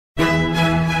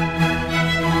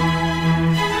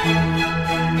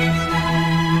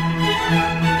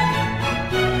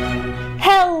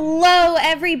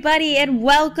everybody, and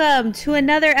welcome to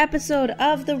another episode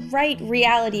of the Right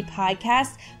Reality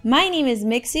Podcast. My name is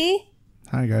Mixie.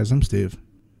 Hi guys, I'm Steve.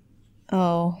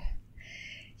 Oh,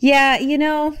 yeah, Steve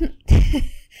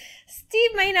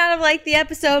might not have liked the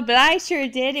episode, but I sure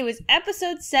did. It was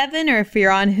episode 7, or if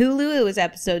you're on Hulu, it was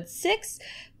episode 6,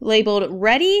 labeled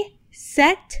Ready,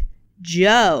 Set,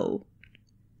 Joe.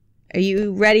 Are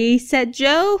you ready, set,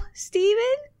 Joe,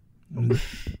 Steven?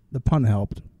 The pun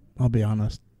helped. I'll be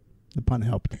honest. The pun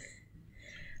helped.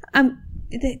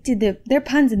 Their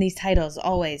puns in these titles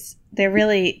always.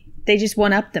 They just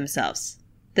one up themselves.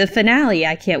 The finale,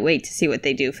 I can't wait to see what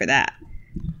they do for that.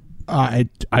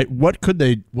 What could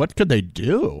they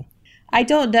do? I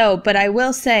don't know, but I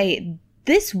will say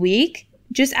this week,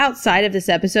 just outside of this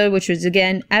episode, which was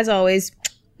again, as always,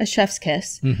 a chef's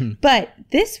kiss. Mm-hmm. But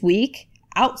this week,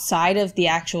 outside of the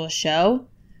actual show,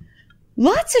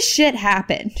 lots of shit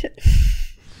happened.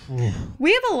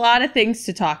 We have a lot of things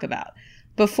to talk about.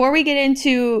 Before we get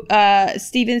into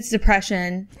Steven's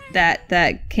depression that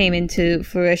came into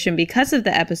fruition because of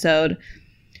the episode,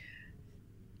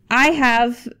 I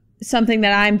have something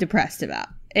that I'm depressed about.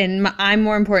 And I'm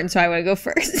more important, so I want to go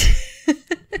first.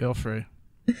 Feel free.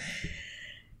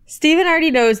 Steven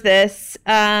already knows this.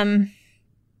 Guys,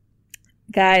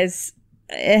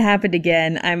 it happened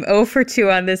again. I'm 0 for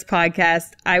 2 on this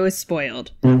podcast. I was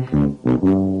spoiled.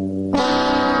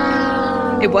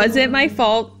 It wasn't my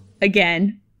fault,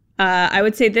 again. I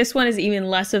would say this one is even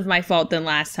less of my fault than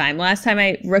last time. Last time,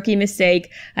 rookie mistake,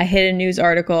 I hit a news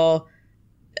article,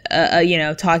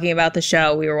 talking about the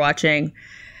show we were watching.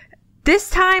 This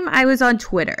time, I was on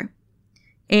Twitter.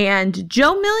 And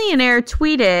Joe Millionaire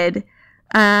tweeted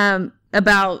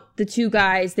about the two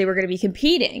guys, they were going to be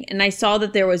competing. And I saw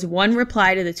that there was one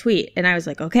reply to the tweet. And I was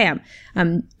like, okay,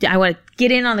 I want to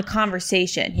get in on the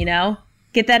conversation,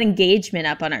 Get that engagement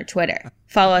up on our Twitter.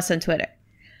 Follow us on Twitter.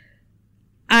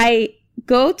 I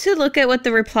go to look at what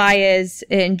the reply is,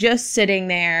 and just sitting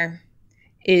there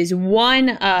is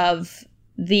one of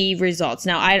the results.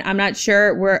 Now, I'm not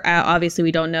sure. Obviously,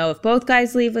 we don't know if both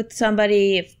guys leave with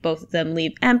somebody, if both of them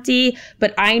leave empty,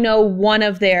 but I know one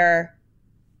of their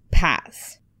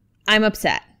paths. I'm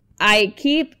upset. I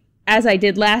keep, as I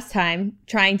did last time,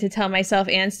 trying to tell myself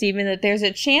and Steven that there's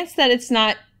a chance that it's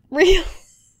not real.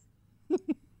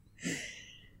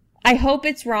 I hope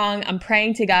it's wrong. I'm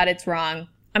praying to God it's wrong.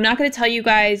 I'm not going to tell you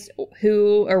guys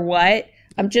who or what.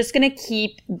 I'm just going to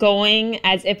keep going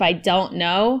as if I don't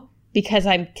know, because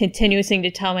I'm continuing to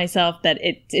tell myself that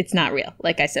it's not real,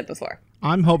 like I said before.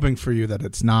 I'm hoping for you that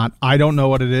it's not. I don't know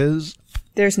what it is.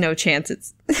 There's no chance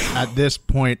it's... At this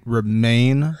point,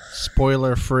 remain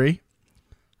spoiler-free.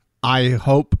 I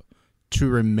hope to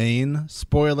remain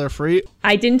spoiler-free.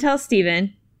 I didn't tell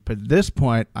Steven. But at this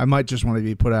point, I might just want to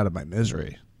be put out of my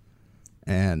misery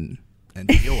and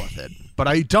deal with it. But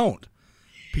I don't,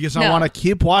 because I want to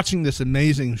keep watching this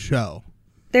amazing show.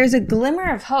 There's a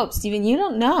glimmer of hope, Steven. You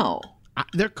don't know.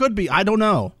 There could be. I don't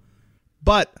know.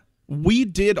 But we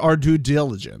did our due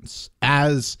diligence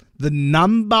as the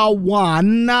number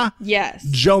one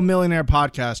Joe Millionaire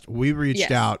podcast. We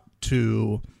reached out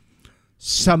to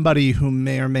somebody who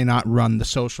may or may not run the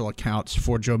social accounts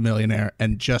for Joe Millionaire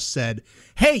and just said,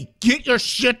 hey, get your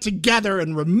shit together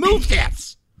and remove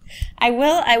this. I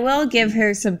will give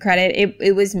her some credit.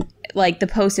 It was like the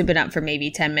post had been up for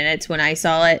maybe 10 minutes when I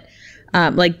saw it.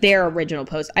 Like their original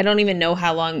post. I don't even know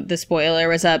how long the spoiler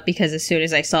was up, because as soon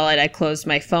as I saw it, I closed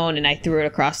my phone and I threw it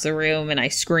across the room and I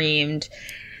screamed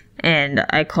and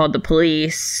I called the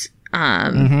police.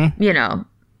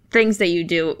 Things that you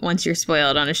do once you're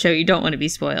spoiled on a show you don't want to be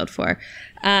spoiled for.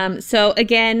 So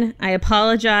again, I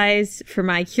apologize for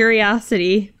my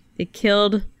curiosity. It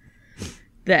killed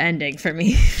the ending for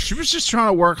me. She was just trying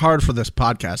to work hard for this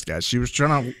podcast, guys. She was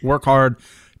trying to work hard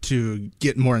to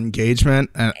get more engagement,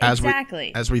 and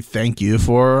as we thank you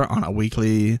for on a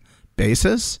weekly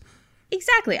basis.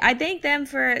 Exactly. I thank them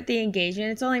for the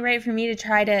engagement. It's only right for me to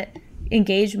try to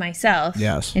engage myself.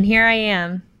 Yes. And here I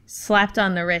am, slapped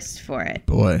on the wrist for it.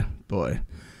 Boy.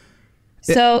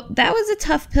 So that was a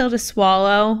tough pill to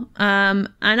swallow. And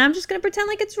I'm just going to pretend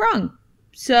like it's wrong.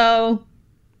 So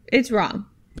it's wrong.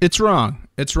 It's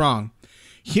wrong.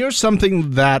 Here's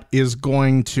something that is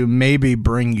going to maybe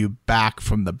bring you back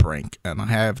from the brink. And I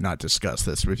have not discussed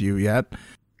this with you yet.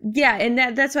 Yeah, and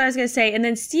that's what I was going to say. And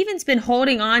then Steven's been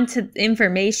holding on to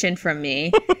information from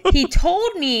me. He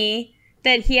told me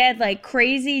that he had like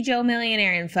crazy Joe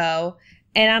Millionaire info.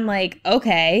 And I'm like,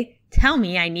 okay, tell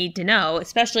me, I need to know,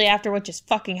 especially after what just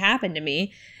fucking happened to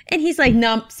me. And he's like,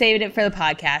 no, saving it for the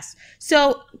podcast.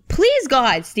 So please,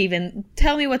 God, Steven,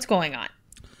 tell me what's going on.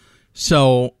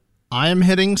 So I am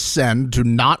hitting send. Do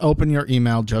not open your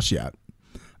email just yet.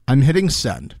 I'm hitting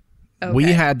send. Okay.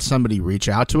 We had somebody reach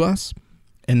out to us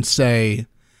and say,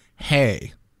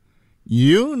 hey,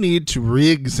 you need to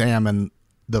re-examine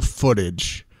the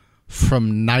footage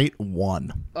from night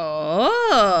 1.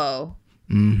 Oh.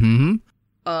 Mm-hmm.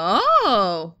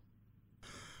 Oh.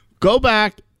 Go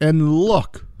back and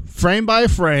look frame by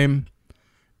frame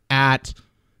at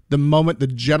the moment the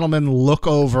gentlemen look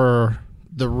over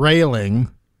the railing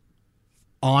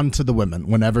onto the women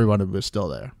when everyone was still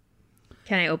there.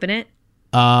 Can I open it?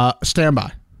 Stand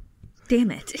by.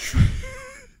 Damn it.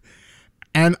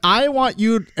 And I want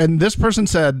you, and this person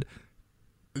said,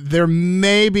 there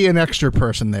may be an extra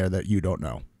person there that you don't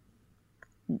know.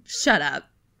 Shut up.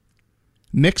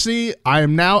 Nixie, I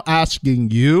am now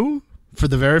asking you for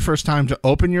the very first time to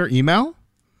open your email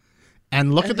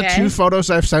and look at the 2 photos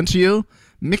I've sent to you.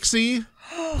 Nixie,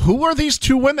 who are these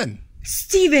 2 women?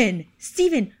 Steven.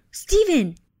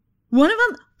 One of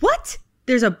them, what?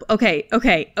 There's a, okay. There's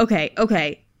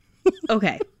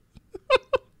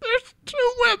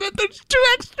 2 women. There's 2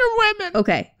 extra women.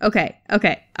 Okay.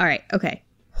 All right. Okay.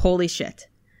 Holy shit.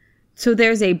 So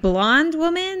there's a blonde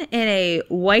woman in a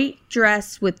white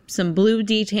dress with some blue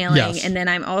detailing. Yes. And then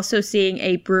I'm also seeing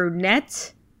a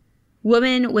brunette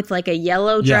woman with like a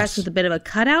yellow dress with a bit of a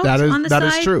cutout on the side.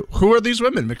 That is true. Who are these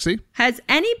women, Mixie? Has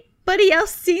anybody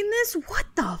else seen this? What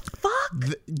the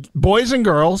fuck? Boys and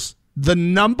girls, the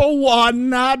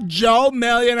 #1 Joe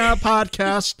Millionaire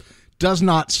podcast does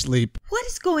not sleep. What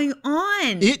is going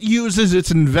on? It uses its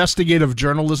investigative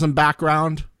journalism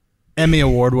background. Emmy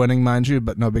Award winning, mind you,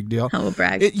 but no big deal. Humble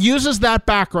brag. It uses that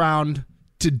background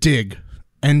to dig.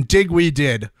 And dig we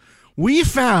did. We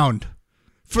found,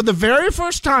 for the very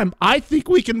first time, I think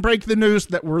we can break the news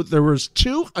that there was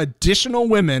 2 additional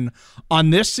women on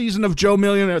this season of Joe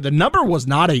Millionaire. The number was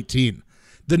not 18.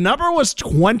 The number was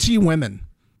 20 women.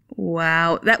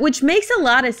 Wow. Which makes a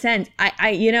lot of sense.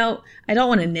 I don't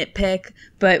want to nitpick,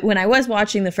 but when I was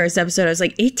watching the first episode, I was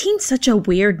like, 18's such a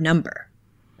weird number.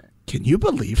 Can you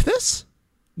believe this?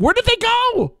 Where did they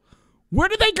go? Where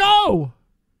did they go?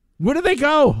 Where did they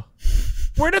go?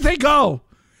 Where did they go?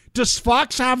 Does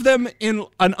Fox have them in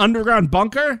an underground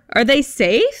bunker? Are they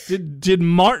safe? Is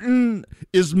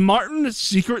Martin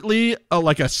secretly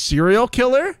like a serial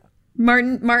killer?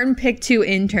 Martin picked 2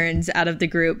 interns out of the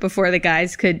group before the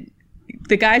guys were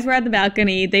at the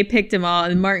balcony. They picked them all.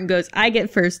 And Martin goes, I get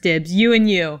first dibs. You and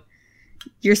you.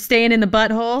 You're staying in the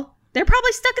butthole. They're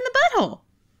probably stuck in the butthole.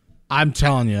 I'm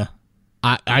telling you,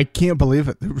 I can't believe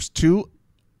it. There was 2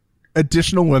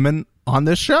 additional women on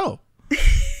this show.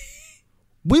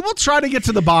 We will try to get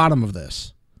to the bottom of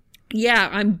this. Yeah,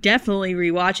 I'm definitely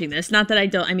rewatching this. Not that I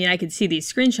can see these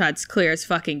screenshots clear as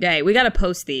fucking day. We got to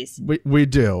post these. We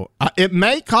do. It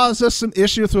may cause us some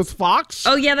issues with Fox.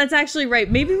 Oh, yeah, that's actually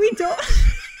right. Maybe we don't.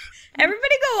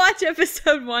 Everybody go watch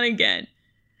episode 1 again.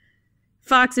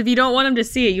 Fox, if you don't want them to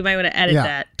see it, you might want to edit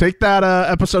that. Take that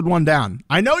episode 1 down.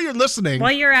 I know you're listening.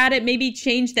 While you're at it, maybe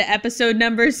change the episode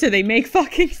numbers so they make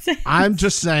fucking sense. I'm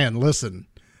just saying, listen.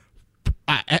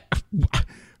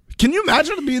 Can you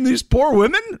imagine being these poor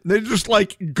women? They just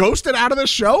like ghosted out of the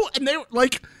show and they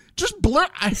like just blur.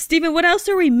 Steven, what else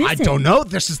are we missing? I don't know.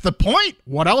 This is the point.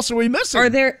 What else are we missing? Are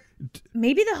there...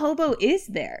 Maybe the hobo is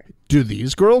there. Do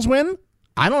these girls win?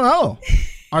 I don't know.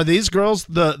 Are these girls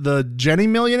the Jenny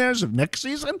millionaires of next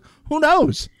season? Who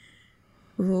knows?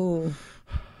 Ooh.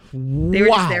 They were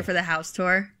just there for the house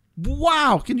tour.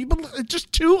 Wow. Can you believe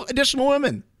just 2 additional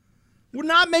women? We're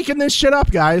not making this shit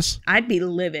up, guys. I'd be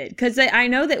livid because I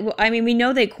know that. I mean, we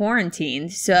know they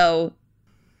quarantined, so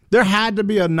there had to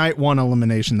be a night 1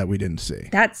 elimination that we didn't see.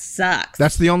 That sucks.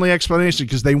 That's the only explanation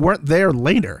because they weren't there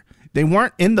later. They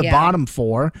weren't in the bottom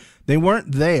 4. They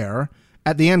weren't there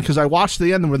at the end because I watched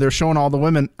the end where they're showing all the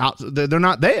women out. They're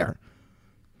not there.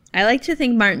 I like to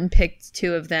think Martin picked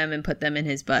 2 of them and put them in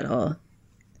his butthole.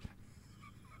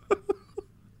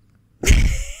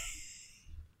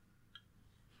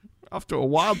 Off to a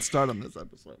wild start on this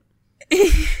episode.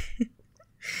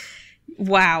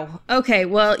 Wow. Okay,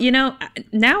 well,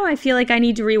 now I feel like I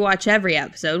need to rewatch every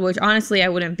episode, which honestly I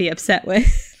wouldn't be upset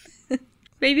with.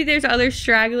 Maybe there's other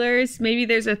stragglers. Maybe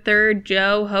there's a third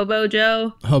Joe, Hobo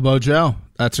Joe. Hobo Joe.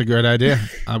 That's a great idea.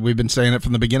 We've been saying it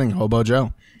from the beginning, Hobo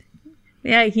Joe.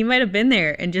 Yeah, he might have been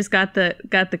there and just got the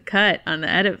cut on the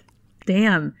edit.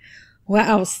 Damn.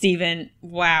 Wow, Steven.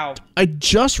 Wow. I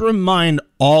just remind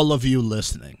all of you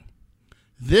listening.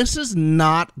 This is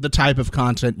not the type of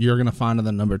content you're going to find on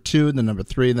the #2, the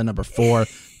 #3, the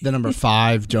 #4, the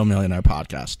 #5 Joe Millionaire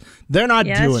podcast. They're not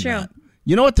doing that.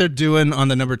 You know what they're doing on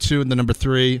the #2 and the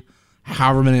 #3,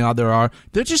 however many there are?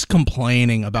 They're just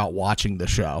complaining about watching the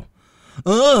show.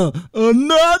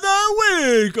 Another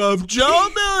week of Joe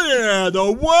Millionaire,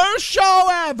 the worst show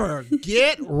ever.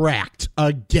 Get wrecked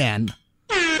again.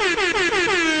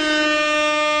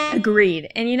 Agreed.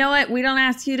 And you know what? We don't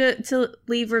ask you to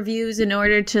leave reviews in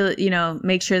order to,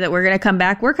 make sure that we're going to come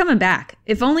back. We're coming back.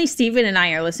 If only Steven and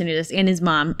I are listening to this, and his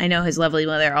mom. I know his lovely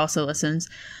mother also listens.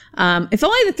 If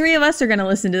only the three of us are going to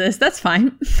listen to this, that's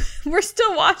fine. We're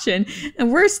still watching,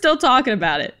 and we're still talking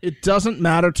about it. It doesn't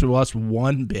matter to us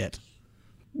one bit.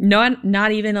 No,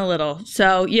 not even a little.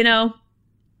 So,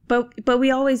 but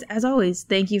we always, as always,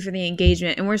 thank you for the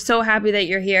engagement. And we're so happy that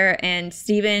you're here. And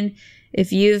Steven,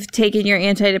 if you've taken your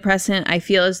antidepressant, I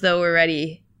feel as though we're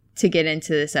ready to get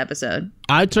into this episode.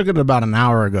 I took it about an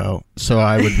hour ago, so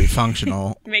I would be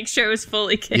functional. Make sure it was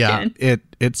fully kicking. Yeah,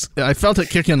 I felt it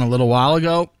kick in a little while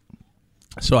ago,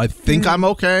 so I think I'm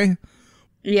okay.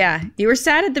 Yeah, you were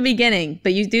sad at the beginning,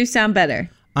 but you do sound better.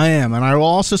 I am, and I will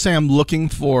also say I'm looking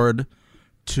forward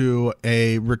to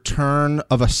a return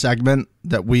of a segment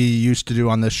that we used to do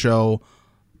on this show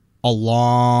for a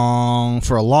long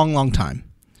time.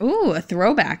 Ooh, a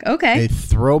throwback. Okay. A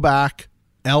throwback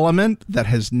element that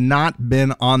has not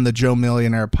been on the Joe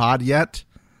Millionaire pod yet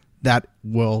that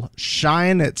will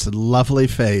shine its lovely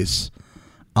face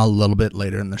a little bit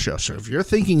later in the show. So if you're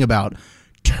thinking about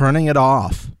turning it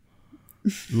off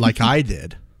like I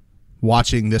did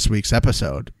watching this week's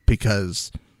episode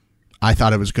because I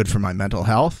thought it was good for my mental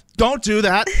health, don't do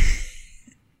that.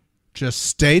 Just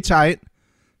stay tight,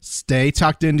 stay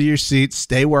tucked into your seat,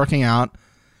 stay working out,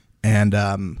 and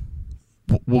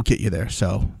we'll get you there.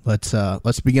 So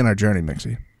let's begin our journey,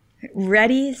 Mixie.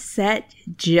 Ready, set,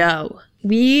 Joe.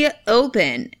 We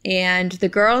open, and the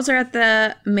girls are at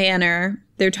the manor.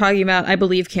 They're talking about, I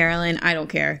believe, Carolyn. I don't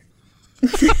care.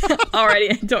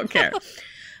 Already, I don't care.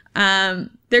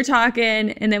 They're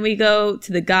talking, and then we go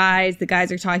to the guys. The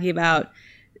guys are talking about,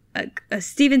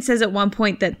 Steven says at one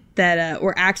point that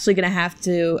we're actually going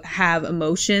to have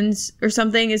emotions or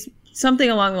something. Is something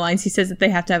along the lines. He says that they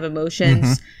have to have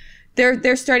emotions. Mm-hmm.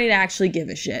 They're starting to actually give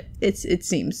a shit. It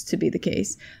seems to be the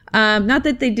case. Not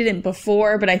that they didn't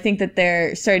before, but I think that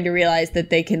they're starting to realize that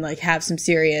they can have some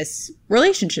serious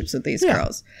relationships with these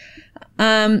girls.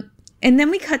 And then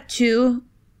we cut to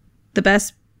the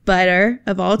best butter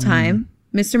of all time,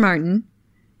 Mr. Martin.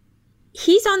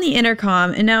 He's on the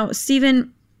intercom, and now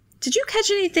Steven, did you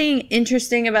catch anything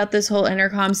interesting about this whole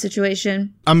intercom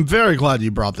situation? I'm very glad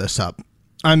you brought this up.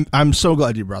 I'm so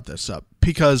glad you brought this up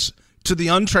because to the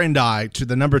untrained eye, to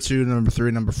the number 2, number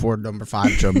 3, number 4, number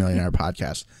 5 Joe Millionaire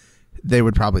podcast, they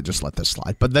would probably just let this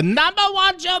slide. But the number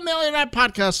 1 Joe Millionaire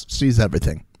podcast sees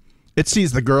everything. It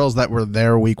sees the girls that were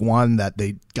there week 1 that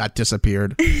they got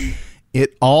disappeared.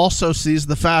 It also sees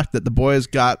the fact that the boys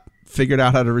got figured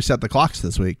out how to reset the clocks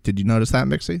this week. Did you notice that,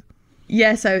 Mixie?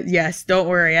 Yes, yes. Don't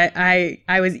worry.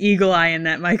 I was eagle-eyeing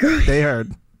that microphone. They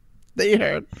heard.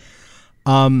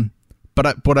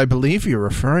 But what I believe you're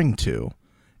referring to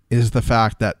is the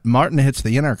fact that Martin hits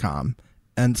the intercom,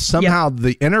 and somehow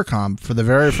the intercom, for the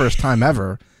very first time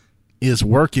ever, is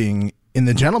working in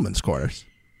the gentleman's quarters.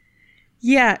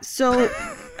 Yeah, so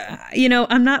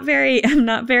I'm not very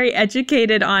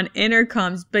educated on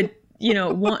intercoms, but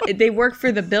they work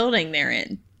for the building they're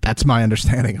in. That's my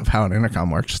understanding of how an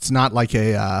intercom works. It's not like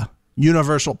a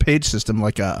universal page system,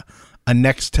 like a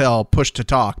Nextel push to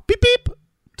talk, beep beep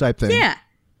type thing. Yeah.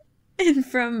 And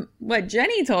from what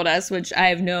Jenny told us, which I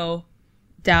have no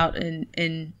doubt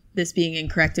in this being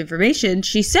incorrect information,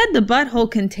 she said the butthole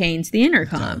contains the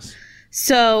intercom.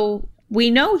 So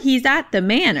we know he's at the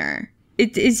manor.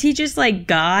 Is he just like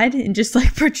God and just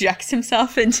projects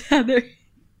himself into other?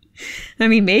 I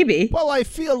mean, maybe. Well, I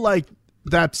feel like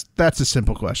that's a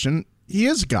simple question. He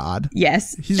is God.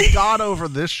 Yes. He's God over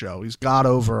this show. He's God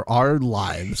over our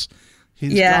lives.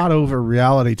 He's God over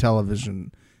reality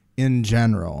television in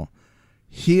general.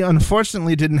 He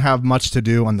unfortunately didn't have much to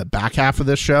do on the back half of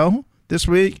this show this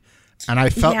week, and I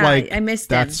felt like I missed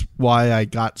that's why I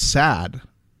got sad.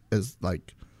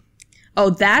 Oh,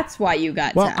 that's why you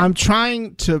got sad. Well, I'm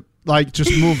trying to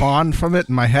just move on from it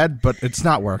in my head, but it's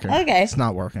not working. Okay. It's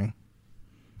not working.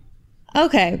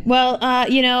 Okay. Well,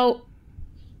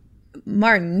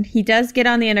 Martin, he does get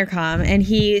on the intercom, and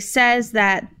he says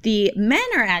that the men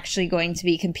are actually going to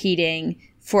be competing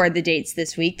for the dates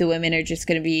this week. The women are just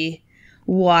going to be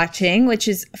watching, which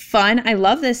is fun. I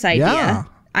love this idea. Yeah.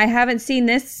 I haven't seen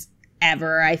this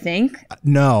ever, I think.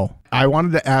 No. I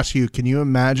wanted to ask you, can you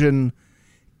imagine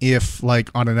if,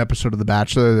 on an episode of The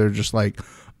Bachelor, they're just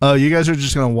oh, you guys are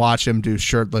just going to watch him do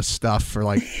shirtless stuff for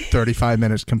 35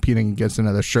 minutes competing against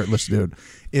another shirtless dude.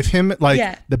 If him,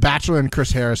 The Bachelor and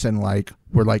Chris Harrison,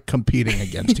 were competing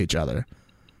against each other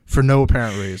for no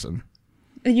apparent reason.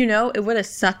 You know, it would have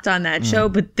sucked on that show,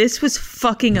 but this was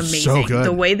fucking amazing. So good.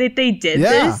 The way that they did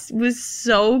this was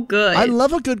so good. I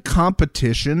love a good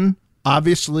competition.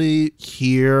 Obviously,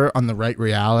 here on The Right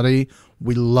Reality,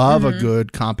 we love a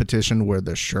good competition where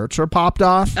the shirts are popped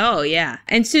off. Oh, yeah.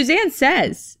 And Suzanne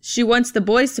says she wants the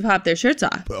boys to pop their shirts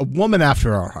off. A woman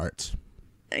after our hearts.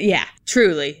 Yeah,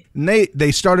 truly. And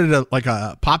they started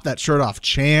a pop that shirt off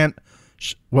chant.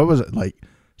 What was it? Like,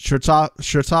 shirts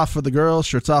off for the girls,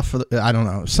 shirts off for the, I don't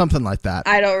know, something like that.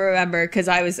 I don't remember because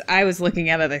I was looking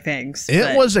at other things.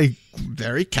 It was a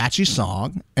very catchy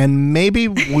song, and maybe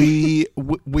we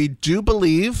do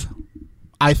believe,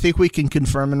 I think we can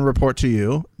confirm and report to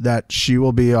you that she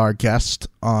will be our guest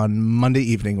on Monday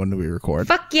evening when we record.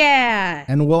 Fuck yeah.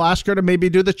 And we'll ask her to maybe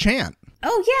do the chant.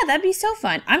 Oh yeah, that'd be so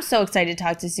fun. I'm so excited to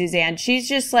talk to Suzanne. She's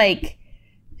just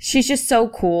so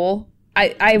cool.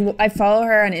 I follow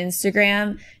her on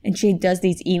Instagram, and she does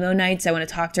these emo nights. I want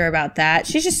to talk to her about that.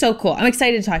 She's just so cool. I'm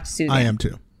excited to talk to Suzanne. I am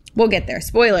too. We'll get there.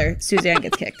 Spoiler, Suzanne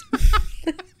gets kicked.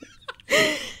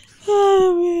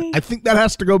 Oh, man. I think that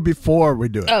has to go before we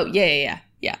do it. Oh, yeah.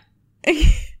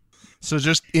 So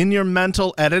just in your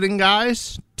mental editing,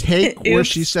 guys, take where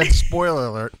she said spoiler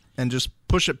alert and just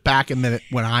push it back a minute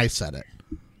when I said it.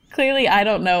 Clearly, I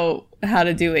don't know how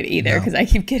to do it either because I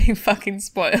keep getting fucking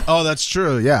spoiled. Oh, that's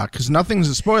true. Yeah, because nothing's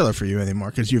a spoiler for you anymore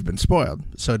because you've been spoiled.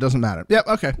 So it doesn't matter. Yep,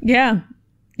 okay. Yeah.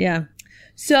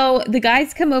 So the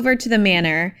guys come over to the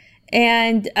manor,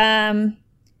 and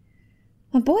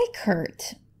my boy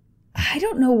Kurt, I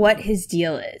don't know what his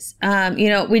deal is.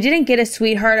 We didn't get a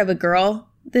sweetheart of a girl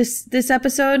this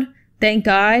episode, thank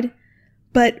God,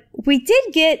 but we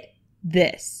did get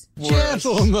this.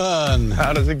 Gentlemen,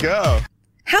 how does it go?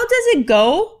 How does it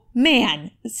go? Man,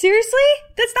 seriously?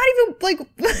 That's not even like...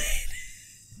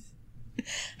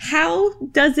 How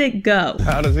does it go?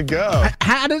 How does it go?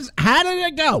 How did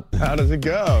it go? How does it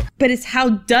go? But it's how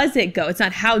does it go? It's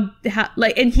not how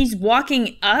like, and he's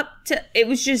walking up to, it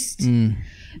was just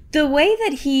the way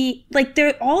that he, like,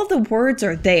 all of the words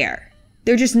are there.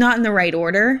 They're just not in the right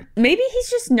order. Maybe he's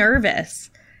just nervous.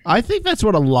 I think that's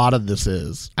what a lot of this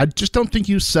is. I just don't think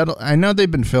you settle. I know they've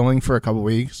been filming for a couple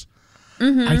weeks.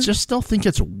 Mm-hmm. I just still think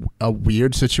it's a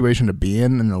weird situation to be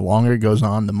in, and the longer it goes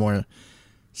on, the more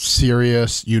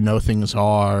serious things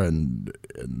are, and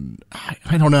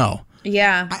I don't know.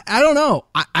 Yeah. I don't know.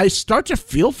 I start to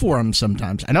feel for him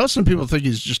sometimes. I know some people think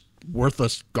he's just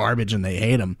worthless garbage and they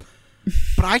hate him,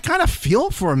 but I kind of feel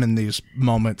for him in these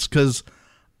moments because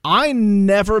I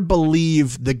never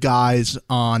believe the guys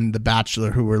on The Bachelor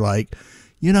who were like,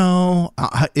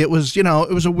 it was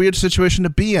a weird situation to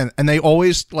be in, and they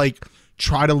always like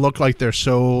try to look like they're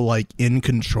so like in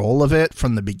control of it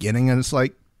from the beginning, and it's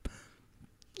like,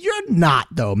 you're not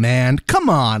though, man. Come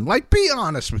on, like, be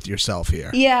honest with yourself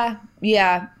here.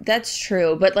 Yeah, that's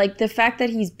true. But like the fact that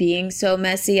he's being so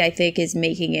messy, I think is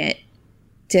making it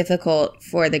difficult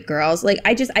for the girls. Like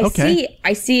I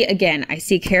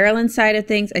see Carolyn's side of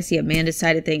things, I see Amanda's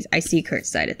side of things, I see Kurt's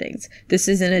side of things. This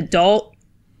is an adult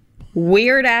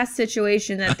weird ass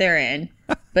situation that they're in,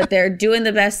 but they're doing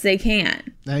the best they can,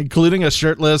 including a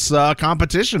shirtless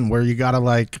competition where you gotta,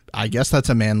 like, I guess that's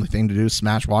a manly thing to do,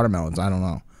 smash watermelons. I don't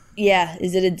know. Yeah,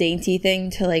 is it a dainty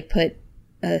thing to like put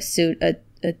a suit a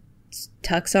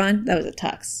tux on? That was a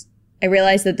tux. I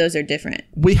realized that those are different.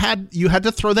 You had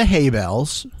to throw the hay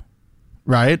bales,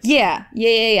 right? Yeah.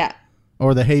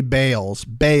 Or the hay bales,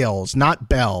 not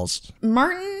bells.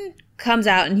 Martin comes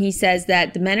out and he says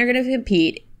that the men are going to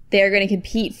compete. They're going to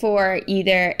compete for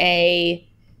either a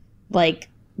like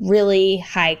really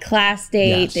high class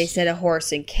date. Yes. They said a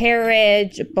horse and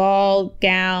carriage, a ball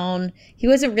gown. He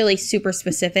wasn't really super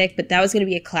specific, but that was going to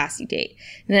be a classy date.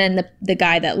 And then the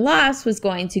guy that lost was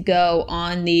going to go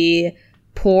on the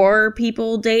poor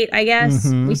people date, I guess.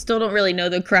 Mm-hmm. We still don't really know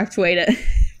the correct way to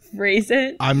phrase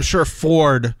it. I'm sure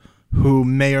Ford, who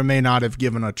may or may not have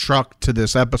given a truck to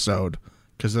this episode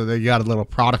because they got a little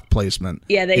product placement.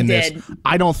 Yeah, they did. This.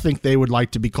 I don't think they would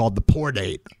like to be called the poor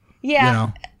date.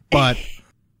 Yeah. But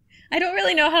I don't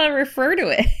really know how to refer to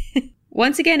it.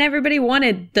 Once again, everybody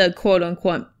wanted the quote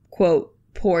unquote quote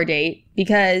poor date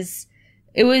because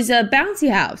it was a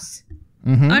bouncy house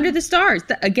under the stars.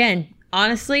 Again,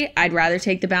 honestly, I'd rather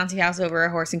take the bouncy house over a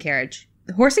horse and carriage.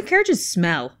 The horse and carriages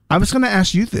smell. I was going to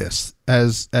ask you this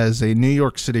as a New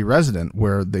York City resident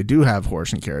where they do have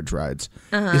horse and carriage rides.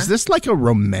 Uh-huh. Is this like a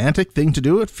romantic thing to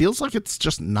do? It feels like it's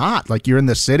just not. Like you're in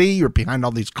the city, you're behind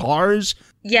all these cars.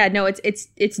 Yeah, no,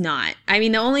 it's not. I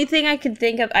mean, the only thing I could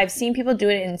think of, I've seen people do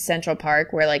it in Central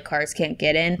Park where like cars can't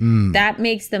get in. That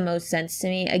makes the most sense to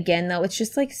me. Again, though, it's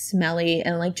just like smelly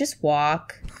and like just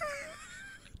walk.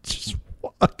 Just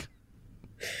walk.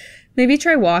 Maybe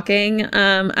try walking.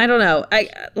 I don't know.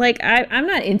 I'm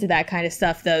not into that kind of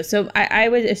stuff though. So I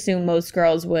would assume most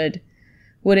girls would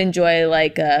enjoy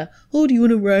like oh, do you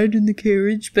want to ride in the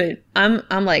carriage? But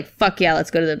I'm like, fuck yeah,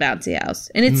 let's go to the bouncy house.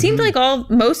 And it seemed like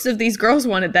most of these girls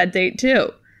wanted that date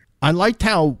too. I liked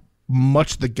how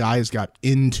much the guys got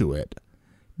into it.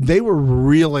 They were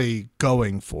really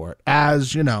going for it.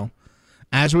 As you know,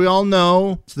 as we all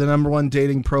know, it's the #1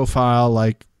 dating profile,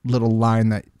 like little line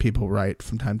that people write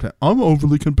from time to time. I'm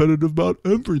overly competitive about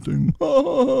everything.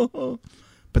 But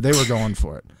they were going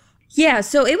for it. Yeah,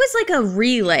 so it was like a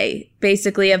relay,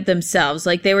 basically, of themselves.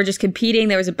 Like, they were just competing.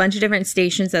 There was a bunch of different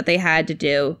stations that they had to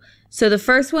do. So the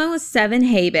first one was 7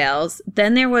 hay bales.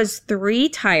 Then there was 3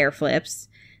 tire flips.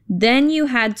 Then you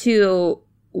had to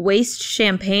waste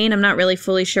champagne. I'm not really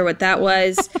fully sure what that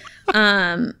was.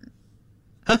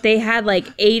 They had like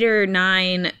 8 or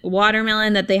 9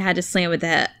 watermelon that they had to slam with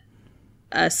a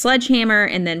sledgehammer.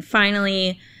 And then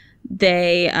finally,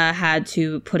 they had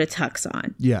to put a tux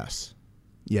on. Yes.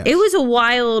 Yes. It was a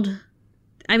wild,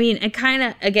 I mean, it kind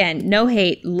of, again, no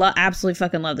hate, absolutely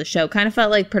fucking love the show. Kind of felt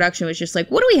like production was just like,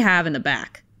 what do we have in the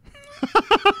back?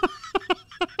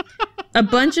 A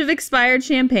bunch of expired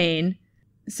champagne,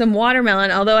 some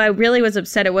watermelon, although I really was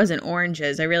upset it wasn't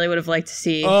oranges. I really would have liked to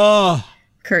see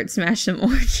Kurt smash some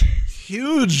oranges.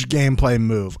 Huge gameplay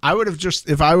move. I would have just,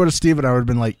 if I would have Steven, I would have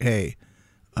been like, hey,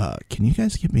 can you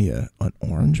guys give me an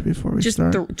orange before we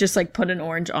start? Just like put an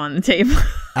orange on the table.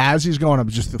 As he's going up,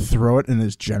 just to throw it in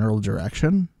his general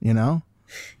direction, you know?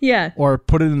 Yeah. Or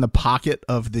put it in the pocket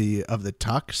of the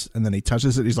tux, and then he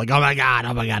touches it. He's like, oh my God,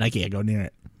 I can't go near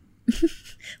it.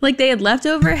 Like they had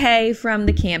leftover hay from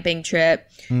the camping trip.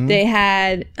 Mm-hmm. They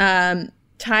had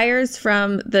tires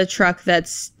from the truck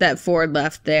that Ford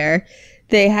left there.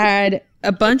 They had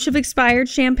a bunch of expired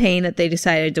champagne that they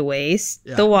decided to waste,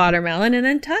 the watermelon, and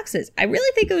then tuxes. I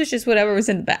really think it was just whatever was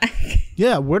in the back.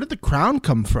 Yeah, where did the crown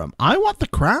come from? I want the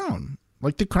crown.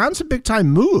 Like, the crown's a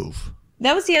big-time move.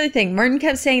 That was the other thing. Martin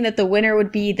kept saying that the winner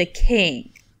would be the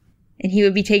king, and he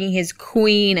would be taking his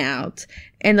queen out,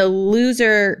 and the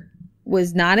loser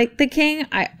was not the king.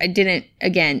 I didn't,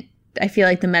 again, I feel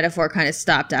like the metaphor kind of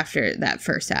stopped after that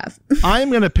first half. I'm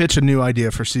going to pitch a new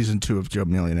idea for season 2 of Joe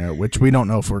Millionaire, which we don't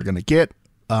know if we're going to get.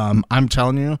 I'm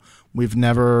telling you, we've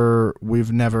never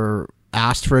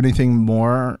asked for anything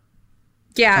more.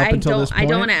 Yeah, I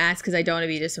don't want to ask because I don't want to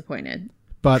be disappointed.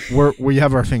 But we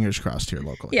have our fingers crossed here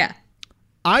locally. Yeah.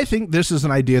 I think this is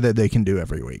an idea that they can do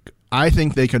every week. I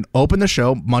think they can open the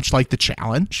show, much like the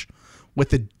challenge,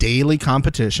 with a daily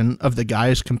competition of the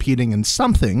guys competing in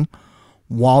something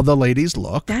while the ladies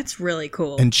look. That's really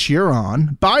cool. And cheer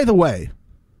on. By the way,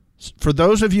 for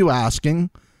those of you asking,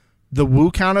 the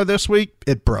woo counter this week,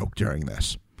 it broke during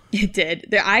this. It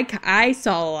did. I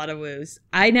saw a lot of woos.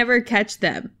 I never catch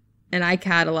them, and I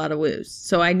caught a lot of woos.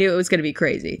 So I knew it was going to be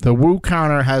crazy. The woo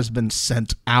counter has been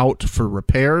sent out for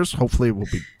repairs. Hopefully it will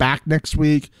be back next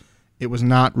week. It was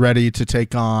not ready to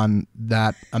take on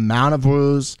that amount of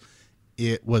woos.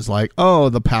 It was like, oh,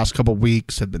 the past couple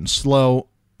weeks have been slow.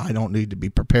 I don't need to be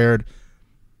prepared.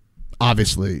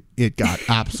 Obviously, it got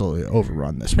absolutely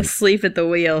overrun this week. Asleep at the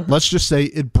wheel. Let's just say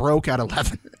it broke at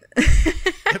 11.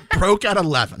 It broke at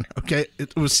 11, okay?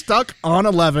 It was stuck on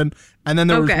 11, and then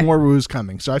there was more woos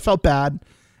coming. So I felt bad.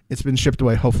 It's been shipped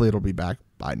away. Hopefully, it'll be back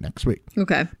by next week.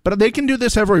 Okay. But they can do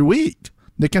this every week.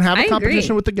 They can have a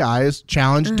competition with the guys,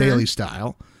 challenge daily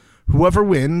style. Whoever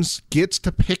wins gets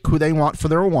to pick who they want for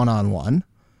their one-on-one.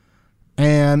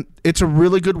 And it's a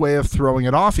really good way of throwing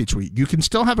it off each week. You can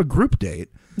still have a group date.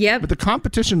 Yep. But the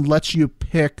competition lets you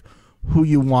pick who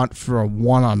you want for a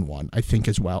one-on-one, I think,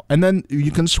 as well. And then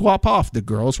you can swap off. The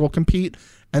girls will compete,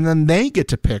 and then they get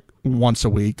to pick once a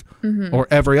week or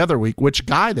every other week which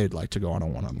guy they'd like to go on a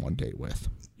one-on-one date with.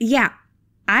 Yeah.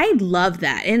 I love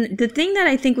that. And the thing that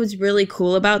I think was really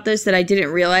cool about this that I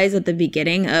didn't realize at the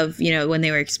beginning of, when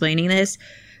they were explaining this,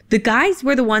 the guys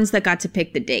were the ones that got to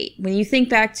pick the date. When you think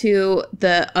back to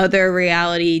the other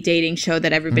reality dating show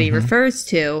that everybody refers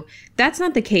to, that's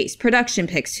not the case. Production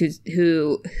picks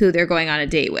who they're going on a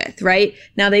date with, right?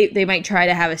 Now they might try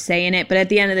to have a say in it, but at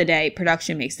the end of the day,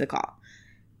 production makes the call.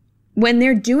 When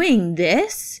they're doing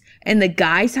this and the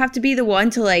guys have to be the one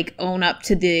to like own up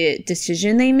to the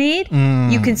decision they made,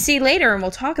 you can see later, and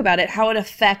we'll talk about it, how it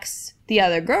affects the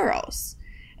other girls.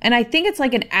 And I think it's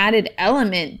like an added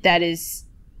element that is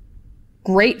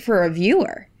great for a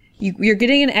viewer. You're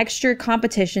getting an extra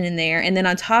competition in there, and then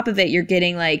on top of it, you're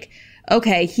getting like,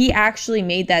 okay, he actually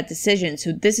made that decision,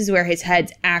 so this is where his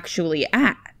head's actually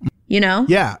at.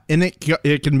 Yeah, and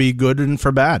it can be good and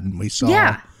for bad. And we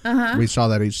saw We saw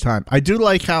that each time. I do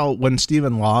like how when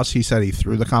Steven lost, he said he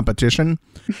threw the competition.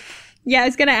 Yeah, I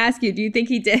was going to ask you, do you think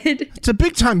he did? It's a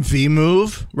big time V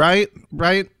move, right?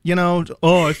 Right? You know,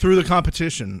 I threw the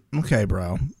competition. Okay,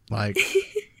 bro. Like,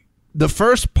 the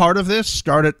first part of this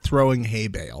started throwing hay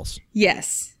bales.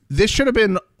 Yes. This should have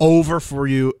been over for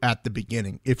you at the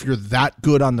beginning if you're that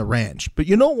good on the ranch. But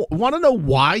want to know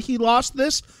why he lost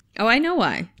this? Oh, I know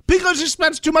why. Because he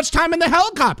spends too much time in the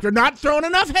helicopter not throwing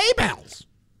enough hay bales.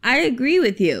 I agree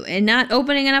with you. And not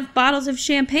opening enough bottles of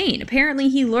champagne. Apparently,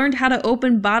 he learned how to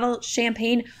open bottled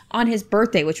champagne on his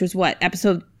birthday, which was what,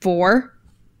 episode 4?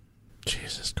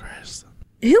 Jesus Christ.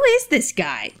 Who is this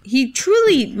guy? He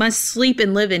truly must sleep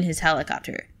and live in his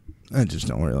helicopter. I just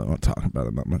don't really want to talk about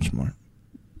it that much more.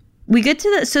 We get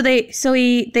to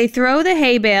they throw the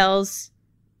hay bales,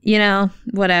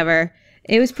 whatever.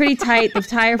 It was pretty tight. The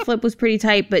tire flip was pretty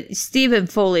tight, but Stephen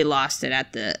Foley lost it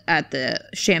at the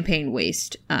champagne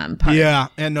waste part. Yeah,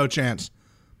 and no chance.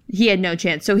 He had no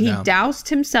chance. So he doused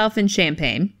himself in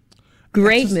champagne.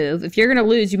 Great move. If you're gonna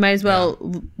lose, you might as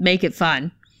well make it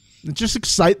fun. Just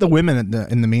excite the women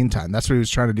in the meantime. That's what he was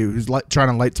trying to do. He was trying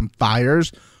to light some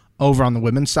fires over on the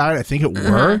women's side. I think it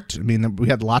worked. I mean, we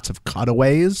had lots of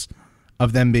cutaways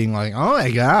of them being like, oh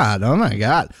my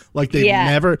God. Like they've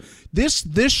never, this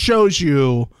shows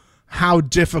you how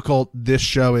difficult this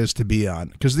show is to be on.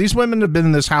 Because these women have been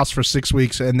in this house for 6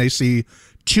 weeks and they see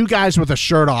 2 guys with a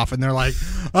shirt off and they're like,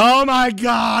 oh my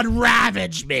God,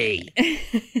 ravage me.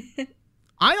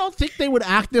 I don't think they would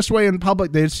act this way in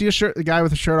public. They'd see a guy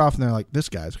with a shirt off and they're like, this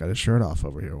guy's got his shirt off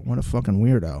over here. What a fucking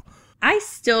weirdo. I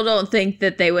still don't think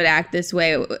that they would act this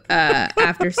way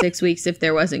after 6 weeks if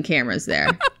there wasn't cameras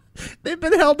there. They've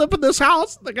been held up in this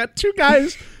house. They got 2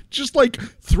 guys just like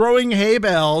throwing hay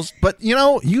bales. But,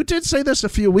 you did say this a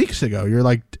few weeks ago. You're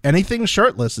like, anything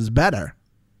shirtless is better.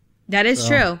 That is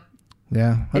true.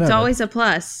 Yeah. Whatever. It's always a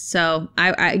plus. So,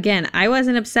 I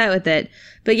wasn't upset with it.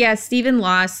 But, yeah, Steven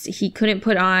lost. He couldn't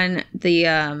put on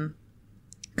the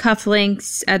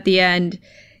cufflinks at the end.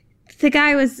 The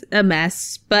guy was a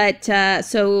mess. But,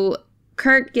 so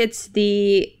Kurt gets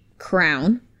the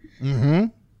crown. Mm-hmm.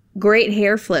 Great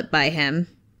hair flip by him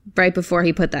right before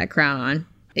he put that crown on.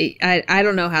 I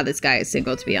don't know how this guy is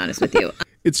single, to be honest with you.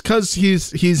 It's because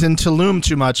he's in Tulum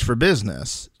too much for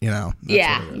business, Yeah,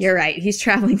 you're right. He's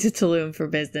traveling to Tulum for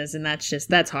business, and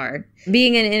that's hard.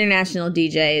 Being an international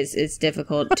DJ is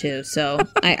difficult too, so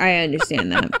I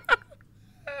understand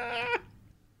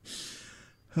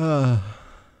that.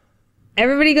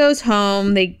 Everybody goes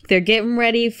home. They're getting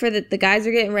ready for the guys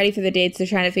are getting ready for the dates. They're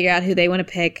trying to figure out who they want to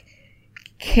pick.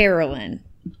 Carolyn.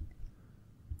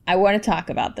 I want to talk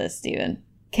about this, Steven.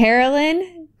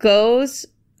 Carolyn goes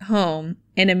home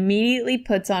and immediately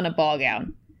puts on a ball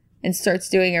gown and starts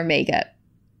doing her makeup.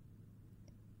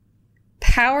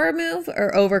 Power move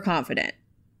or overconfident?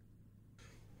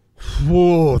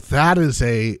 Whoa, that's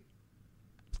a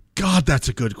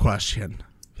good question.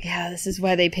 Yeah, this is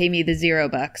why they pay me the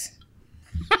 $0.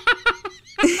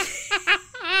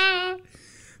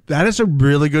 That is a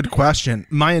really good question.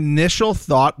 My initial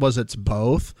thought was it's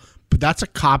both, but that's a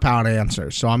cop-out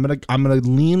answer. So I'm gonna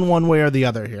lean one way or the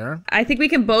other here. I think we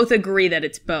can both agree that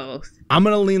it's both. I'm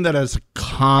gonna lean that as a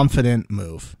confident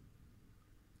move.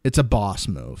 It's a boss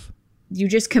move. You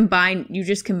just combined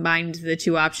the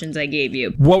 2 options I gave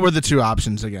you. What were the 2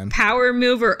 options again? Power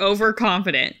move or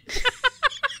overconfident.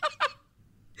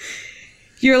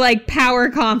 You're like power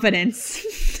confidence.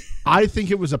 I think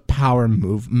it was a power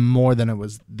move more than it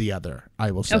was the other,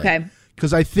 I will say. Okay.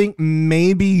 Because I think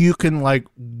maybe you can like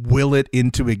will it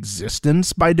into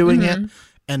existence by doing it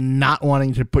and not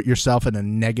wanting to put yourself in a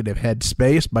negative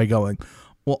headspace by going,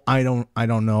 well, I don't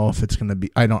know if it's gonna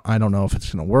be I don't know if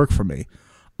it's gonna work for me.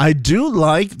 I do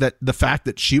like that the fact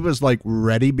that she was like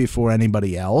ready before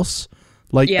anybody else.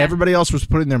 Like everybody else was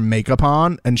putting their makeup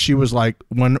on and she was like,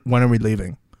 when are we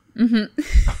leaving? Mm-hmm.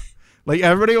 Like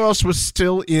everybody else was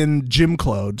still in gym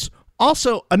clothes.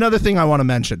 Also, another thing I want to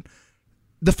mention,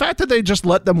 the fact that they just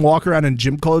let them walk around in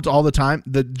gym clothes all the time,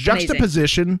 the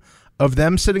juxtaposition of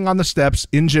them sitting on the steps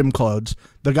in gym clothes,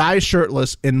 the guy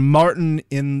shirtless, and Martin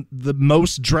in the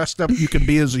most dressed up you can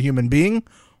be as a human being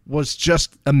was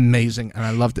just amazing. And I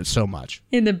loved it so much.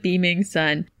 In the beaming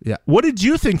sun. Yeah. What did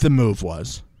you think the move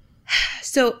was?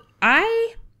 So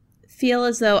I feel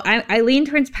as though I lean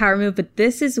towards power move, but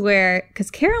this is where, because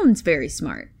Carolyn's very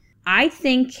smart. I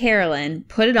think Carolyn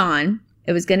put it on.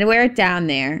 It was going to wear it down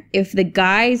there. If the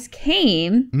guys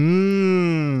came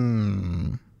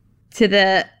to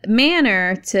the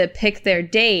manor to pick their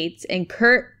dates and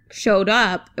Kurt showed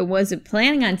up and wasn't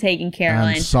planning on taking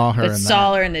Carolyn, saw her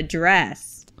her in the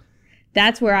dress,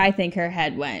 that's where I think her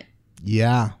head went.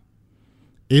 Yeah.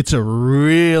 It's a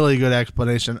really good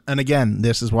explanation. And again,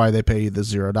 this is why they pay you the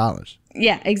 $0.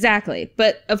 Yeah, exactly.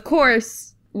 But of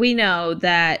course, we know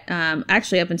that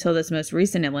actually up until this most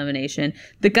recent elimination,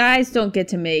 the guys don't get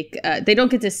to make, they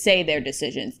don't get to say their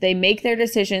decisions. They make their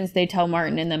decisions, they tell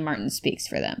Martin, and then Martin speaks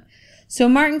for them. So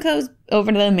Martin goes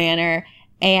over to the manor,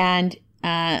 and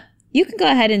you can go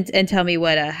ahead and tell me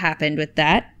what happened with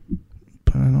that.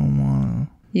 But I don't want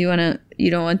to. You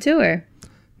don't want to, or?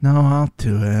 No, I'll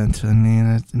do it. I mean,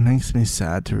 it makes me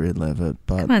sad to relive it,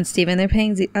 but... Come on, Steven. They're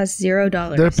paying us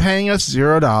 $0. They're paying us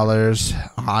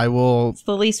 $0. I will... It's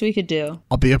the least we could do.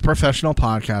 I'll be a professional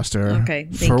podcaster. Okay,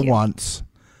 for once.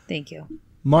 Thank you.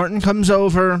 Martin comes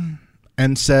over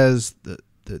and says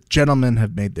the gentlemen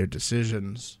have made their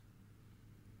decisions.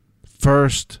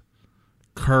 First,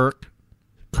 Kurt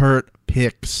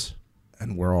picks,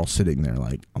 and we're all sitting there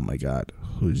like, oh my God,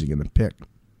 who's he going to pick?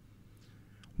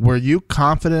 Were you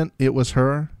confident it was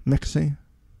her, Mixie?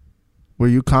 Were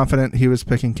you confident he was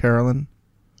picking Carolyn?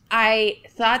 I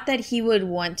thought that he would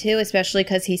want to, especially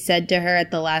because he said to her at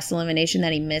the last elimination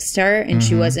that he missed her and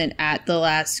she wasn't at the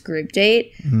last group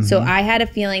date. So I had a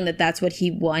feeling that that's what he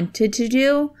wanted to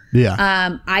do.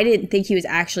 Yeah. I didn't think he was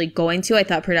actually going to. I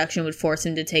thought production would force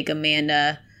him to take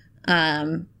Amanda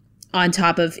on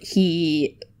top of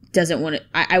he doesn't want to.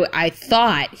 I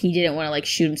thought he didn't want to like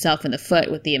shoot himself in the foot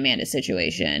with the Amanda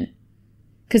situation.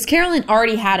 Because Carolyn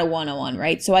already had a 101,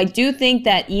 right? So I do think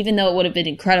that even though it would have been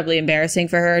incredibly embarrassing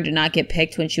for her to not get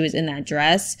picked when she was in that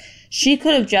dress, she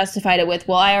could have justified it with,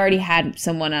 well, I already had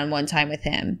some one-on-one time with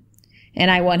him. And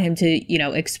I want him to,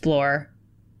 explore.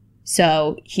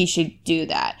 So he should do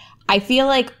that. I feel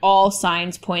like all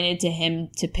signs pointed to him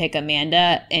to pick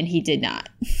Amanda, and he did not.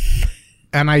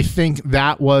 And I think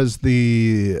that was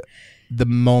the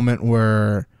moment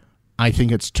where I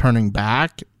think it's turning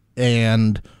back.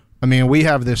 And I mean, we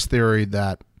have this theory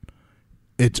that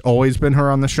it's always been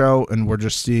her on the show, and we're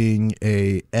just seeing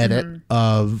a edit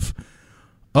of,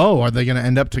 oh, are they going to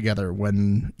end up together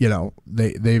when,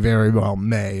 they very well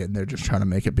may, and they're just trying to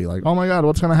make it be like, oh my God,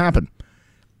 what's going to happen?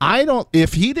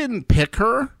 If he didn't pick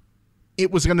her,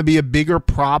 it was going to be a bigger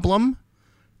problem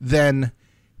than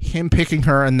him picking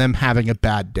her and them having a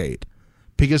bad date.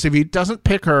 Because if he doesn't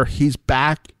pick her, he's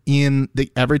back in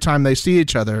every time they see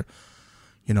each other,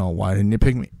 why didn't you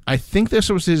pick me? I think this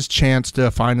was his chance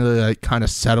to finally kind of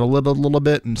settle it a little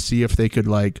bit and see if they could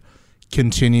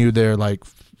continue their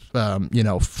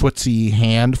footsie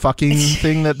hand fucking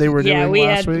thing that they were doing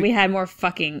last week. We had more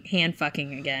hand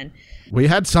fucking again. We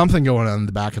had something going on in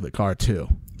the back of the car too.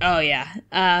 Oh yeah.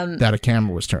 That a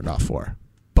camera was turned off for.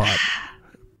 But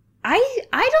I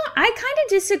kind of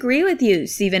disagree with you,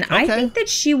 Steven. Okay. I think that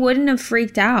she wouldn't have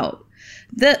freaked out.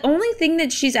 The only thing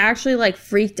that she's actually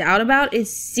freaked out about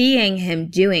is seeing him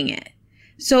doing it.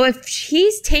 So if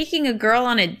he's taking a girl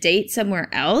on a date somewhere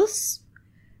else,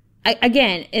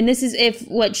 again, and this is if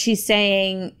what she's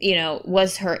saying,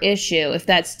 was her issue, if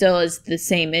that still is the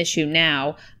same issue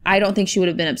now, I don't think she would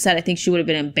have been upset. I think she would have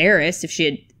been embarrassed if she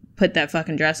had put that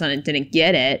fucking dress on and didn't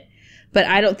get it. But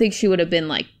I don't think she would have been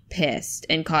pissed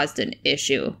and caused an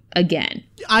issue again.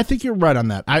 I think you're right on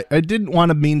that. I didn't want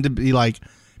to mean to be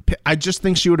I just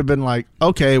think she would have been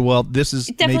okay, well, this is...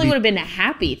 It definitely would have been a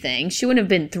happy thing. She wouldn't have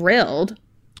been thrilled.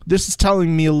 This is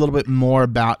telling me a little bit more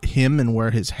about him and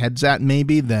where his head's at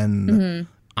maybe than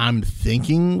I'm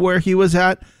thinking where he was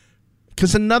at.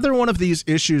 Because another one of these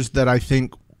issues that I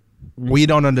think we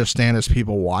don't understand as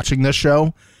people watching this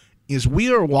show is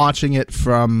we are watching it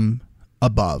from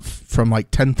above, from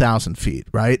 10,000 feet,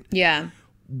 right? Yeah.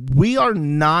 We are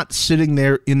not sitting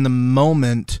there in the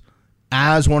moment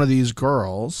as one of these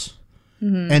girls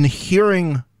and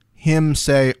hearing him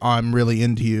say, I'm really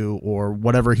into you, or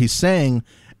whatever he's saying,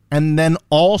 and then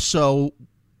also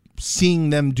seeing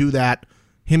him do that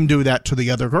to the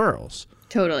other girls.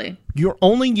 Totally. You're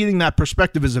only getting that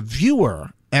perspective as a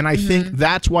viewer, and I think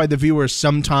that's why the viewers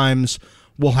sometimes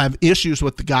will have issues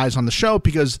with the guys on the show,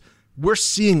 because we're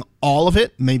seeing all of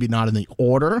it, maybe not in the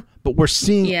order, but we're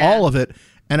seeing all of it.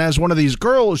 And as one of these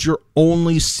girls, you're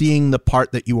only seeing the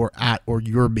part that you were at or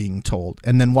you're being told.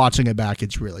 And then watching it back,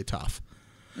 it's really tough.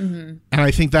 And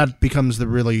I think that becomes the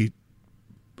really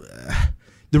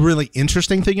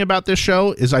interesting thing about this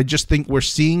show is I just think we're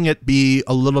seeing it be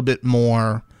a little bit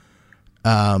more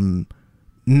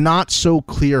not so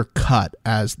clear cut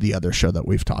as the other show that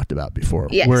we've talked about before.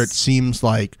 Yes. Where it seems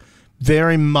like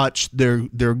very much they're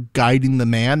guiding the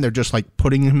man. They're just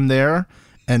putting him there.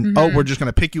 And, we're just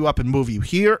going to pick you up and move you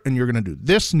here, and you're going to do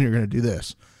this, and you're going to do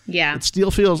this. Yeah. It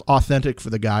still feels authentic for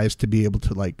the guys to be able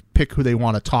to, pick who they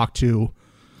want to talk to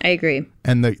I agree.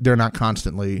 And they're not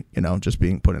constantly, just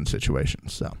being put in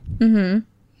situations. So. Mm-hmm.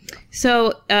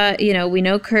 So, we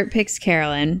know Kurt picks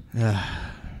Carolyn.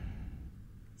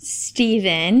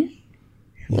 Steven.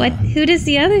 Yeah. Who does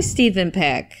the other Steven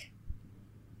pick?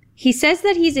 He says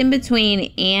that he's in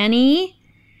between Annie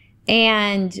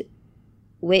and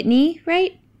Whitney,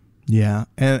 right? Yeah,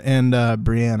 and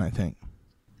Brienne, I think.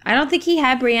 I don't think he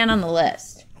had Brienne on the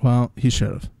list. Well, he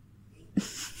should have.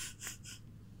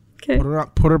 Okay.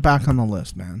 Put her back on the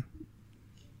list, man.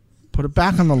 Put her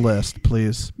back on the list,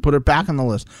 please. Put her back on the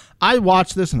list. I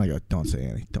watch this and I go, don't say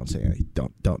Annie. Don't say Annie.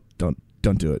 Don't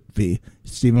do it. V.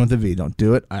 Steven with a V. Don't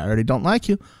do it. I already don't like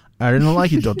you.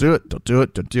 Don't do it. Don't do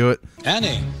it. Don't do it.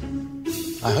 Annie,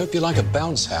 I hope you like a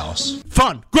bounce house.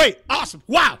 Fun. Great. Awesome.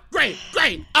 Wow. Great.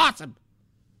 Awesome.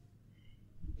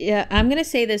 Yeah, I'm going to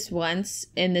say this once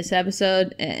in this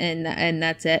episode, and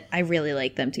that's it. I really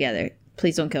like them together.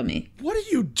 Please don't kill me. What are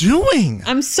you doing?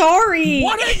 I'm sorry.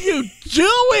 What are you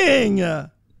doing?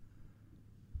 What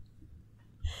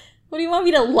do you want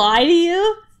me to lie to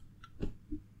you?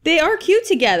 They are cute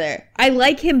together. I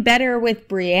like him better with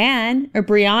Brienne or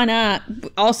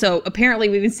Brianna. Also, apparently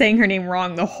we've been saying her name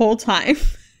wrong the whole time.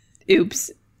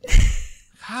 Oops.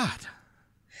 God.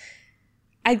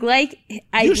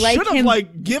 You should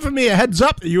have given me a heads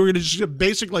up that you were going to just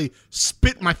basically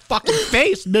spit in my fucking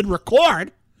face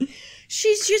mid-record.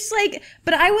 She's just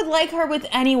but I would like her with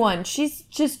anyone. She's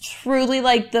just truly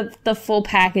the full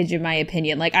package in my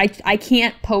opinion. I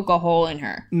can't poke a hole in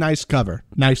her. Nice cover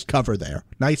there.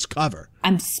 Nice cover.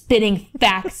 I'm spitting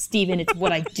facts, Steven. It's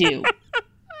what I do.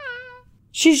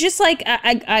 She's just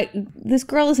this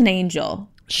girl is an angel.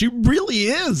 She really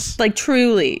is.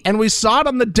 Truly. And we saw it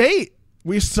on the date.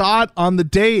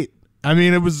 I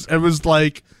mean, it was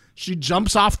like she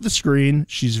jumps off the screen.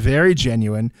 She's very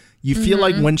genuine. You feel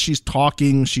like when she's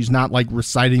talking, she's not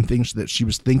reciting things that she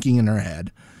was thinking in her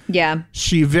head. Yeah.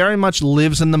 She very much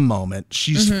lives in the moment.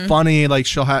 She's funny.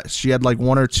 She had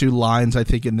one or two lines, I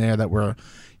think, in there that were,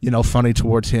 funny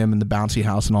towards him in the bouncy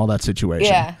house and all that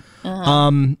situation. Yeah.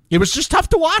 It was just tough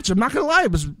to watch. I'm not gonna lie.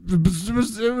 It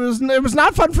was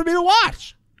not fun for me to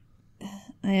watch.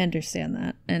 I understand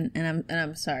that, and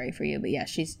I'm sorry for you, but yeah,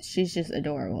 she's just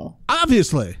adorable.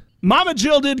 Obviously, Mama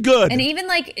Jill did good, and even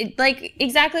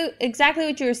exactly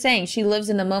what you were saying. She lives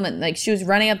in the moment. She was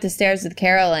running up the stairs with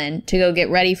Carolyn to go get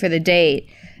ready for the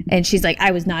date, and she's like, "I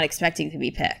was not expecting to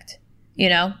be picked."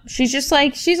 She's just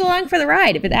she's along for the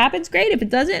ride. If it happens, great. If it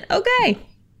doesn't, okay.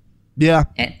 Yeah,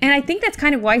 and I think that's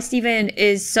kind of why Steven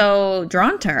is so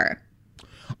drawn to her.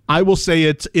 I will say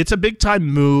it's a big time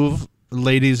move.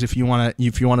 Ladies, if you want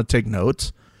to take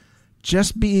notes,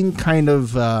 just being kind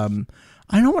of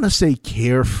I don't want to say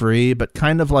carefree, but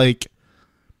kind of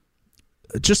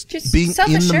just being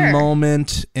in the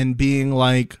moment and being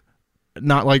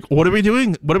not what are we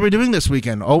doing? What are we doing this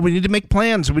weekend? Oh, we need to make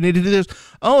plans. We need to do this.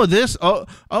 Oh, this. Oh,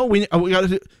 we got to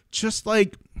do. Just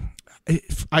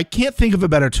I can't think of a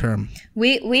better term.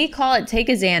 We call it take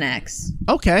a Xanax.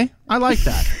 Okay, I like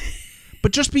that.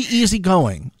 But just be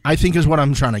easygoing, I think, is what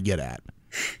I'm trying to get at.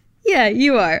 Yeah,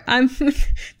 you are.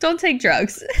 Don't take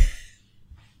drugs.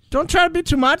 Don't try to be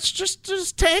too much. Just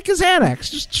take a Xanax.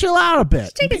 Just chill out a bit.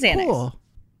 Just take a Xanax. Cool.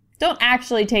 Don't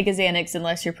actually take a Xanax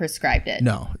unless you're prescribed it.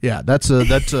 No, yeah, that's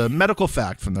a medical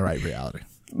fact from the right reality.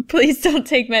 Please don't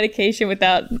take medication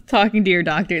without talking to your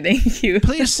doctor. Thank you.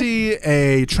 Please see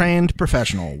a trained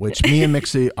professional, which me and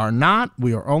Mixie are not.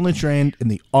 We are only trained in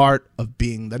the art of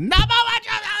being the number one.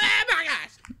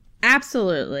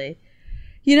 Absolutely.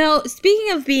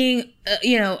 Speaking of being,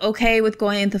 okay with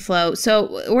going with the flow.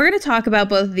 So we're going to talk about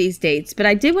both of these dates, but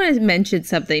I did want to mention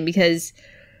something because,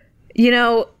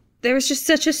 there was just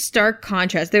such a stark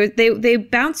contrast. They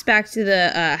bounced back to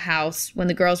the house when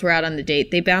the girls were out on the date.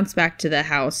 They bounced back to the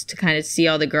house to kind of see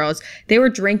all the girls. They were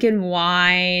drinking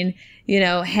wine,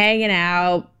 hanging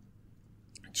out,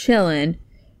 chilling.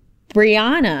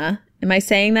 Brianna, am I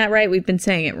saying that right? We've been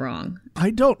saying it wrong. I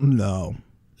don't know.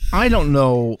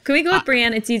 Can we go with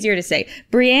Brienne? It's easier to say.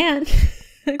 Brienne.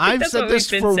 I've said this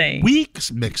for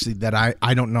weeks, Mixie, that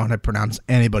I don't know how to pronounce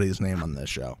anybody's name on this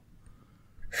show.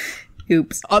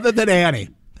 Oops. Other than Annie.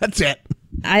 That's it.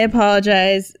 I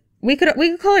apologize. We could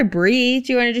call her Bree.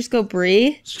 Do you want to just go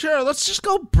Bree? Sure, let's just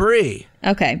go Bree.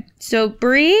 Okay. So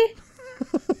Bree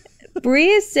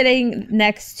is sitting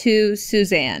next to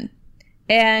Suzanne.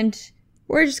 And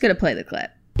we're just going to play the clip.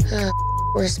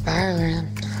 We're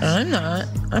spiraling. I'm not.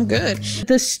 I'm good.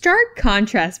 The stark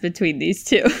contrast between these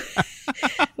two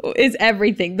is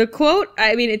everything. The quote,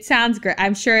 I mean, it sounds great.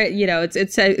 I'm sure,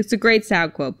 it's a great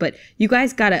sound quote, but you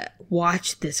guys got to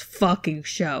watch this fucking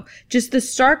show. Just the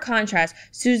stark contrast.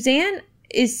 Suzanne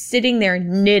is sitting there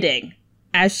knitting,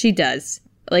 as she does,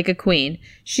 like a queen.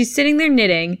 She's sitting there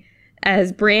knitting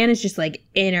as Bran is just like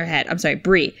in her head. I'm sorry,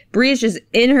 Bree. Bree is just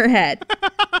in her head,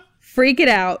 freaking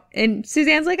out. And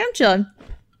Suzanne's like, I'm chilling.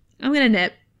 I'm going to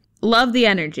knit. Love the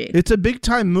energy. It's a big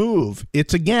time move.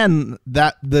 It's again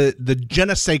that the je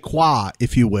ne sais quoi,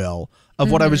 if you will,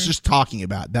 of what I was just talking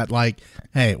about. That like,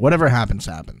 hey, whatever happens,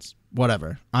 happens.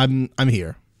 Whatever. I'm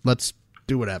here. Let's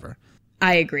do whatever.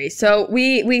 I agree. So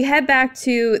we head back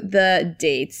to the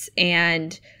dates,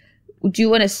 and do you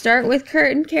want to start with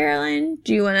Kurt and Carolyn?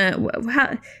 Do you want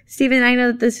to, Stephen, I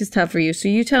know that this is tough for you, so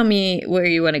you tell me where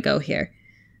you want to go here.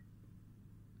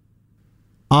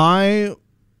 I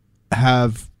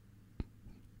have,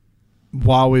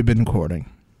 while we've been courting,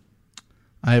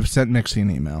 I have sent Mixie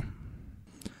an email.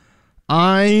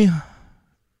 I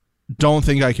don't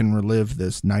think I can relive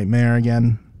this nightmare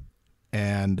again.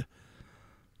 And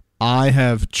I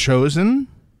have chosen,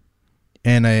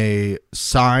 in a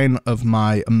sign of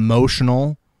my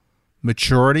emotional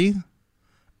maturity,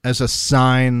 as a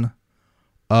sign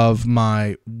of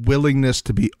my willingness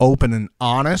to be open and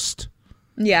honest.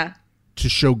 Yeah. To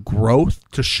show growth,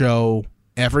 to show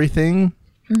everything.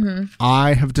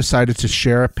 I have decided to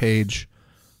share a page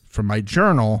from my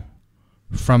journal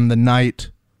from the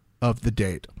night of the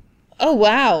date. Oh,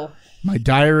 wow. My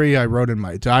diary, I wrote in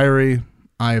my diary.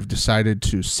 I have decided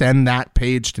to send that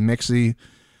page to Mixie.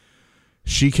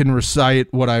 She can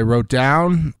recite what I wrote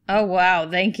down. Oh, wow.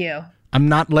 Thank you. I'm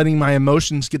not letting my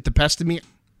emotions get the best of me.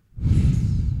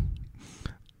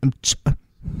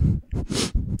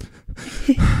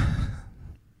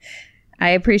 I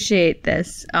appreciate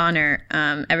this honor.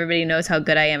 Everybody knows how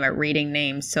good I am at reading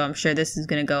names, so I'm sure this is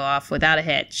going to go off without a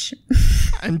hitch.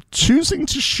 I'm choosing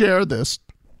to share this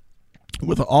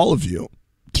with all of you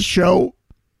to show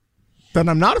that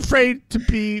I'm not afraid to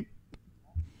be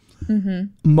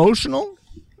emotional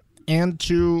and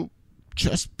to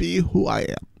just be who I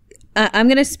am. I'm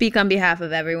going to speak on behalf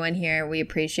of everyone here. We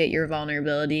appreciate your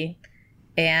vulnerability.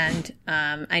 And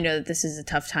I know that this is a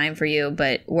tough time for you,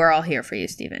 but we're all here for you,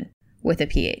 Stephen, with a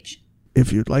PH.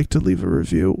 If you'd like to leave a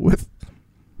review with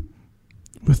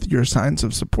your signs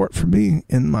of support for me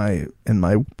in my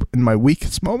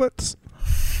weakest moments,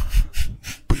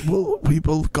 we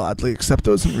will gladly accept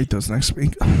those and read those next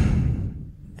week.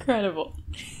 Incredible.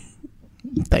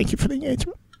 Thank you for the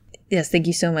engagement. Yes, thank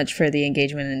you so much for the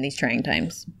engagement in these trying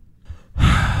times.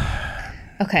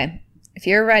 Okay, if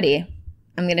you're ready,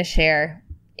 I'm going to share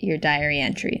your diary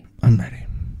entry. I'm ready.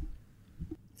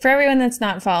 For everyone that's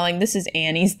not following, this is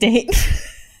Annie's date.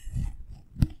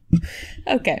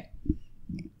 Okay.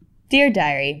 Dear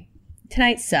diary,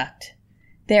 tonight sucked.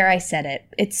 There, I said it.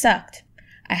 It sucked.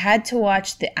 I had to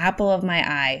watch the apple of my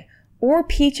eye, or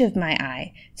peach of my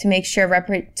eye, to make sure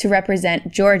to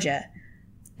represent Georgia.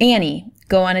 Annie,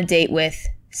 go on a date with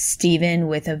Stephen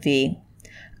with a V.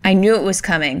 I knew it was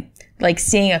coming, like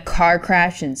seeing a car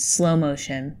crash in slow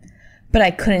motion. But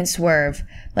I couldn't swerve.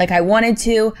 Like I wanted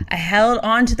to, I held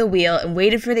onto the wheel and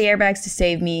waited for the airbags to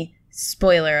save me.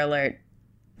 Spoiler alert,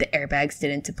 the airbags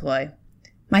didn't deploy.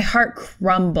 My heart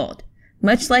crumbled,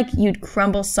 much like you'd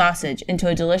crumble sausage into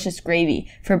a delicious gravy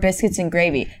for biscuits and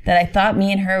gravy that I thought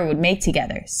me and her would make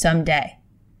together someday.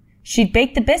 She'd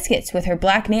bake the biscuits with her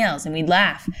black nails, and we'd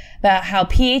laugh about how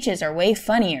PHs are way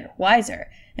funnier,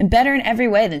 wiser, and better in every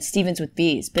way than Stevens with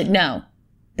Bs. But no,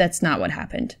 that's not what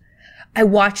happened. I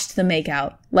watched them make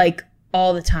out, like,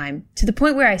 all the time, to the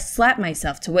point where I slapped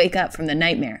myself to wake up from the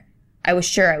nightmare I was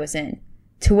sure I was in,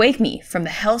 to wake me from the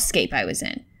hellscape I was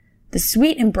in. The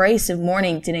sweet embrace of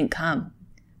morning didn't come.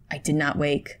 I did not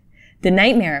wake. The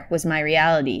nightmare was my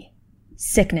reality.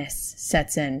 Sickness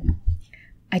sets in.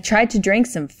 I tried to drink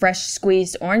some fresh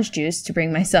squeezed orange juice to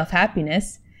bring myself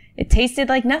happiness. It tasted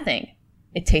like nothing.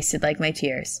 It tasted like my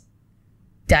tears.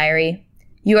 Diary,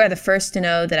 you are the first to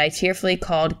know that I tearfully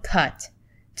called cut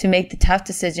to make the tough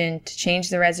decision to change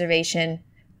the reservation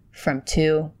from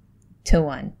 2 to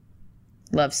 1.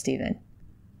 Love, Stephen.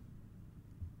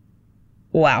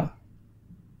 Wow.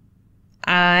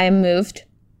 I'm moved.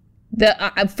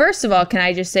 First of all, can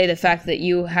I just say the fact that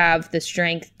you have the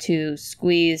strength to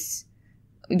squeeze,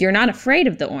 you're not afraid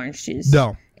of the orange juice.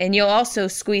 No. And you'll also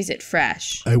squeeze it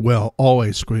fresh. I will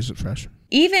always squeeze it fresh.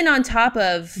 Even on top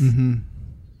of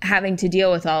having to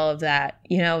deal with all of that,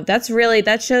 you know,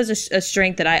 that shows a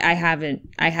strength that I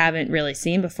haven't really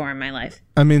seen before in my life.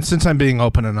 I mean, since I'm being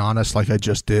open and honest, like I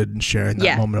just did, and sharing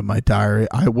that moment of my diary,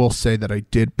 I will say that I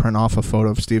did print off a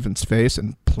photo of Stephen's face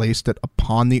and placed it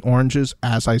upon the oranges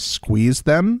as I squeezed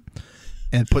them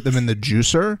and put them in the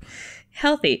juicer.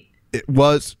 Healthy. It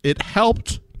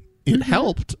helped. It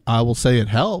helped. I will say it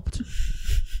helped.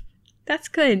 That's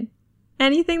good.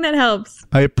 Anything that helps.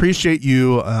 I appreciate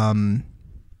you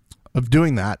of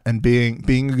doing that and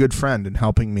being a good friend and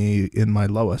helping me in my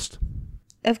lowest.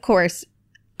 Of course.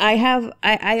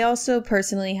 I also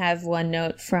personally have one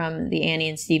note from the Annie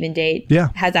and Steven date. Yeah.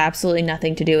 Has absolutely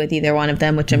nothing to do with either one of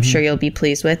them, which I'm sure you'll be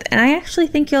pleased with. And I actually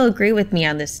think you'll agree with me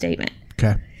on this statement.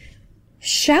 Okay.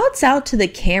 Shouts out to the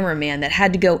cameraman that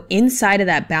had to go inside of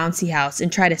that bouncy house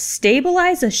and try to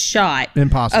stabilize a shot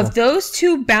Impossible. of those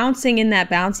two bouncing in that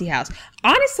bouncy house.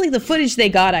 Honestly, the footage they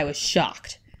got, I was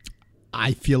shocked.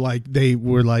 I feel like they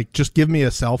were like, just give me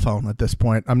a cell phone at this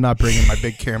point. I'm not bringing my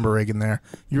big camera rig in there.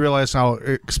 You realize how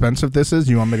expensive this is?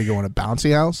 You want me to go in a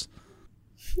bouncy house?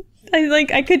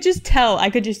 I could just tell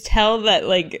that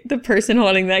like the person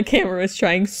holding that camera was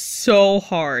trying so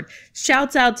hard.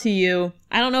 Shouts out to you.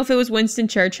 I don't know if it was Winston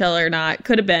Churchill or not.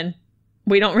 Could have been.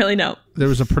 We don't really know. There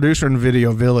was a producer in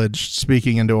Video Village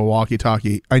speaking into a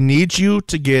walkie-talkie. I need you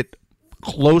to get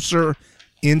closer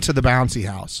into the bouncy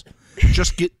house.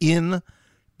 Just get in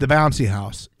the bouncy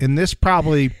house. And this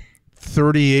probably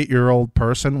 38-year-old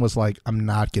person was like, I'm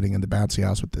not getting in the bouncy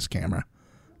house with this camera.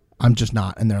 I'm just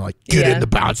not. And they're like, get in the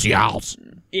bouncy house.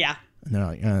 Yeah. And they're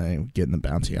like, get in the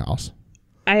bouncy house.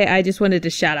 I just wanted to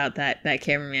shout out that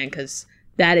cameraman because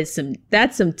that's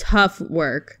some tough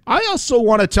work. I also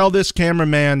want to tell this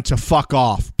cameraman to fuck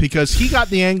off because he got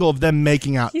the angle of them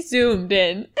making out. He zoomed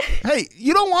in. Hey,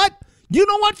 you know what? You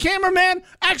know what, cameraman?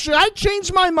 Actually, I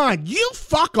changed my mind. You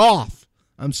fuck off.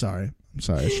 I'm sorry.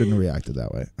 I shouldn't have reacted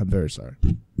that way. I'm very sorry.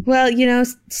 Well,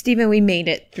 Steven, we made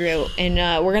it through. And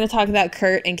we're going to talk about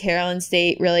Kurt and Carolyn's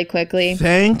date really quickly.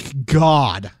 Thank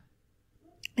God.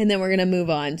 And then we're going to move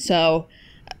on. So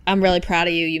I'm really proud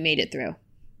of you. You made it through.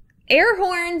 Air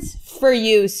horns for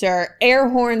you, sir. Air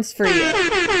horns for you.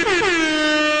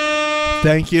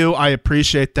 Thank you. I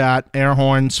appreciate that. Air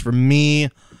horns for me.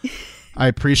 I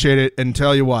appreciate it. And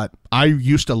tell you what, I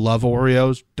used to love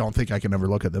Oreos. Don't think I can ever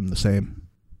look at them the same.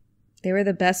 They were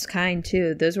the best kind,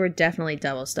 too. Those were definitely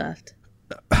double stuffed.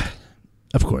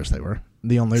 Of course they were.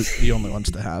 The only ones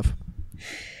to have.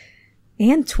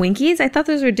 And Twinkies? I thought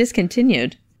those were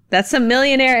discontinued. That's a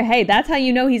millionaire. Hey, that's how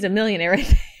you know he's a millionaire right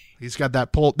there. He's got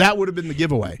that pull. That would have been the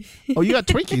giveaway. Oh, you got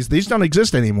Twinkies. These don't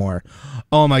exist anymore.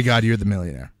 Oh, my God. You're the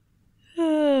millionaire.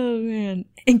 Oh, man.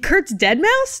 And Kurt's dead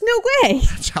mouse? No way.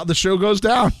 That's how the show goes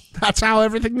down. That's how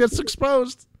everything gets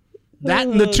exposed. That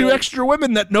and the two extra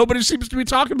women that nobody seems to be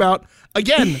talking about.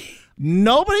 Again,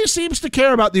 nobody seems to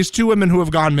care about these two women who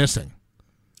have gone missing.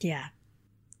 Yeah.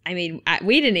 I mean,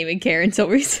 we didn't even care until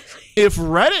recently. If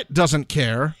Reddit doesn't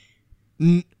care,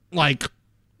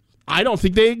 I don't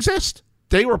think they exist.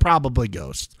 They were probably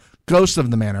ghosts. Ghosts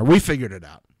of the manor. We figured it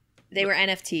out. They were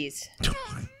NFTs.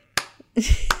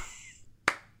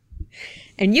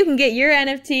 And you can get your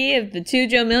NFT of the two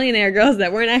Joe Millionaire girls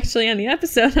that weren't actually on the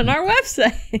episode on our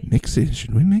website. Nixie,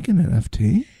 should we make an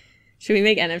NFT? Should we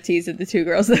make NFTs of the two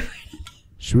girls that were...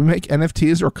 Should we make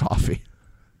NFTs or coffee?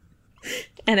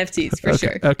 NFTs, for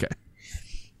sure. Okay.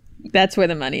 That's where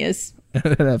the money is.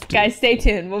 NFT. Guys, stay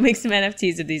tuned. We'll make some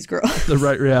NFTs of these girls. The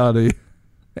right reality.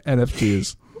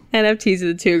 NFTs. NFTs of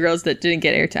the two girls that didn't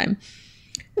get airtime.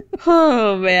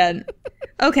 Oh, man.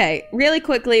 Okay, really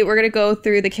quickly, we're going to go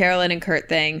through the Carolyn and Kurt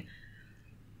thing.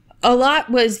 A lot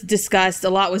was discussed. A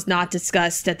lot was not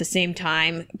discussed at the same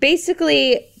time.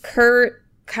 Basically, Kurt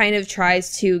kind of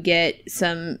tries to get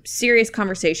some serious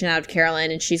conversation out of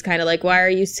Carolyn, and she's kind of like, why are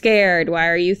you scared? Why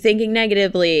are you thinking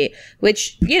negatively?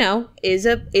 Which, is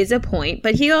a point,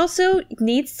 but he also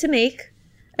needs to make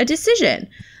a decision.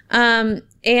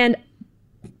 And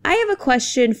I have a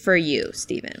question for you,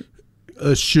 Steven.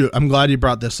 Shoot, I'm glad you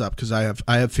brought this up because I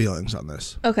have feelings on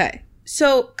this. Okay,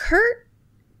 so Kurt,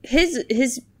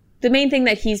 the main thing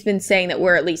that he's been saying, that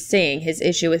we're at least seeing, his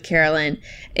issue with Carolyn,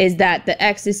 is that the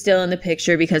ex is still in the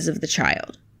picture because of the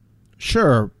child.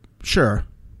 Sure.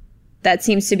 That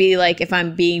seems to be, like, if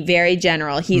I'm being very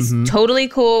general, he's totally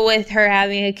cool with her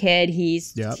having a kid. He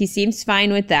seems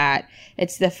fine with that.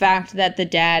 It's the fact that the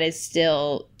dad is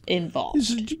still involved. This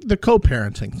is the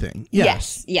co-parenting thing.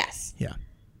 Yes. Yeah.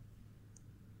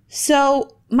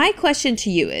 So my question to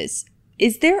you is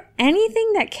there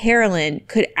anything that Carolyn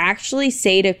could actually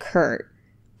say to Kurt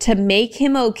to make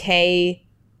him okay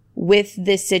with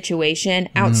this situation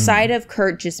outside of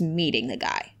Kurt just meeting the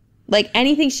guy? Like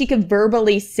anything she could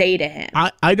verbally say to him?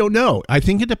 I don't know. I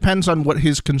think it depends on what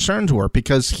his concerns were,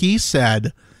 because he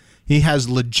said he has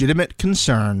legitimate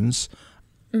concerns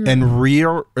and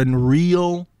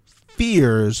real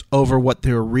fears over what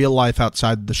their real life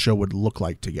outside the show would look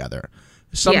like together.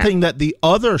 Something that the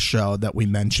other show that we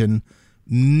mentioned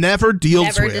never deals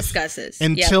with. Never discusses.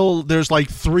 Until there's like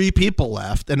 3 people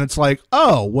left. And it's like,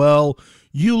 oh, well,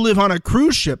 you live on a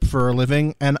cruise ship for a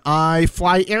living and I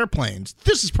fly airplanes.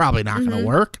 This is probably not going to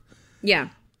work. Yeah.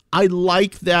 I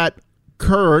like that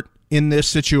Kurt in this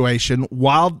situation,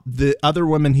 while the other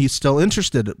women he's still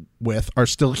interested with are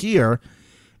still here,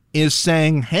 is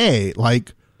saying, hey,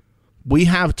 like, we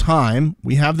have time.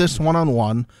 We have this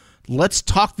one-on-one. Let's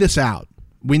talk this out.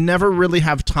 We never really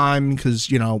have time because,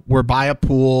 you know, we're by a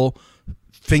pool,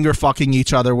 finger fucking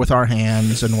each other with our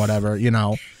hands and whatever, you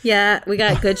know. Yeah, we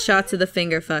got good shots of the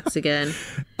finger fucks again.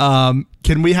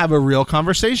 Can we have a real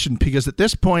conversation? Because at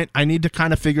this point, I need to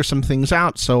kind of figure some things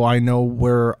out so I know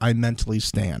where I mentally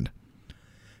stand.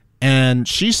 And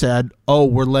she said, oh,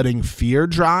 we're letting fear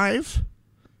drive?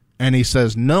 And he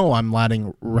says, no, I'm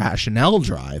letting rationale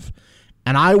drive.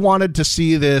 And I wanted to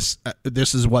see this.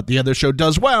 This is what the other show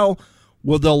does well.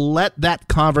 Well, they'll let that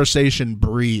conversation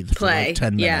breathe for like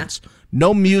 10 minutes.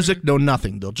 No music, no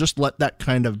nothing. They'll just let that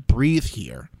kind of breathe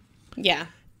here. Yeah.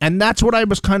 And that's what I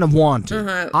was kind of wanting.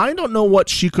 I don't know what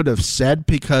she could have said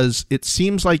because it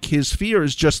seems like his fear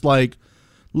is just like,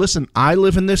 listen, I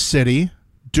live in this city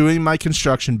doing my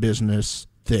construction business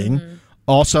thing.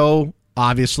 Also,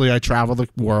 obviously, I travel the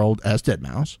world as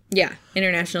Deadmau5. Yeah.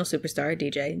 International superstar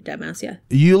DJ Deadmau5, yeah.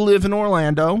 You live in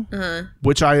Orlando,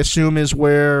 which I assume is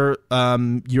where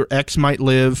your ex might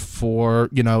live for,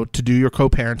 you know, to do your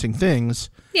co-parenting things.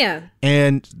 Yeah.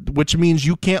 And which means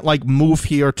you can't, like, move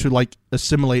here to, like,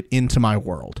 assimilate into my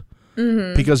world.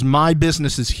 Because my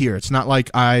business is here. It's not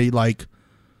like I, like,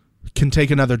 can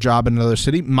take another job in another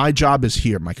city. My job is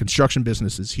here. My construction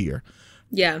business is here.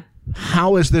 Yeah.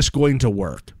 How is this going to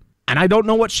work? And I don't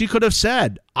know what she could have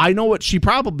said. I know what she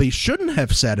probably shouldn't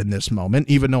have said in this moment,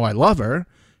 even though I love her.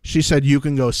 She said, you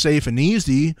can go safe and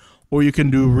easy, or you can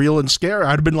do real and scary.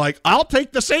 I'd have been like, I'll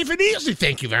take the safe and easy.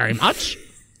 Thank you very much.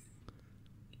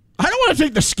 I don't want to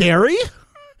take the scary.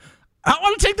 I don't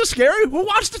want to take the scary. Who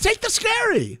wants to take the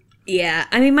scary? Yeah.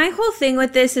 I mean, my whole thing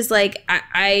with this is like,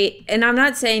 and I'm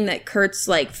not saying that Kurt's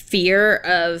like fear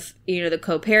of, you know, the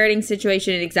co-parenting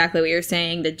situation and exactly what you're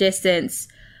saying, the distance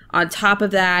on top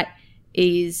of that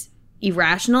is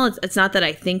irrational. It's not that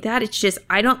I think that. It's just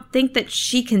I don't think that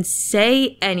she can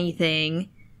say anything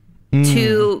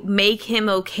to make him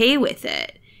okay with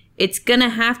it. It's going to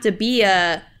have to be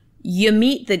you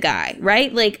meet the guy,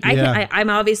 right? Like, I'm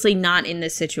obviously not in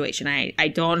this situation. I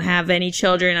don't have any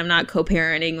children. I'm not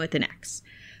co-parenting with an ex.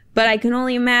 But I can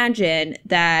only imagine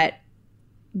that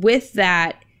with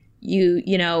that,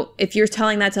 you know, if you're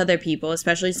telling that to other people,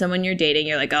 especially someone you're dating,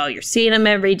 you're like, oh, you're seeing them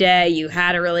every day. You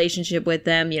had a relationship with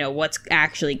them. You know, what's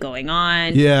actually going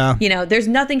on? Yeah. You know, there's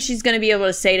nothing she's going to be able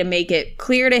to say to make it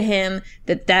clear to him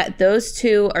that those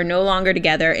two are no longer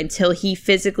together until he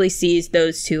physically sees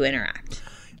those two interact.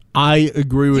 I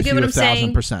agree with you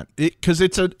 1,000%. Because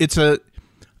it's a.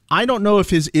 I don't know if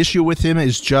his issue with him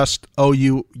is just, oh,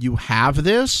 you have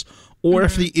this, or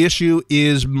if the issue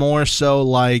is more so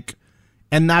like.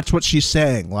 And that's what she's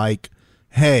saying. Like,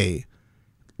 hey,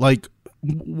 like,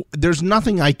 there's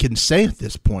nothing I can say at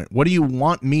this point. What do you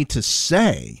want me to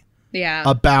say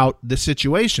about the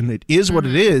situation? It is what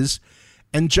it is.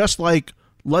 And just like,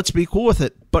 let's be cool with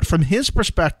it. But from his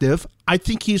perspective, I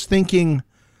think he's thinking,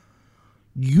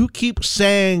 you keep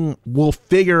saying we'll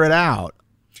figure it out.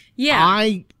 Yeah.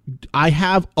 I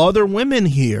have other women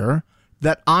here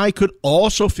that I could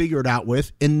also figure it out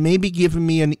with and maybe giving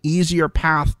me an easier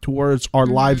path towards our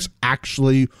lives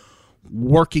actually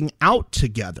working out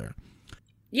together.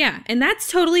 Yeah, and that's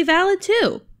totally valid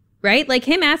too, right? Like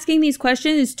him asking these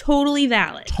questions is totally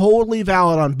valid. Totally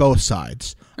valid on both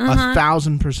sides.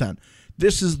 1,000%.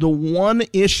 This is the one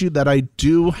issue that I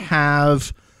do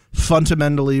have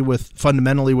fundamentally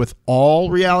with all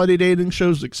reality dating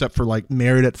shows except for like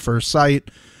Married at First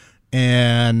Sight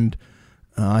and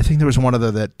I think there was one other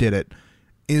that did it,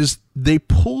 is they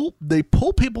pull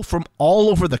people from all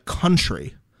over the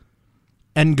country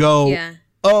and go,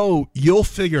 oh, you'll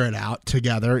figure it out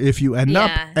together if you end up.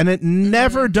 And it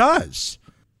never does.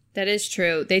 That is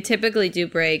true. They typically do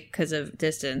break because of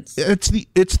distance.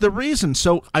 It's the reason.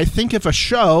 So I think if a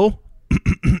show,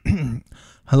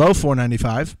 hello,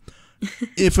 $4.95,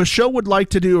 if a show would like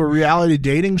to do a reality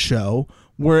dating show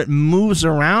where it moves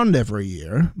around every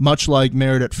year, much like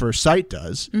Married at First Sight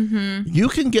does, you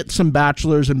can get some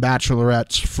bachelors and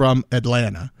bachelorettes from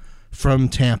Atlanta, from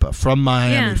Tampa, from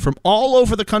Miami, from all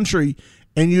over the country,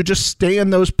 and you just stay in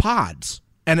those pods.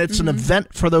 And it's an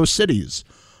event for those cities.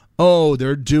 Oh,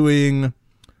 they're doing,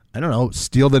 I don't know,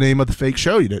 steal the name of the fake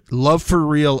show you did, Love for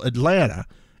Real Atlanta.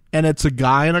 And it's a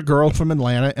guy and a girl from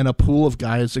Atlanta and a pool of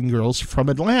guys and girls from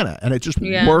Atlanta. And it just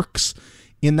works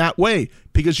in that way,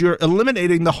 because you're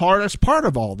eliminating the hardest part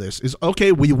of all this is,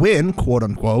 okay, we win, quote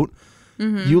unquote,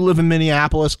 You live in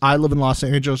Minneapolis. I live in Los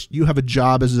Angeles. You have a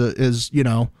job as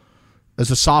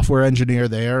a software engineer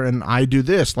there, and I do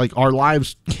this. Like, our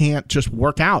lives can't just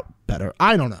work out better.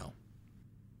 I don't know.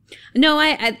 No,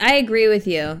 I agree with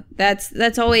you.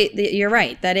 That's always, you're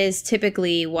right. That is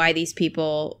typically why these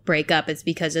people break up. It's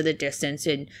because of the distance,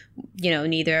 and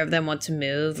neither of them want to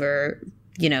move, or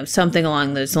something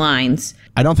along those lines.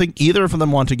 I don't think either of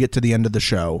them want to get to the end of the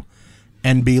show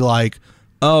and be like,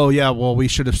 oh yeah, well, we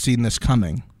should have seen this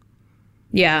coming.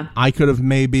 Yeah. I could have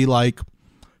maybe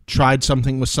tried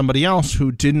something with somebody else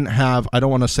who didn't have, I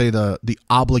don't want to say the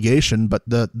obligation, but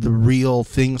the real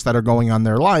things that are going on in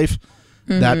their life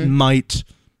that might,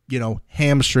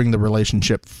 hamstring the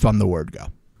relationship from the word go.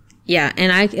 Yeah.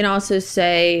 And I can also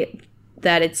say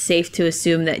that it's safe to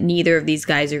assume that neither of these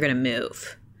guys are going to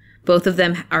move. Both of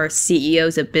them are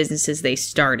CEOs of businesses they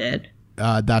started.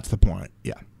 That's the point.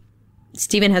 Yeah.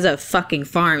 Steven has a fucking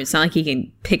farm. It's not like he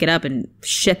can pick it up and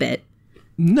ship it.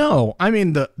 No, I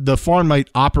mean, the farm might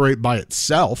operate by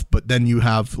itself, but then you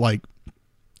have,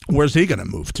 where's he going to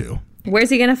move to? Where's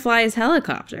he going to fly his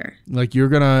helicopter? You're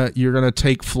gonna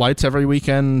take flights every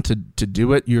weekend to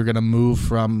do it. You're going to move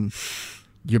from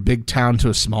your big town to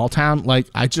a small town.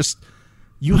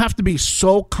 You have to be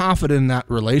so confident in that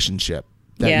relationship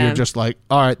that you're just all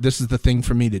right, this is the thing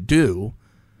for me to do.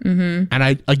 And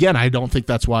I don't think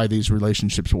that's why these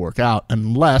relationships work out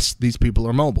unless these people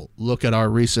are mobile. Look at our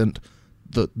recent,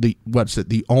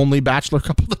 the only bachelor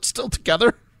couple that's still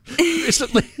together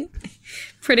recently.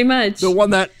 Pretty much. The one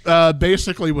that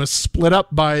basically was split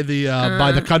up by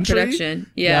the country.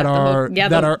 Production. Yeah.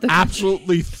 That are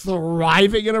absolutely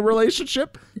thriving in a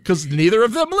relationship because neither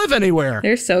of them live anywhere.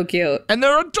 They're so cute. And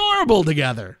they're adorable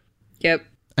together. Yep.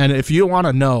 And if you want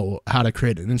to know how to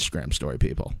create an Instagram story,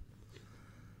 people.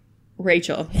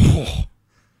 Rachel.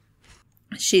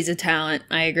 She's a talent.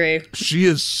 I agree. She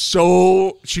needs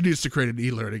to create an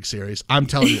e-learning series. I'm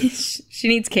telling you. She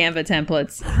needs Canva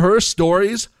templates. Her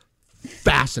stories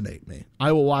fascinate me.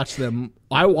 I will watch them.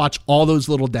 I watch all those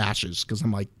little dashes because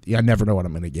I'm like, I never know what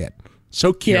I'm going to get.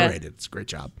 So curated. Yeah. It's a great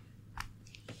job.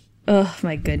 Oh,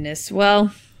 my goodness.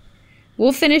 Well,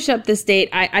 we'll finish up this date.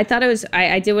 I thought it was,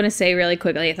 I did want to say really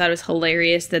quickly, I thought it was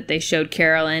hilarious that they showed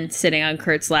Carolyn sitting on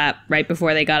Kurt's lap right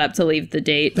before they got up to leave the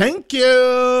date. Thank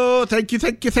you.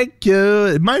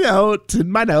 In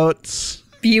my notes.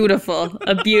 Beautiful.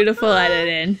 A beautiful edit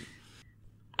in.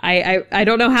 I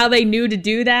don't know how they knew to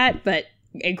do that, but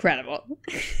incredible.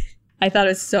 I thought it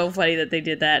was so funny that they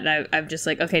did that. And I'm just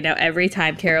like, okay, now every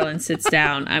time Carolyn sits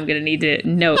down, I'm going to need to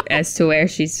note as to where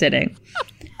she's sitting.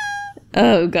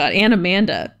 Oh, God. And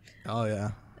Amanda. Oh,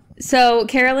 yeah. So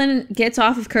Carolyn gets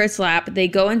off of Kurt's lap. They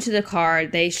go into the car.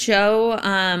 They show,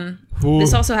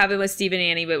 this also happened with Steve and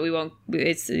Annie, but we won't,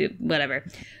 it's whatever.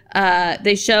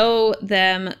 They show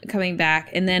them coming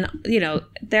back, and then,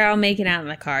 they're all making out in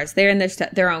the cars. They're in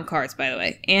their own cars, by the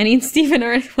way. Annie and Steven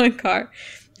are in one car.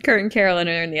 Kurt and Carolyn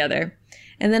are in the other.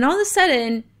 And then all of a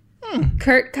sudden,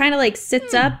 Kurt kind of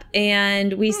sits up,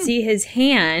 and we see his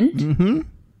hand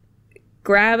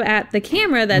grab at the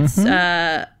camera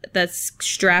that's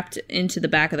strapped into the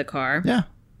back of the car. Yeah.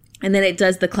 And then it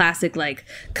does the classic,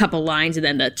 couple lines and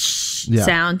then the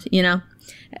sound,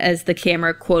 as the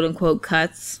camera, quote unquote,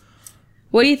 cuts.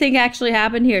 What do you think actually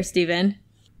happened here, Steven?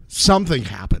 Something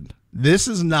happened. This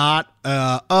is not,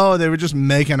 they were just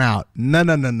making out.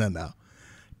 No.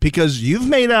 Because you've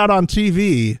made out on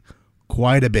TV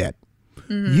quite a bit.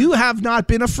 You have not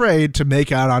been afraid to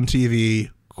make out on TV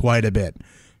quite a bit.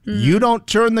 You don't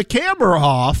turn the camera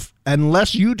off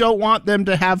unless you don't want them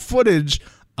to have footage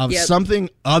of something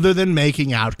other than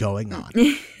making out going on.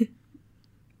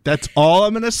 That's all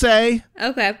I'm going to say.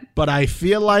 Okay. But I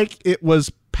feel like it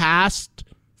was past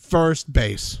first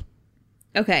base.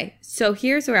 Okay. So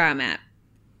here's where I'm at.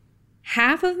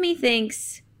 Half of me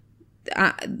thinks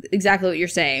exactly what you're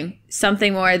saying.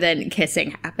 Something more than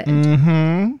kissing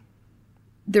happened.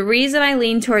 The reason I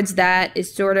lean towards that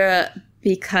is sort of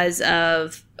because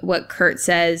of what Kurt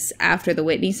says after the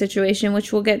Whitney situation,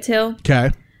 which we'll get to.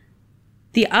 Okay.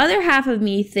 The other half of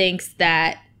me thinks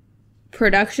that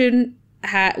production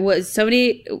was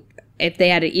somebody, if they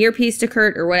had an earpiece to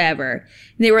Kurt or whatever,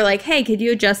 and they were like, hey, could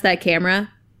you adjust that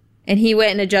camera? And he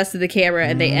went and adjusted the camera,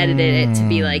 and they edited it to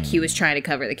be like he was trying to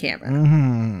cover the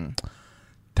camera.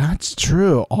 That's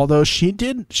true. Although she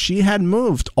had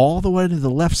moved all the way to the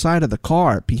left side of the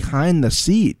car behind the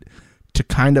seat to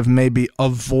kind of maybe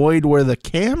avoid where the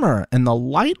camera and the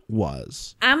light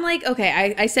was. I'm like,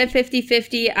 okay, I said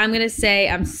 50-50. I'm going to say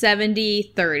I'm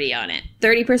 70-30 on it.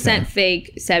 30%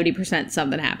 fake, 70%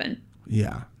 something happened.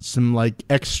 Yeah. Some like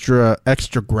extra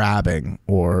grabbing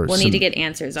or we'll need to get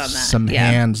answers on that. Some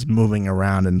hands moving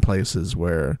around in places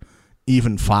where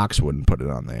even Fox wouldn't put it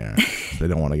on the air. They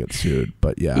don't want to get sued.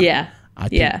 But yeah. Yeah. I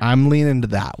think I'm leaning to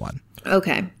that one.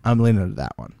 Okay. I'm leaning to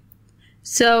that one.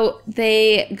 So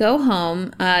they go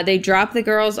home. They drop the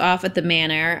girls off at the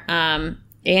manor.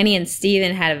 Annie and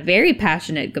Steven had a very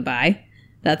passionate goodbye.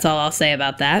 That's all I'll say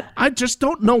about that. I just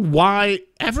don't know why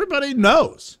everybody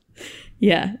knows.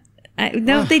 Yeah.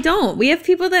 No, they don't. We have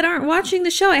people that aren't watching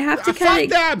the show. I have to kind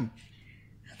of... Fuck them!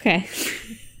 Okay.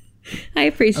 I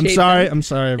appreciate I'm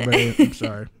sorry, everybody. I'm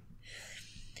sorry.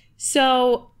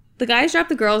 So the guys dropped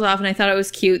the girls off, and I thought it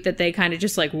was cute that they kind of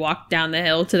just like walked down the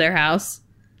hill to their house.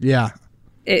 Yeah.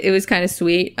 It was kind of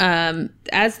sweet.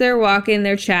 As they're walking,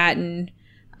 they're chatting.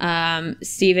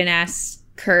 Steven asks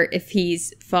Kurt if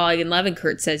he's falling in love, and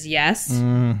Kurt says yes.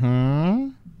 Mm-hmm.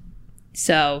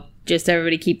 So just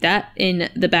everybody keep that in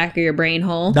the back of your brain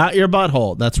hole. Not your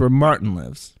butthole. That's where Martin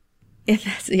lives.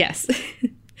 Yes.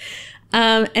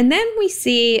 And then we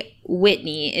see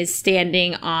Whitney is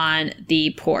standing on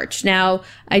the porch. Now,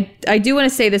 I do want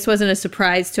to say this wasn't a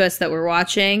surprise to us that we're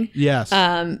watching. Yes.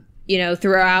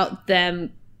 Throughout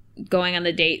them going on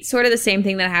the date, sort of the same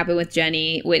thing that happened with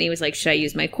Jenny. Whitney was like, should I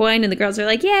use my coin? And the girls are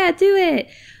like, yeah, do it.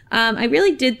 I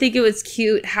really did think it was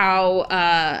cute how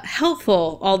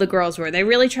helpful all the girls were. They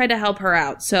really tried to help her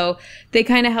out. So they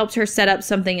kind of helped her set up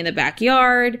something in the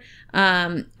backyard.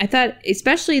 I thought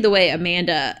especially the way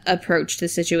Amanda approached the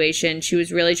situation, she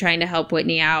was really trying to help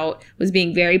Whitney out, was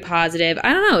being very positive.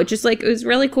 I don't know. It was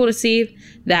really cool to see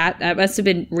that. That must have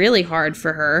been really hard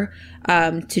for her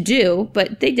to do,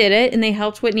 but they did it and they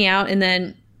helped Whitney out. And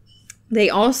then they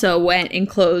also went and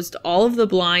closed all of the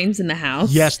blinds in the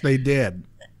house. Yes, they did.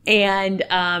 And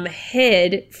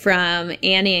hid from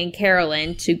Annie and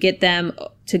Carolyn to get them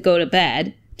to go to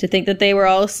bed, to think that they were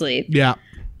all asleep. Yeah.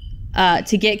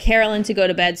 To get Carolyn to go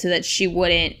to bed so that she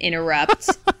wouldn't interrupt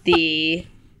the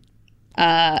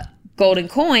golden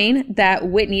coin that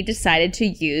Whitney decided to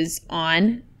use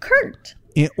on Kurt.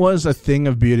 It was a thing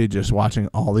of beauty just watching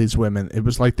all these women. It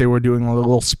was like they were doing a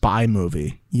little spy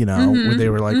movie, where they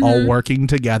were like all working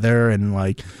together and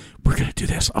like, we're going to do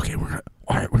this. Okay, we're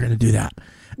going to do that.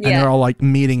 And they're all like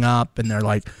meeting up and they're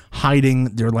like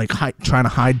hiding. They're like trying to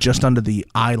hide just under the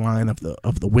eye line of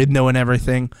the window and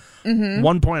everything. Mm-hmm.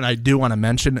 One point I do want to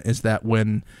mention is that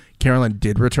when Carolyn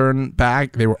did return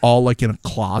back, they were all like in a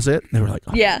closet. They were like,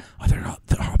 they're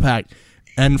all back.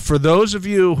 And for those of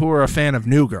you who are a fan of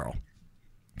New Girl,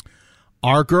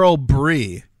 our girl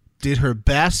Bree did her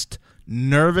best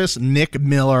nervous Nick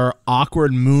Miller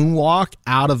awkward moonwalk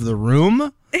out of the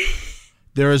room.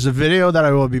 There is a video that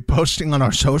I will be posting on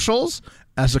our socials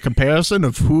as a comparison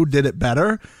of who did it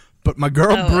better. But my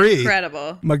girl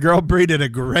Bree did a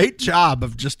great job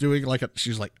of just doing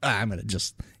she's like, I'm going to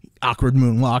just awkward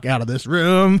moonwalk out of this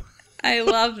room. I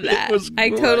love that.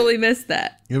 I totally missed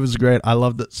that. It was great. I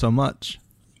loved it so much.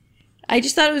 I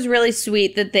just thought it was really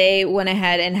sweet that they went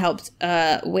ahead and helped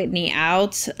Whitney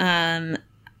out.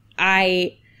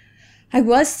 I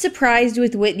was surprised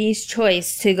with Whitney's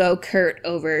choice to go Kurt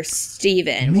over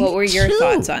Steven. What were your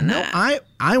thoughts on that?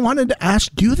 I wanted to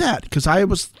ask you that because I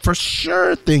was for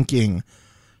sure thinking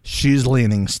she's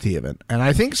leaning Steven. And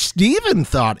I think Steven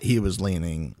thought he was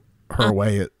leaning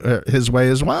his way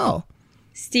as well.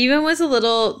 Steven was a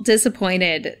little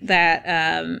disappointed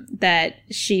that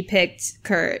she picked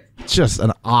Kurt. Just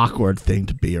an awkward thing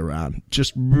to be around.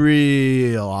 Just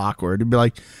real awkward. To be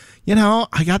like,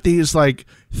 I got these like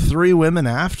 3 women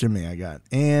after me. I got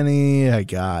Annie, I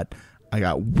got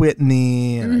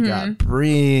Whitney, and I got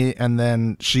Bree, and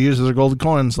then she uses her golden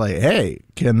coin and is like, hey,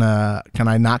 can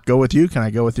I not go with you? Can I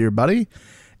go with your buddy?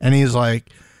 And he's like,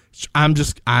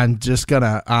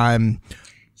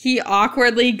 He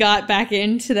awkwardly got back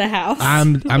into the house.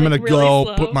 I'm gonna really go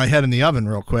slow. put my head in the oven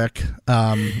real quick.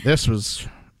 This was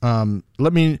do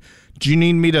you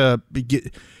need me to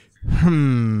get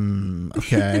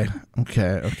okay.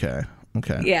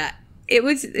 Yeah.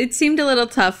 It seemed a little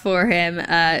tough for him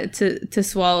to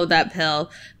swallow that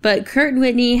pill. But Kurt and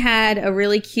Whitney had a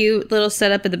really cute little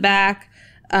setup in the back.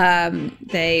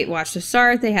 They watched the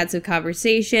start. They had some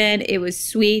conversation. It was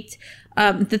sweet.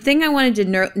 The thing I wanted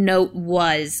to note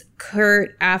was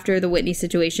Kurt, after the Whitney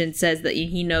situation, says that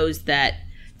he knows that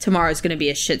tomorrow's going to be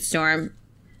a shitstorm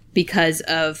because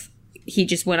of he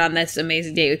just went on this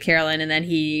amazing date with Carolyn and then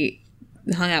he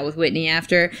hung out with Whitney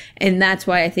after. And that's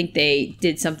why I think they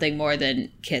did something more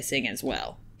than kissing as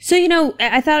well. So,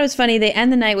 I thought it was funny. They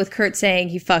end the night with Kurt saying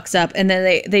he fucks up, and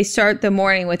then they start the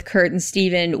morning with Kurt and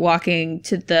Steven walking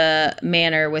to the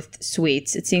manor with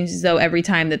sweets. It seems as though every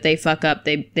time that they fuck up,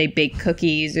 they bake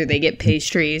cookies or they get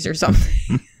pastries or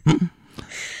something.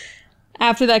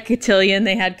 After that cotillion,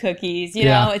 they had cookies. You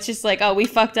know, it's just like, oh, we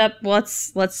fucked up.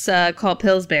 Let's call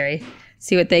Pillsbury,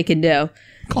 see what they can do.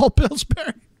 Call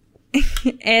Pillsbury.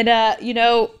 And,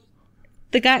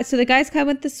 the guys come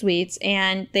with the sweets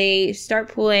and they start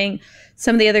pulling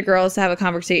some of the other girls to have a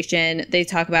conversation. They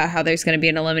talk about how there's going to be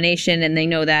an elimination and they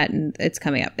know that and it's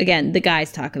coming up. Again, the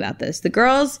guys talk about this. The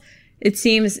girls, it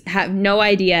seems, have no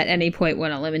idea at any point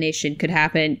when elimination could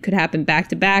happen. Could happen back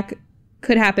to back.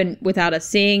 Could happen without us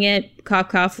seeing it. Cough,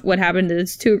 cough. What happened to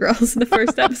those 2 girls in the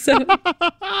first episode?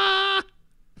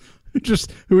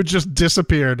 who just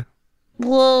disappeared.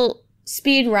 Well,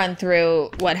 speed run through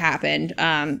what happened.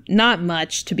 Not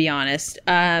much, to be honest.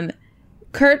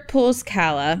 Kurt pulls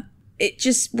Kala. It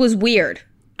just was weird.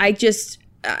 I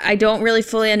don't really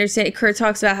fully understand. Kurt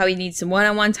talks about how he needs some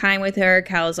one-on-one time with her.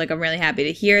 Kala's like, I'm really happy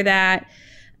to hear that.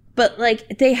 But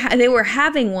like they were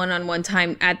having one-on-one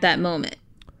time at that moment.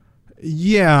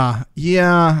 Yeah,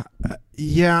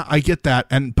 I get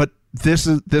that. But this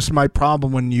is my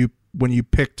problem when you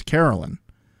picked Carolyn.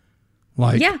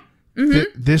 Like, yeah.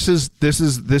 Mm-hmm. This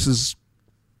is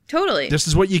totally. This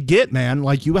is what you get, man.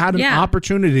 Like, you had an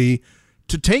opportunity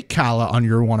to take Kala on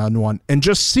your one-on-one and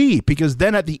just see, because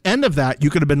then at the end of that, you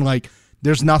could have been like,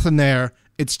 "There's nothing there.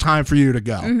 It's time for you to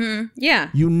go." Mm-hmm. Yeah,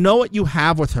 you know what you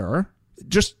have with her.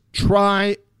 Just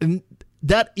try, and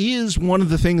that is one of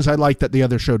the things I like that the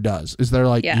other show does. Is they're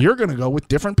like, you're going to go with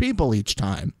different people each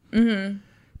time,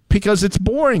 because it's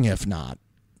boring if not.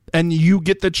 And you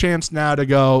get the chance now to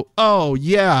go, oh,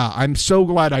 yeah, I'm so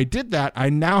glad I did that. I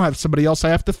now have somebody else I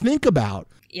have to think about.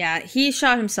 Yeah, he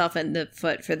shot himself in the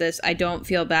foot for this. I don't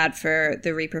feel bad for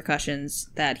the repercussions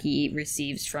that he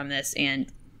receives from this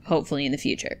and hopefully in the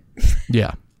future.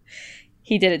 Yeah.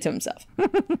 He did it to himself.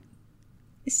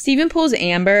 Steven pulls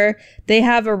Amber. They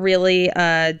have a really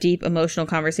deep emotional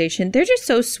conversation. They're just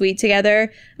so sweet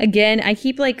together. Again, I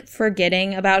keep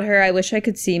forgetting about her. I wish I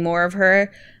could see more of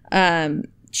her.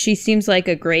 She seems like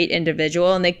a great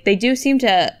individual, and they do seem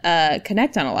to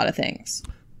connect on a lot of things.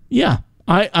 Yeah,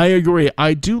 I agree.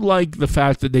 I do like the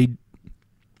fact that they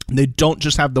don't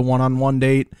just have the one-on-one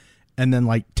date and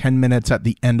then 10 minutes at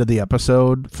the end of the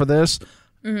episode for this.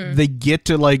 Mm-hmm. They get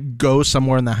to go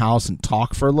somewhere in the house and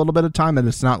talk for a little bit of time, and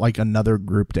it's not like another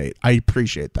group date. I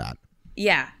appreciate that.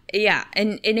 Yeah.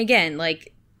 And again,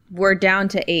 we're down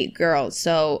to 8 girls.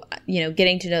 So,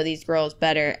 getting to know these girls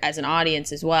better as an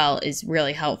audience as well is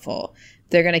really helpful.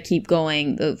 They're going to keep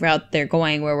going the route they're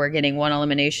going where we're getting 1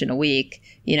 elimination a week.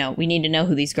 We need to know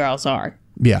who these girls are.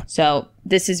 Yeah. So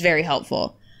this is very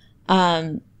helpful.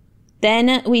 Then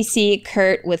we see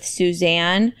Kurt with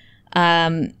Suzanne.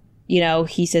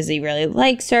 He says he really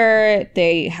likes her.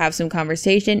 They have some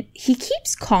conversation. He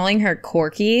keeps calling her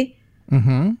Corky.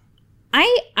 Mm-hmm.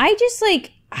 I just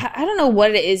I don't know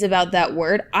what it is about that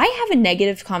word. I have a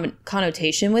negative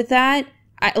connotation with that.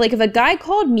 If a guy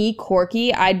called me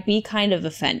Corky, I'd be kind of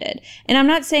offended. And I'm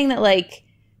not saying that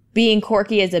being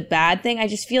Corky is a bad thing. I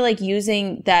just feel like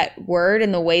using that word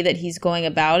and the way that he's going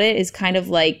about it is kind of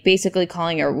basically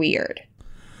calling her weird.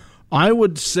 I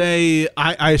would say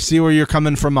I see where you're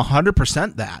coming from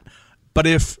 100% that. But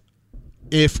if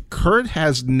Kurt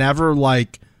has never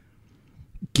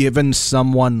given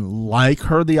someone like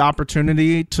her the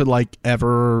opportunity to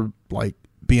ever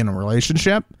be in a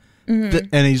relationship,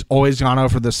 and he's always gone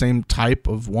over the same type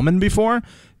of woman before,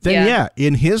 then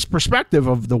in his perspective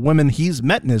of the women he's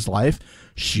met in his life,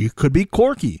 she could be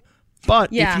Corky.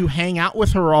 But if you hang out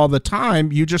with her all the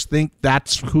time, you just think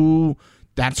that's who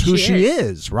she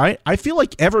is, right? I feel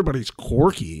like everybody's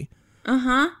Corky.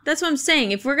 That's what I'm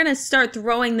saying. If we're going to start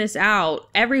throwing this out,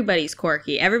 everybody's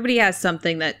quirky. Everybody has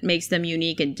something that makes them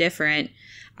unique and different.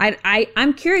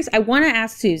 I'm curious. I want to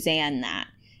ask Suzanne that.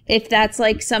 If that's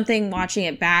something watching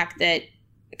it back that,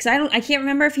 because I can't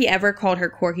remember if he ever called her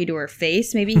Corky to her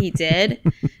face. Maybe he did.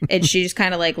 And she just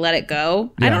kind of let it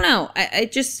go. Yeah. I don't know.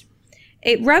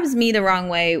 It rubs me the wrong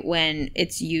way when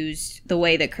it's used the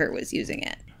way that Kurt was using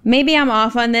it. Maybe I'm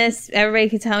off on this. Everybody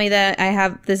can tell me that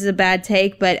this is a bad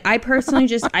take, but I personally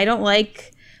I don't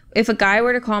like, if a guy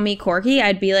were to call me Corky,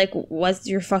 I'd be like, what's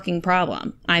your fucking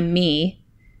problem? I'm me.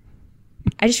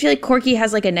 I just feel like Corky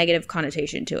has a negative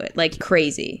connotation to it,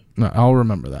 crazy. No, I'll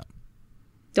remember that.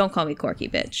 Don't call me Corky,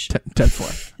 bitch.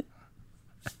 10-4.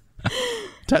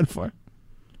 10-4.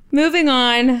 Moving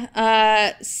on,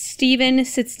 Steven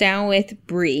sits down with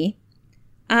Bree.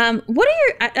 What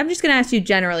are I'm just going to ask you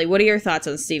generally, what are your thoughts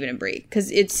on Steven and Bree? Because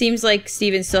it seems like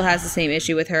Steven still has the same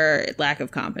issue with her lack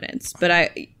of confidence.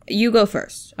 But you go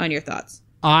first on your thoughts.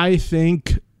 I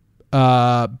think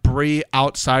Bree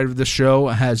outside of the show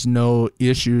has no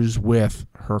issues with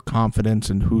her confidence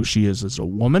and who she is as a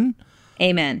woman.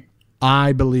 Amen.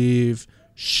 I believe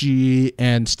she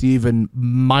and Steven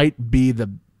might be the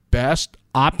best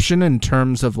option in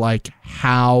terms of like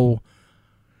how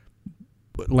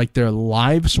like their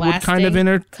lives would kind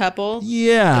of couple.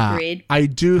 Yeah. Agreed. I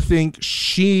do think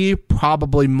she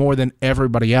probably more than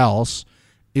everybody else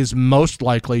is most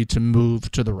likely to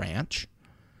move to the ranch.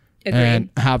 Agreed. And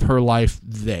have her life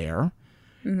there.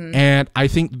 Mm-hmm. And I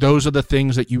think those are the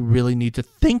things that you really need to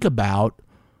think about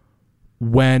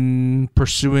when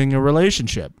pursuing a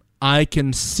relationship. I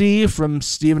can see from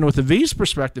Steven with a V's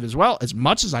perspective as well, as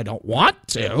much as I don't want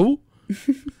to,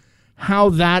 how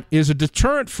that is a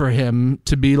deterrent for him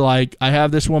to be like, I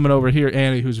have this woman over here,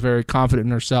 Annie, who's very confident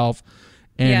in herself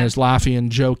and is laughy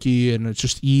and jokey, and it's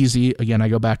just easy. Again, I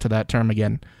go back to that term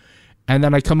again. And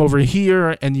then I come over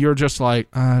here, and you're just like,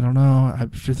 I don't know.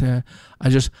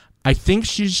 I think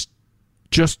she's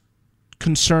just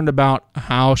concerned about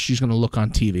how she's going to look on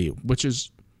TV, which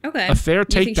is a fair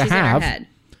take to have.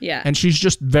 Yeah. And she's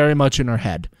just very much in her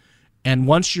head. And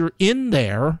once you're in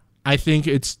there, I think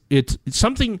it's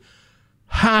something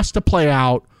has to play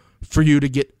out for you to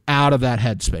get out of that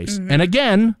headspace. Mm-hmm. And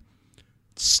again,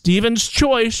 Steven's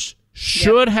choice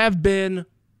should have been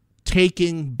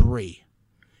taking Bree.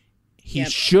 He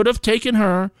should have taken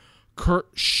her. Kurt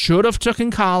should have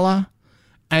taken Kala.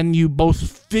 And you both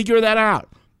figure that out.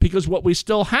 Because what we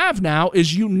still have now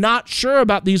is you not sure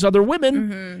about these other women.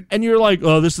 Mm-hmm. And you're like,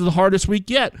 oh, this is the hardest week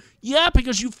yet. Yeah,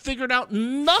 because you figured out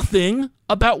nothing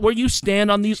about where you stand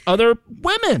on these other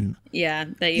women. Yeah,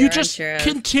 that you just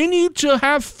continue to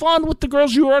have fun with the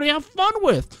girls you already have fun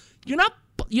with. You're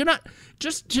not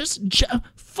just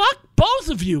fuck both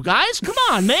of you guys. Come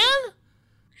on, man.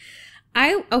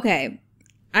 I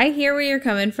hear where you're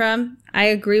coming from. I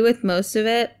agree with most of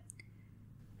it.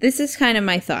 This is kind of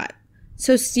my thought.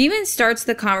 So Steven starts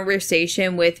the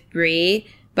conversation with Bree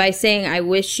by saying, I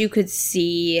wish you could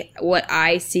see what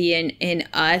I see in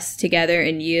us together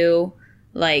and you,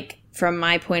 like, from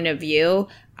my point of view.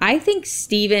 I think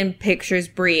Steven pictures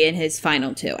Bree in his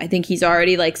final two. I think he's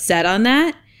already, like, set on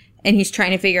that, and he's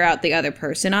trying to figure out the other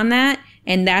person on that,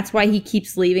 and that's why he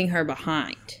keeps leaving her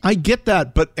behind. I get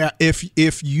that, but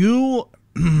if you...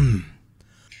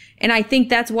 And I think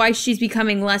that's why she's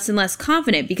becoming less and less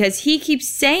confident, because he keeps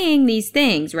saying these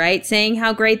things, right? Saying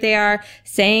how great they are,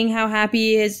 saying how happy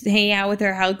he is hanging out with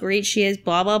her, how great she is,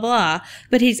 blah, blah, blah.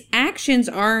 But his actions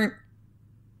aren't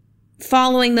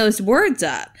following those words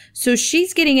up. So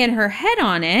she's getting in her head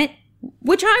on it,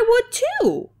 which I would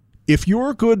too. If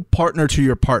you're a good partner to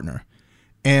your partner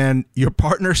and your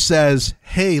partner says,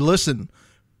 hey, listen,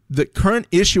 the current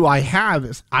issue I have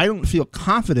is I don't feel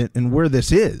confident in where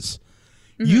this is.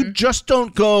 You just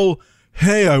don't go,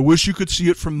 hey, I wish you could see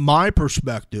it from my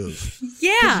perspective.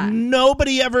 Yeah.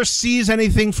 Nobody ever sees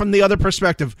anything from the other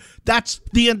perspective. That's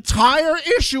the entire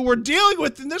issue we're dealing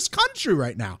with in this country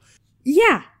right now.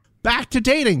 Yeah. Back to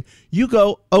dating. You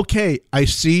go, okay, I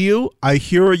see you. I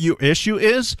hear what your issue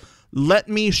is. Let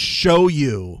me show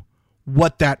you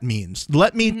what that means.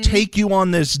 Let me take you on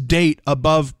this date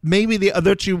above maybe the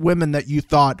other two women that you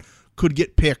thought could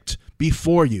get picked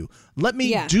before you. Let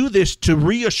me do this to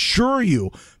reassure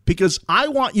you, because I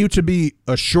want you to be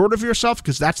assured of yourself,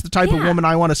 because that's the type of woman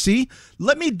I want to see.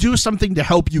 Let me do something to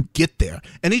help you get there.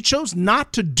 And he chose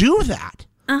not to do that.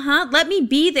 Let me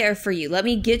be there for you. Let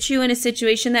me get you in a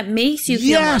situation that makes you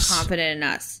feel more confident in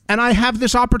us. And I have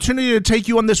this opportunity to take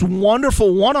you on this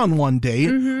wonderful one-on-one date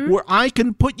where I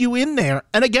can put you in there.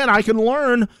 And again, I can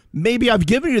learn, maybe I've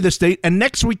given you this date and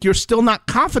next week you're still not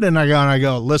confident. And I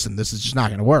go, listen, this is just not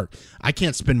going to work. I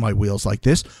can't spin my wheels like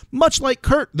this. Much like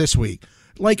Kurt this week.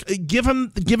 Like, give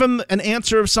him an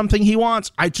answer of something he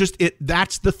wants.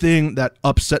 That's the thing that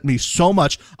upset me so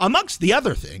much, amongst the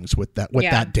other things with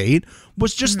that date,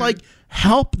 was just like,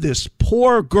 help this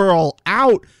poor girl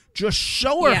out. Just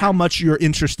show her how much you're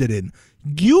interested in.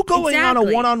 You going on a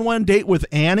one-on-one date with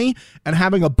Annie and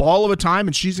having a ball of a time,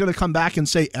 and she's going to come back and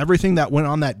say everything that went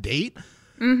on that date,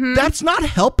 that's not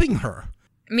helping her.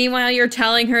 Meanwhile, you're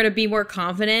telling her to be more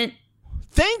confident.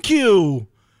 Thank you.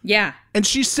 Yeah. And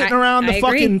she's sitting around the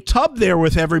fucking tub there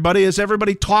with everybody as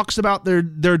everybody talks about their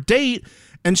date.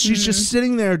 And she's just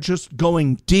sitting there just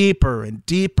going deeper and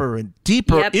deeper and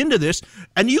deeper into this.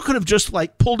 And you could have just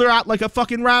like pulled her out like a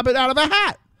fucking rabbit out of a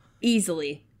hat.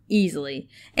 Easily.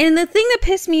 And the thing that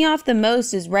pissed me off the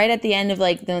most is right at the end of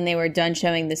like when they were done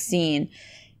showing the scene.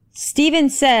 Steven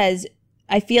says,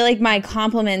 I feel like my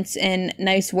compliments and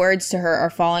nice words to her are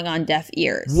falling on deaf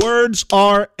ears. Words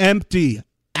are empty.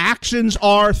 Actions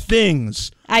are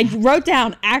things. I wrote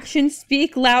down, actions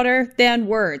speak louder than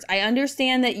words. I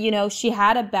understand that, she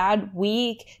had a bad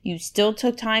week. You still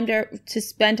took time to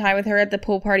spend time with her at the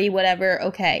pool party, whatever.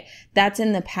 Okay, that's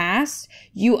in the past.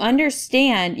 You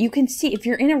understand. You can see if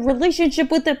you're in a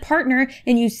relationship with a partner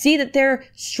and you see that they're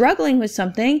struggling with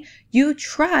something, you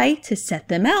try to set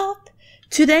them up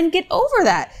to then get over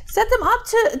that. Set them up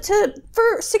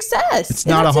for success. It's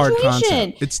not a hard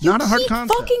concept. It's not a hard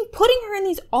concept. Fucking putting her in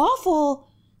these awful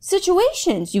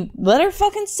situations. You let her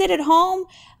fucking sit at home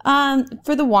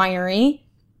for the winery.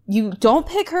 You don't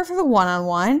pick her for the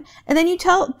one-on-one, and then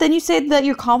you say that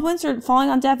your compliments are falling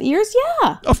on deaf ears.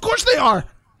 Yeah, of course they are.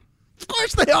 Of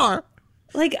course they are.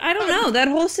 Like, I don't know, that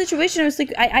whole situation. I was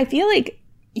like, I feel like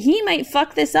he might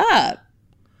fuck this up.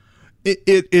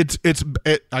 It's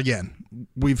again.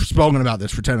 We've spoken about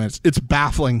this for 10 minutes. It's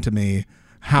baffling to me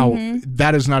how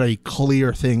that is not a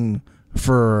clear thing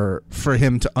for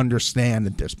him to understand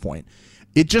at this point.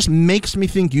 It just makes me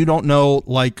think you don't know,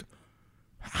 like,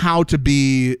 how to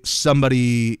be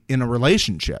somebody in a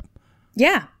relationship.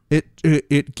 Yeah.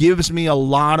 It gives me a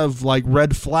lot of, like,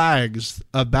 red flags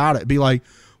about it. Be like,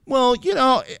 well,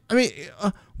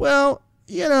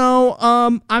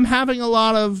 I'm having a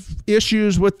lot of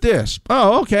issues with this.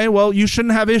 Oh, okay. Well, you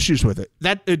shouldn't have issues with it.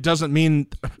 That it doesn't mean.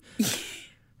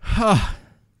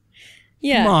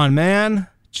 Yeah. Come on, man.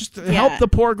 Just help the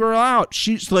poor girl out.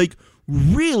 She's like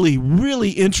really,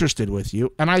 really interested with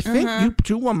you, and I think you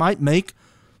two might make,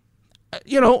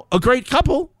 a great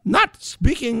couple. Not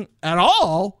speaking at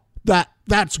all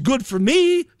that's good for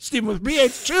me, Stephen with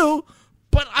BH2.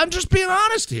 But I'm just being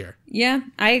honest here. Yeah,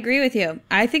 I agree with you.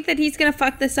 I think that he's going to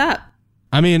fuck this up.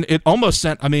 I mean, it almost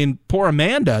poor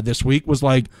Amanda this week was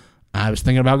like, I was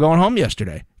thinking about going home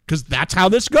yesterday. Because that's how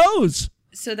this goes.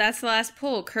 So that's the last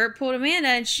pull. Kurt pulled Amanda,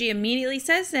 and she immediately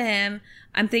says to him,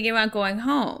 I'm thinking about going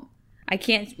home. I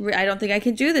don't think I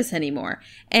can do this anymore.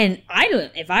 And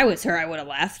if I was her, I would have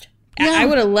left. Yeah. I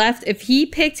would have left. If he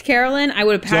picked Carolyn, I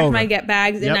would have packed my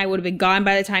bags and I would have been gone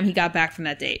by the time he got back from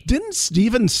that date. Didn't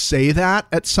Steven say that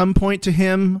at some point to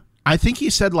him? I think he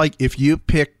said, like, if you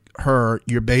pick her,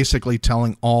 you're basically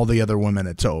telling all the other women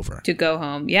it's over. To go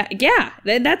home. Yeah.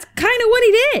 That's kind of what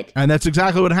he did. And that's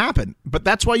exactly what happened. But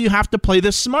that's why you have to play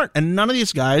this smart. And none of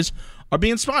these guys are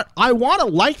being smart. I want to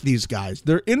like these guys.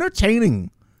 They're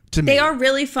entertaining to me. They are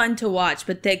really fun to watch,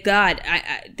 but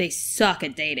they suck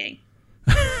at dating.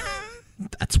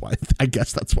 That's why. I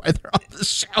guess that's why they're on the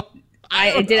show.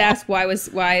 I did ask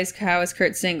how is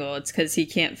Kurt single? It's because he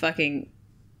can't fucking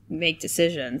make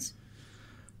decisions.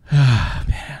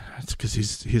 Man, it's because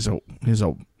he's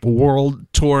a world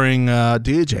touring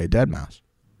DJ, Deadmau5.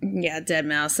 Yeah,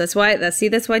 Deadmau5. That's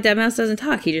why Deadmau5 doesn't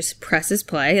talk. He just presses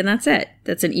play and that's it.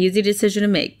 That's an easy decision to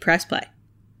make. Press play.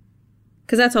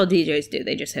 Because that's all DJs do.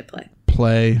 They just hit play.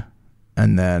 Play,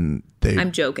 and then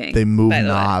I'm joking. They move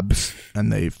knobs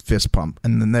and they fist pump,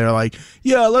 and then they're like,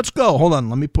 "Yeah, let's go." Hold on,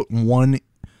 let me put one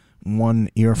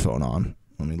earphone on.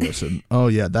 Let me listen. Oh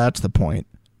yeah, that's the point.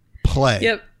 Play.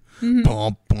 Yep. Mm-hmm.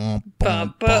 Bump, bump,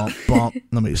 bump, bump, bump.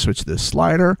 Let me switch this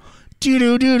slider. Do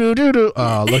do do do do do.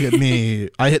 Oh, look at me!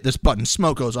 I hit this button,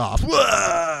 smoke goes off.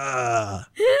 Whoa!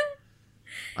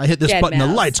 I hit this button, the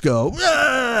lights go.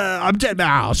 I'm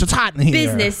Deadmau5. It's hot in here.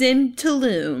 Business in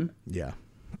Tulum. Yeah.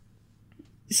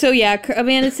 So yeah,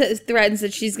 Amanda threatens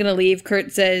that she's going to leave.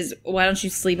 Kurt says, why don't you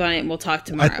sleep on it and we'll talk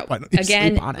tomorrow.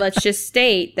 Again, let's just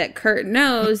state that Kurt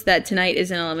knows that tonight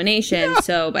is an elimination. Yeah.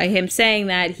 So by him saying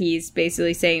that, he's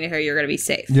basically saying to her, you're going to be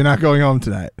safe. You're not going home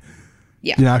tonight.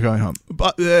 Yeah. You're not going home.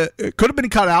 But it could have been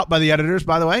cut out by the editors,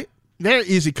 by the way. Very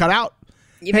easy cut out.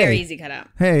 Very easy cut out.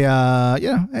 Hey,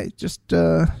 just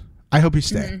I hope you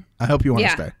stay. Mm-hmm. I hope you want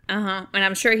to stay. And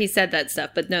I'm sure he said that stuff,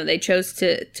 but no, they chose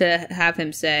to have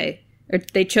him say, or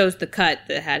they chose the cut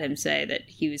that had him say that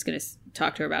he was going to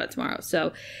talk to her about it tomorrow.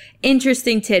 So,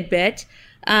 interesting tidbit.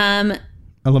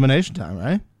 Elimination time,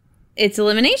 right? It's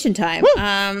elimination time.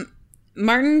 Woo!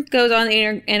 Martin goes on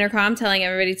the intercom telling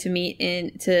everybody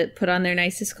to put on their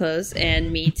nicest clothes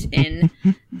and meet in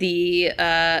the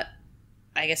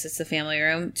I guess it's the family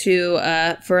room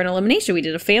for an elimination. We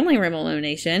did a family room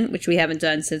elimination, which we haven't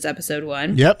done since episode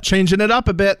 1. Yep, changing it up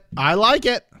a bit. I like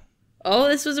it. Oh,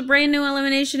 this was a brand new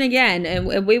elimination again,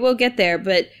 and we will get there.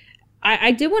 But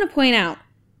I did want to point out,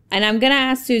 and I'm going to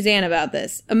ask Suzanne about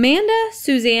this. Amanda,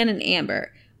 Suzanne, and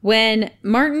Amber, when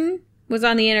Martin was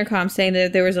on the intercom saying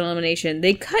that there was an elimination,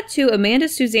 they cut to Amanda,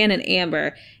 Suzanne, and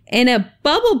Amber in a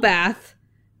bubble bath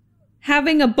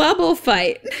having a bubble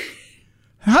fight.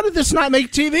 How did this not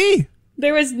make TV?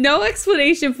 There was no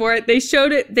explanation for it. They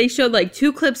showed like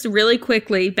 2 clips really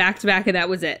quickly, back to back, and that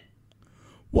was it.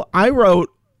 Well, I wrote,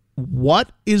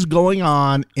 what is going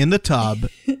on in the tub,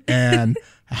 and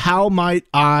how might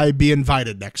I be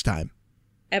invited next time?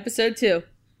 Episode 2.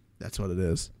 That's what it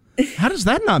is. How does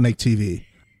that not make TV?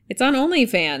 It's on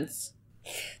OnlyFans.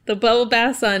 The bubble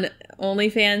bath's on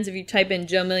OnlyFans. If you type in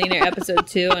Joe Millionaire episode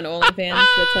 2 on OnlyFans,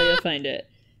 that's how you'll find it.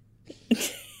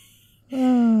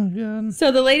 Oh, God.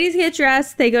 So the ladies get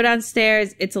dressed. They go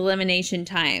downstairs. It's elimination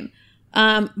time.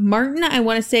 Martin, I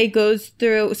want to say, goes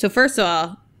through. So first of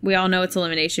all, we all know it's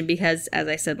elimination because, as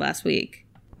I said last week,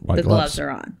 the gloves are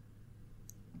on.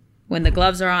 When the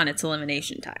gloves are on, it's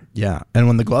elimination time. Yeah, and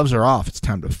when the gloves are off, it's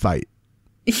time to fight.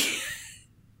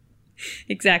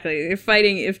 Exactly. You're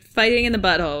fighting in the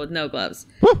butthole with no gloves.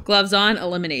 Woo! Gloves on,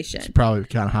 elimination. It's probably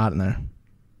kind of hot in there.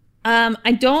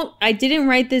 I didn't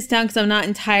write this down because I'm not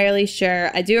entirely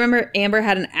sure. I do remember Amber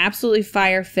had an absolutely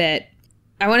fire fit.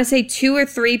 I want to say 2 or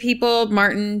 3 people.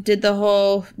 Martin did the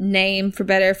whole name for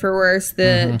better, for worse.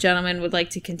 The gentleman would like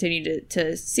to continue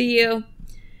to see you.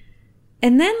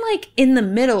 And then, like, in the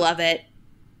middle of it,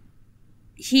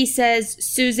 he says,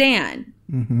 Suzanne,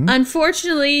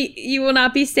 unfortunately, you will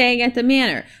not be staying at the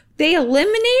manor. They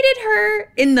eliminated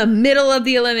her in the middle of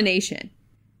the elimination.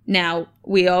 Now,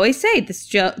 we always say this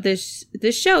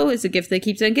show is a gift that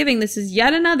keeps on giving. This is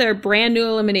yet another brand new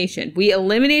elimination. We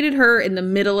eliminated her in the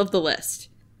middle of the list.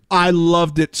 I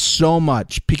loved it so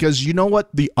much because you know what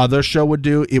the other show would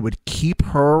do? It would keep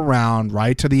her around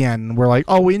right to the end. We're like,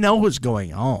 oh, we know who's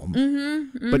going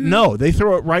home. But no, they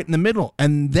throw it right in the middle.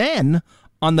 And then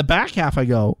on the back half, I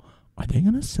go, are they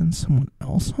going to send someone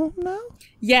else home now?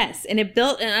 Yes, and it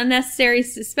built an unnecessary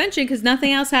suspension because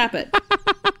nothing else happened.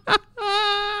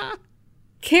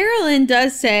 Carolyn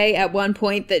does say at one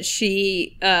point that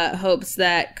she hopes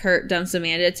that Kurt dumps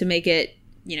Amanda to make it,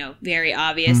 very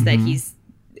obvious that he's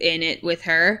in it with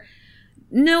her.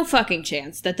 No fucking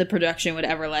chance that the production would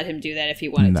ever let him do that if he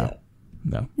wanted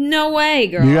to. No way,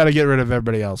 girl. You got to get rid of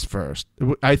everybody else first.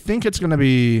 I think it's going to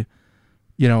be,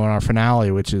 in our finale,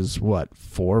 which is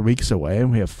 4 weeks away,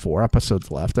 and we have 4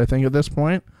 episodes left, I think, at this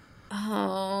point.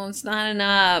 Oh, it's not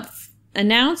enough.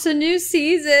 Announce a new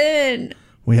season.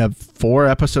 We have 4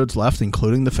 episodes left,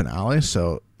 including the finale,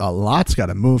 so a lot's got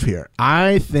to move here.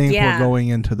 I think we're going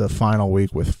into the final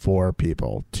week with 4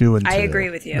 people, 2 and 2. I agree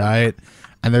with you. Right?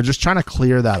 And they're just trying to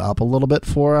clear that up a little bit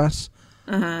for us.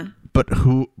 But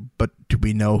do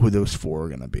we know who those 4 are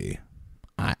going to be?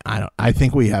 I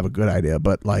think we have a good idea,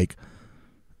 but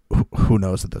who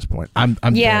knows at this point? I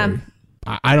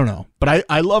don't know. But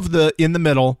I love the in the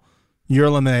middle, you're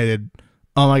eliminated.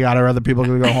 Oh my God, are other people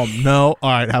going to go home? No. All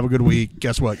right, have a good week.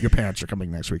 Guess what? Your parents are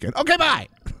coming next weekend. Okay, bye.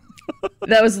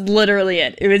 That was literally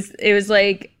it. It was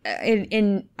like,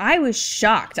 I was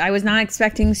shocked. I was not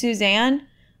expecting Suzanne.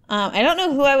 I don't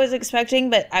know who I was expecting,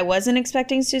 but I wasn't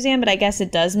expecting Suzanne, but I guess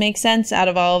it does make sense. Out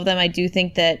of all of them, I do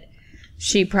think that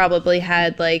she probably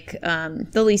had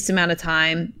the least amount of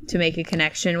time to make a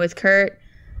connection with Kurt.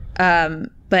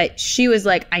 But she was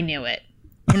like, I knew it.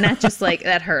 And that just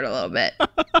that hurt a little bit.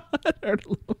 That hurt a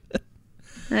little bit.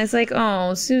 And I was like,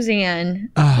 oh, Suzanne,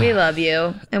 we love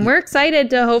you. And we're excited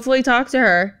to hopefully talk to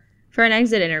her for an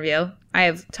exit interview. I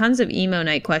have tons of emo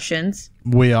night questions.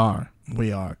 We are.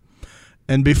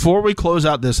 And before we close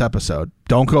out this episode,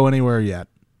 don't go anywhere yet.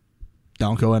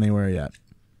 Don't go anywhere yet.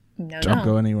 Don't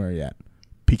go anywhere yet.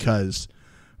 Because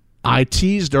I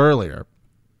teased earlier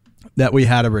that we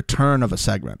had a return of a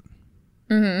segment.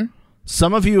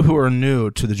 Some of you who are new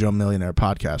to the Joe Millionaire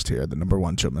podcast here, the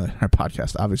 #1 Joe Millionaire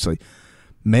podcast, obviously,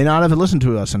 may not have listened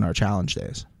to us in our challenge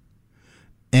days.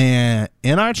 And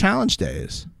in our challenge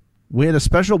days, we had a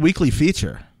special weekly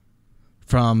feature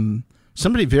from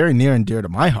somebody very near and dear to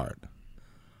my heart.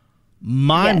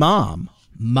 My mom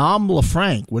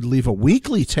LaFranc, would leave a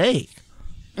weekly take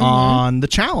on the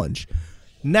challenge.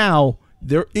 Now,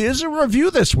 there is a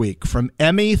review this week from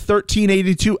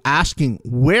Emmy1382 asking,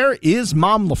 where is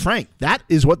Mom LaFranc? That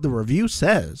is what the review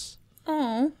says.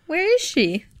 Oh, where is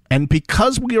she? And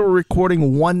because we were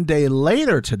recording one day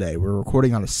later today, we're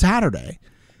recording on a Saturday.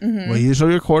 We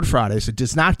usually record Fridays. It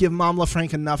does not give Mom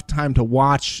LaFranc enough time to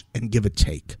watch and give a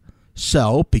take.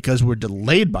 So, because we're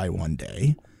delayed by one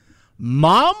day,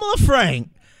 Mom LaFranc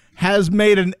has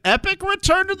made an epic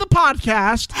return to the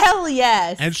podcast. Hell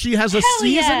yes. And she has a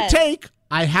seasoned take.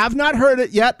 I have not heard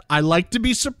it yet. I like to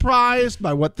be surprised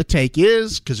by what the take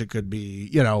is, because it could be,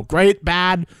 great,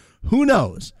 bad, who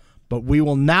knows. But we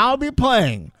will now be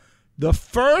playing the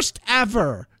first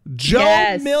ever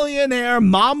Joe Millionaire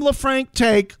Mom LaFranc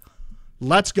take.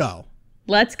 Let's go.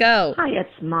 Let's go. Hi, it's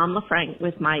Mom LaFranc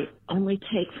with my only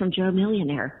take from Joe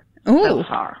Millionaire. so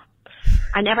far.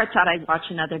 I never thought I'd watch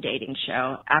another dating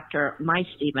show after my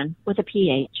Steven, with a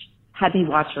PH, had me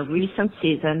watch a recent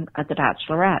season of The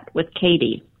Bachelorette with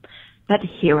Katie. But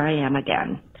here I am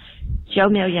again. Joe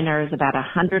Millionaire is about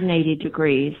 180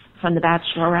 degrees from The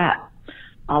Bachelorette.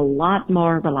 A lot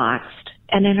more relaxed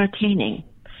and entertaining.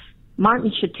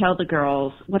 Martin should tell the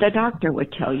girls what a doctor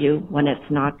would tell you when it's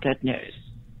not good news.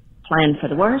 Plan for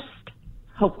the worst,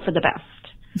 hope for the best.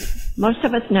 Most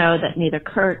of us know that neither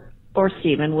Kurt or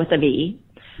Steven, with a V,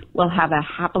 will have a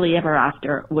happily ever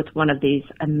after with one of these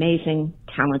amazing,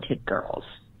 talented girls.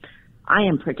 I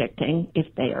am predicting,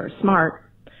 if they are smart,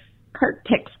 Kurt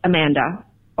picks Amanda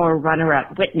or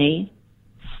runner-up Whitney.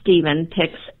 Steven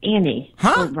picks Annie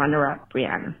or runner-up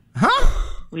Brianna.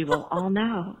 We will all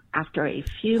know after a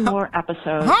few more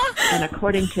episodes, and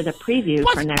according to the preview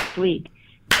for next week,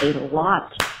 a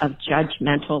lot of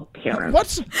judgmental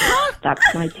parents.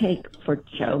 That's my take for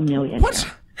Joe Millionaire. Bye.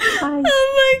 Oh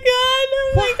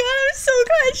my god, I'm so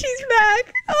glad she's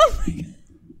back. Oh my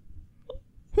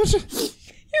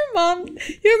god.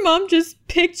 Your mom just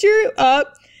picked you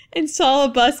up and saw a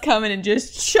bus coming and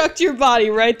just chucked your body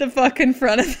right the fuck in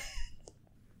front of it.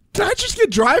 Did I just get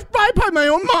drive-by by my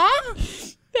own mom?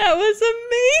 That was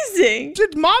amazing.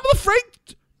 Did Mom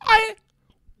LaFrank...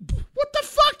 What the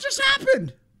fuck just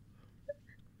happened?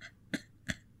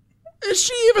 Is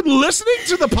she even listening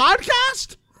to the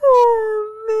podcast?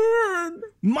 Oh, man.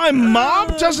 My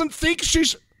mom doesn't think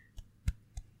she's...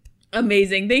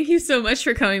 Amazing. Thank you so much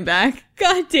for coming back.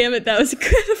 God damn it, that was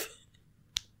incredible.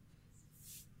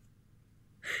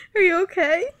 Are you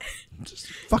okay? Just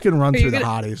fucking run through the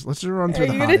hotties. Let's just run through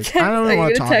the hotties. I don't even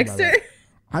want to talk about it.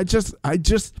 I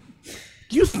just...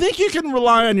 You think you can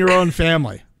rely on your own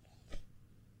family?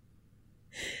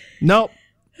 Nope.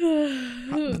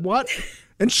 What?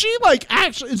 And she, like,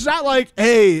 actually, it's not like,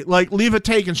 hey, like, leave a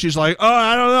take, and she's like, oh,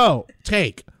 I don't know,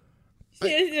 take.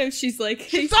 Yeah, she's like,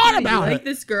 hey, she thought about it. Like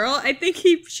this girl, I think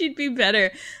she'd be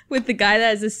better with the guy that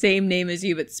has the same name as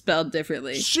you, but spelled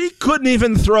differently. She couldn't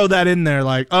even throw that in there,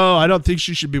 like, oh, I don't think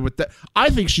she should be with that. I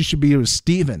think she should be with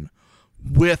Steven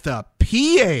with a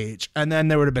PH, and then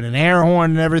there would have been an air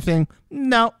horn and everything.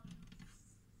 No.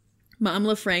 Mom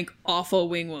LaFrank, awful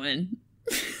wing woman.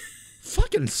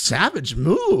 Fucking savage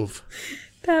move.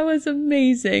 That was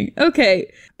amazing.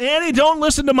 Okay. Annie, don't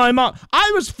listen to my mom.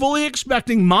 I was fully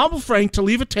expecting Mama Frank to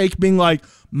leave a take being like,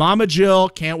 Mama Jill,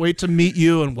 can't wait to meet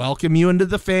you and welcome you into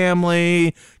the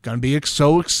family. Gonna be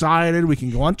so excited. We can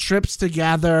go on trips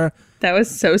together. That was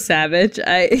so savage.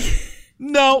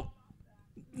 No,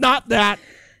 not that.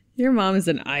 Your mom is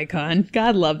an icon.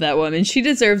 God love that woman. She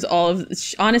deserves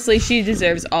honestly, she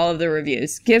deserves all of the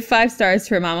reviews. Give 5 stars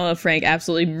for Mama LaFrank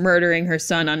absolutely murdering her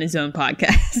son on his own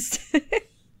podcast.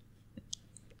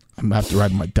 I'm going to have to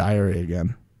write my diary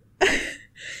again.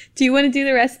 Do you want to do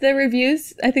the rest of the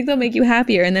reviews? I think they'll make you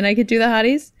happier, and then I could do the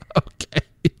hotties. Okay.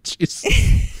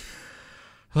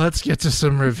 Let's get to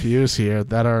some reviews here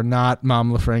that are not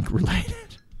Mom LaFrank related.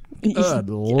 Good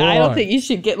Lord. I don't think you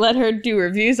should let her do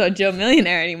reviews on Joe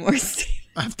Millionaire anymore, Steve.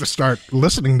 I have to start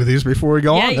listening to these before we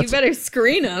go on. Yeah, you better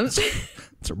screen them.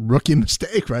 It's a rookie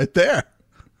mistake right there.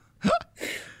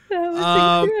 That was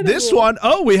incredible. This one,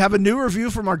 we have a new review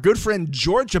from our good friend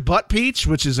Georgia Buttpeach,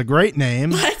 which is a great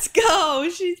name. Let's go.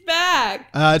 She's back.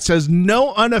 It says,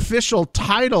 no unofficial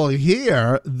title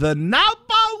here. The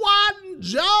 #1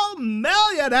 Joe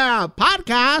Millionaire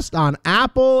podcast on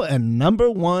Apple and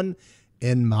 #1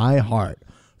 in my heart.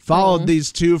 Followed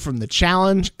these two from the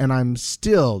challenge, and I'm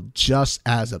still just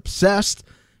as obsessed.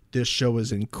 This show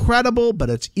is incredible, but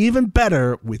it's even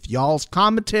better with y'all's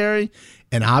commentary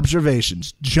and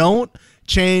observations. Don't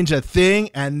change a thing,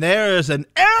 and there is an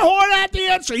air horn at the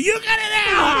end, so you get an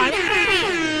air horn.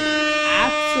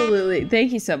 Absolutely.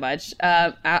 Thank you so much.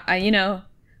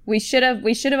 We should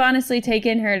have honestly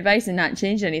taken her advice and not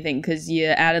changed anything, because you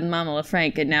added Mama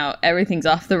LaFrank, and now everything's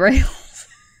off the rails.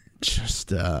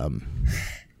 Just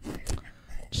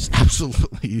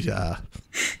absolutely.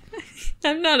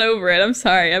 I'm not over it. I'm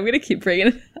sorry. I'm gonna keep bringing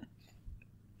it up.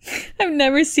 I've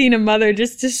never seen a mother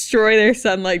just destroy their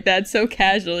son like that so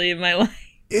casually in my life.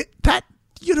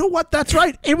 You know what? That's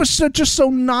right. It was just so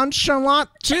nonchalant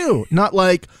too. Not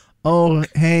like, oh,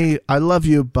 hey, I love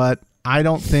you, but I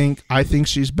think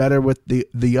she's better with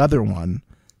the other one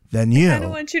than you. I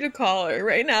don't want you to call her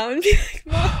right now and be like,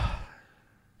 Mom.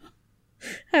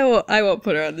 I won't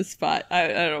put her on the spot. I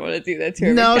don't want to do that to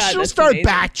her. No, she'll start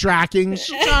backtracking.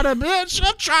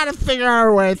 She'll try to figure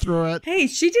her way through it. Hey,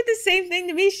 she did the same thing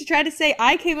to me. She tried to say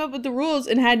I came up with the rules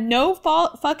and had no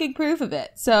fucking proof of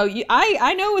it. So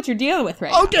I know what you're dealing with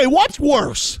right now. Okay, what's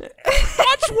worse?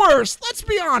 What's worse? Let's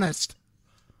be honest.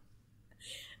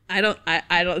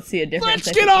 I don't see a difference.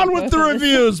 Let's get on with the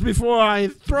reviews before I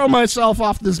throw myself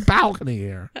off this balcony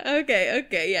here.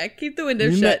 Okay, yeah. Keep the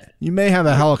window shut. You may have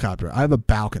a helicopter. I have a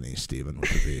balcony, Steven,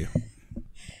 which would be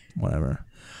whatever.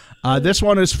 This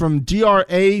one is from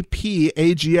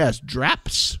DRAPAGS.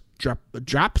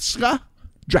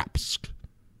 Drapsk.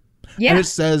 Yeah. And it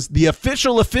says, the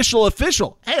official.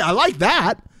 Hey, I like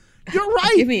that. You're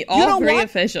right. Give me all three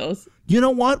officials. You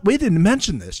know what? We didn't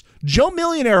mention this. Joe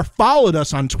Millionaire followed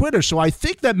us on Twitter, so I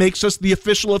think that makes us the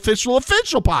official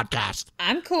podcast.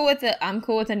 I'm cool with it. I'm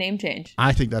cool with the name change.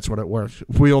 I think that's what it works.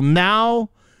 We'll now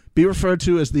be referred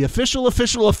to as the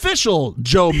official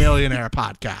Joe Millionaire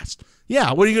podcast.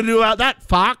 Yeah, what are you going to do about that,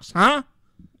 Fox? Huh?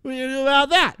 What are you going to do about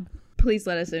that? Please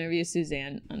let us interview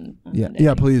Suzanne on Monday.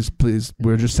 Yeah, please.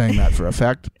 We're just saying that for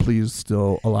effect. Please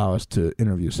still allow us to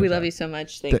interview Suzanne. We love you so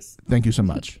much. Thanks. Thank you so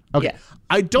much. Okay. Yeah.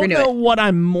 I don't know what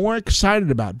I'm more excited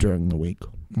about during the week,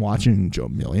 watching Joe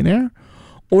Millionaire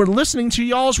or listening to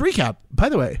y'all's recap. By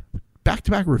the way,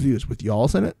 back-to-back reviews with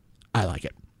y'all's in it. I like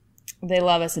it. They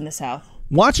love us in the South.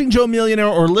 Watching Joe Millionaire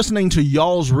or listening to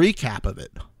y'all's recap of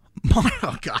it.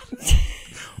 Oh, God.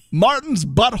 Martin's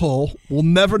butthole will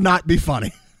never not be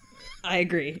funny. I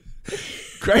agree.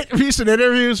 Great recent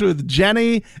interviews with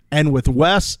Jenny and with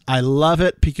Wes. I love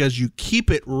it because you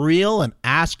keep it real and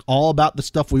ask all about the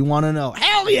stuff we want to know.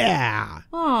 Hell yeah!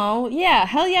 Oh, yeah.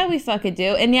 Hell yeah, we fucking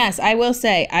do. And yes, I will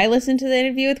say, I listened to the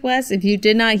interview with Wes. If you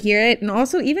did not hear it, and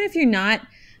also, even if you're not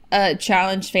a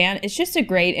Challenge fan, it's just a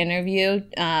great interview.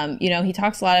 He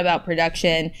talks a lot about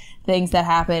production, things that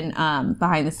happen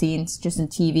behind the scenes, just in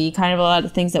TV, kind of a lot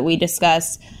of things that we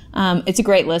discuss. It's a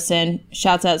great listen.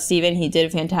 Shouts out Steven. He did a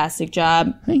fantastic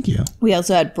job. Thank you. We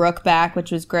also had Brooke back,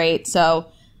 which was great. So,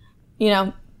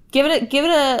 give it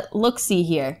a look-see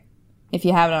here if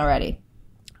you haven't already.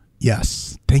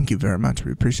 Yes. Thank you very much.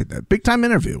 We appreciate that. Big time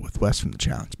interview with Wes from the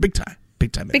Challenge. Big time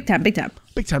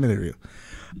interview.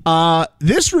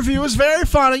 This review is very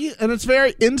funny and it's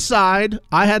very inside.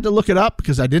 I had to look it up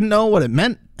because I didn't know what it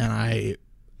meant,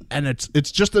 and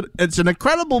it's an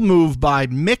incredible move by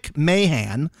Mick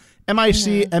Mahan,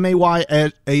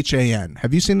 Micmayhan.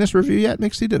 Have you seen this review yet,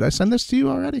 Mixie? Did I send this to you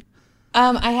already?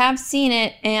 I have seen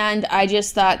it, and I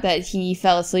just thought that he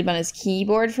fell asleep on his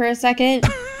keyboard for a second.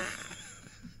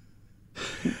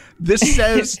 This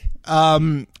says,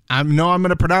 I know I'm going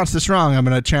to pronounce this wrong. I'm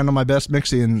going to channel my best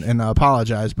Mixie and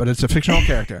apologize, but it's a fictional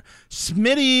character.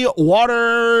 Smitty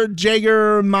Water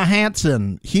Jager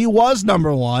Mahanson. He was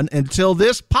number one until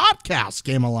this podcast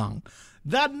came along.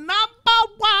 The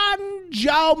number one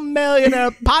Joe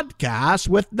Millionaire podcast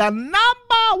with the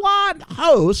number one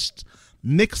host,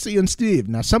 Mixie and Steve.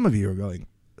 Now, some of you are going,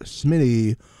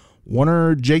 Smitty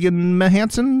Water Jager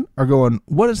Mahanson are going,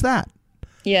 what is that?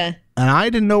 Yeah. And I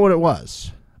didn't know what it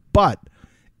was, but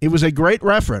it was a great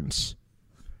reference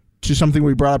to something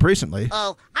we brought up recently.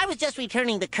 Oh, I was just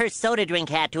returning the cursed soda drink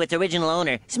hat to its original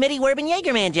owner, Smitty Werben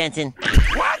Jagerman Jensen.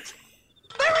 What?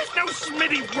 There is no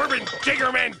Smitty Werben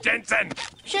Jagerman Jensen!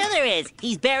 Sure there is.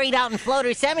 He's buried out in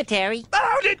Floater Cemetery.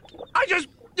 How did I just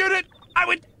do it? I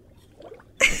would...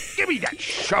 Give me that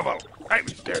shovel.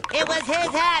 It was his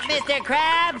hat, Mr.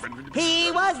 Krabs.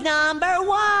 He was number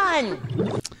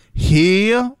one.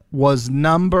 He was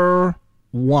number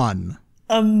one.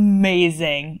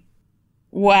 Amazing.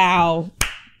 Wow.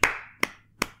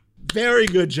 Very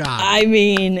good job. I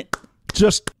mean,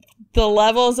 just the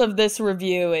levels of this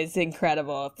review is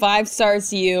incredible. 5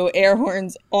 stars to you, air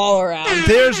horns all around.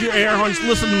 There's your air horns.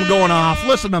 Listen to them going off.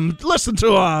 Listen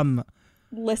to them.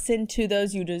 Listen to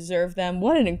those. You deserve them.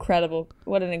 What an incredible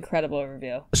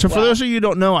review. So for those of you who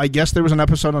don't know, I guess there was an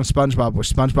episode on SpongeBob where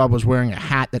SpongeBob was wearing a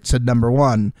hat that said number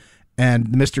one, and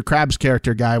Mr. Krabs'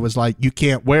 character guy was like, you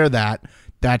can't wear that.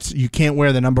 You can't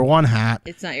wear the number one hat.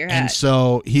 It's not your hat. And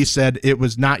so he said it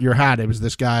was not your hat. It was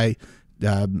this guy.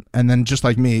 And then just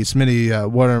like me, Smitty,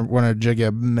 wanna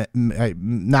jigga,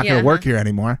 not going to work here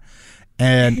anymore.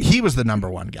 And he was the number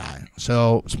one guy.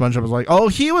 So SpongeBob was like, oh,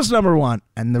 he was number one.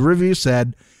 And the review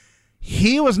said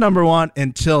he was number one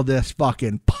until this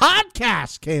fucking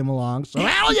podcast came along. So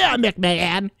hell yeah,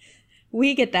 McMahon.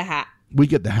 We get the hat. We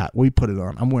get the hat. We put it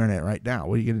on. I'm wearing it right now.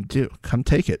 What are you going to do? Come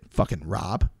take it, fucking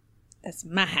Rob. That's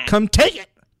my hat. Come take it.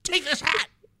 Take this hat.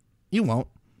 You won't.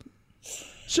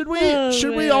 Should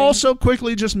we also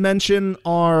quickly just mention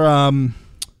our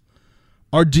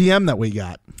DM that we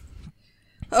got?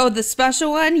 Oh, the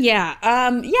special one? Yeah.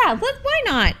 Why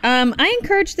not? I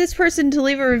encouraged this person to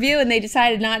leave a review and they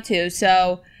decided not to.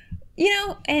 So,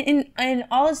 and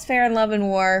all is fair in love and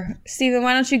war. Steven,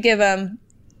 why don't you give them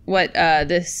what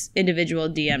this individual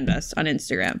DM'd us on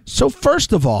Instagram? So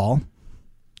first of all,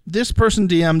 this person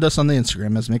DM'd us on the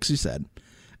Instagram, as Mixie said,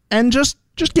 and just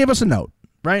gave us a note,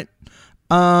 right?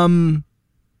 And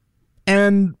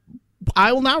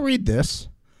I will now read this,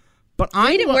 but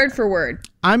read it word for word.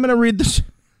 I'm going to read this.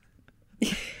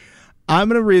 I'm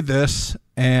going to read this,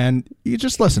 and you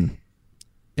just listen.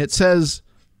 It says,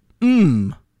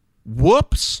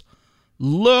 whoops,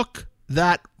 look,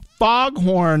 that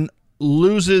foghorn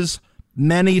loses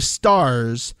many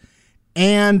stars,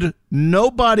 and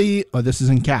nobody, oh, this is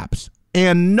in caps,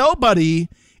 and nobody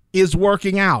is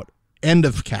working out, end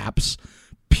of caps.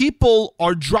 People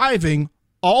are driving.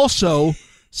 Also,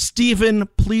 Steven,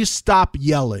 please stop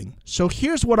yelling. So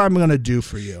here's what I'm going to do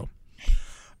for you.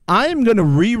 I am going to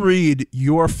reread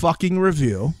your fucking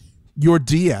review, your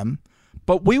DM,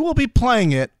 but we will be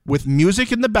playing it with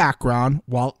music in the background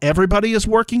while everybody is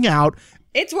working out.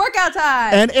 It's workout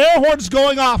time. And air horns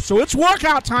going off, so it's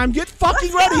workout time. Get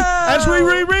fucking ready as we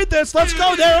reread this. Let's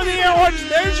go. There are the air horns.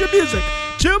 There's your music.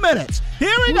 2 minutes.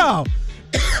 Here we go.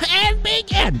 And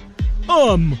begin.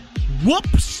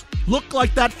 Whoops. Look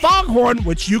like that foghorn,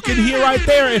 which you can hear right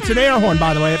there. It's an air horn,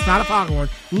 by the way. It's not a foghorn.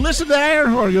 Listen to that air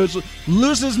horn. It goes,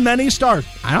 loses many stars.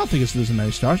 I don't think it's losing many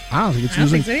stars. I don't think it's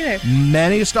losing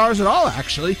many stars at all,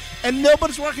 actually. And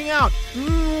nobody's working out.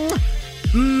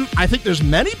 I think there's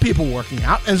many people working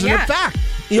out. As a fact,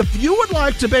 if you would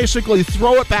like to basically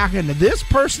throw it back into this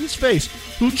person's face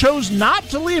who chose not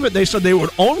to leave it, they said they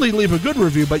would only leave a good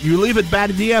review, but you leave it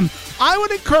bad DM, I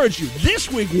would encourage you this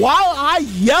week, while I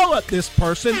yell at this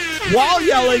person, while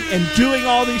yelling and doing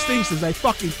all these things as I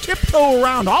fucking tiptoe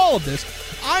around all of this,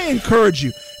 I encourage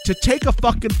you to take a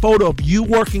fucking photo of you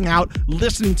working out,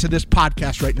 listening to this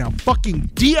podcast right now. Fucking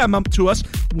DM them to us.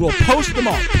 We'll post them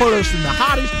all. Put us in the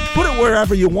hotties. Put it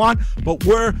wherever you want, but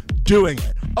we're doing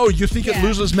it. Oh, you think it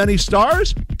loses many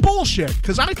stars? Bullshit,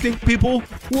 because I think people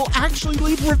will actually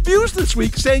leave reviews this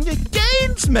week saying it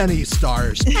gains many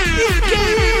stars. It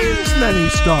gains many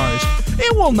stars.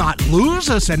 It will not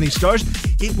lose us any stars.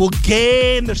 It will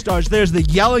gain the stars. There's the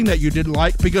yelling that you didn't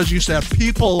like because you said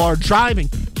people are driving.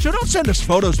 So don't send us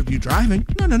photos of you driving.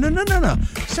 No.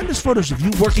 Send us photos of you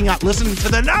working out, listening to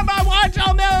the number one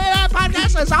Joe Millionaire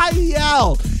podcast as I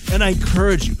yell. And I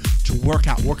encourage you to work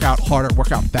out harder,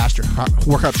 work out faster,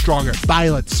 work out stronger,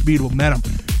 violence, speed, momentum.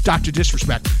 Dr.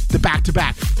 Disrespect, the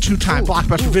back-to-back, two-time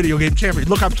blockbuster video game champion.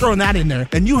 Look, I'm throwing that in there.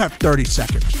 And you have 30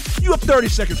 seconds. You have 30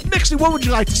 seconds. Mixie, what would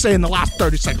you like to say in the last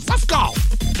 30 seconds? Let's go.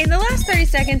 In the last 30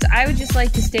 seconds, I would just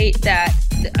like to state that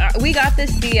we got this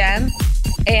DM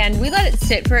and we let it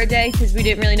sit for a day because we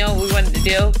didn't really know what we wanted to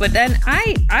do. But then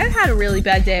I had a really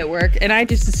bad day at work and I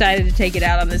just decided to take it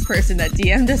out on this person that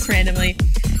DM'd us randomly.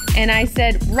 And I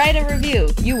said, write a review.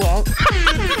 You won't.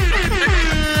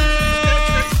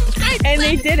 And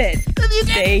they did it.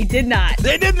 They did not.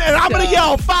 They didn't. And I'm going to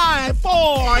yell 5,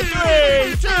 4,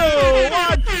 3, 2,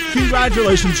 1.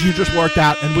 Congratulations, you just worked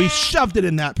out, and we shoved it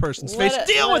in that person's face.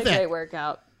 Deal with it. Great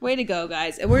workout. Way to go,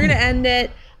 guys. And we're going to end it.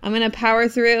 I'm going to power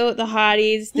through the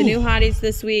hotties, the new hotties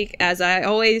this week, as I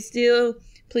always do.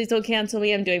 Please don't cancel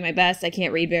me. I'm doing my best. I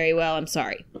can't read very well. I'm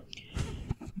sorry.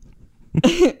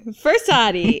 First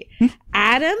hottie,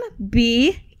 Adam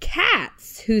B.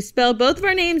 Katz, who spelled both of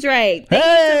our names right. Thank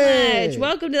you so much.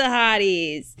 Welcome to the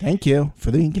hotties. Thank you for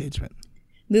the engagement.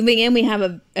 Moving in, we have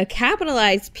a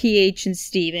capitalized PH in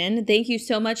Steven. Thank you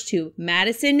so much to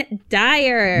Madison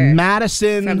Dyer.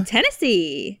 Madison. From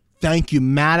Tennessee. Thank you,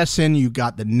 Madison. You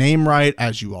got the name right,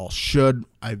 as you all should.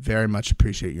 I very much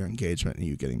appreciate your engagement and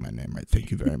you getting my name right. Thank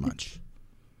you very much.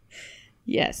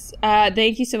 Yes.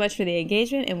 Thank you so much for the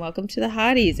engagement and welcome to the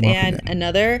hotties.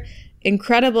 Another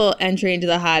incredible entry into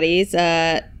the hotties.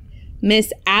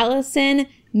 Miss Allison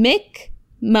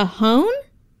McMahon?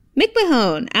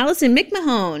 Allison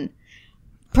McMahon.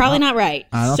 Probably not right.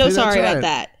 So sorry about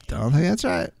that. Don't think that's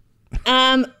right.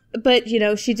 But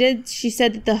she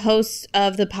said that the hosts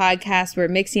of the podcast were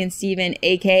Mixie and Steven,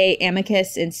 aka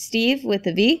Amicus and Steve with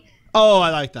the V. Oh, I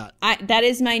like that. That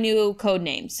is my new code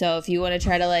name. So if you want to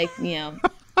try to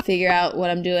figure out what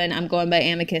I'm doing, I'm going by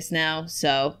Amicus now.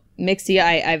 So Mixie,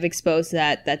 I've exposed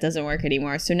that doesn't work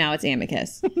anymore. So now it's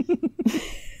Amicus.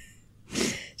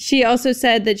 She also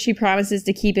said that she promises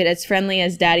to keep it as friendly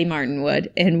as Daddy Martin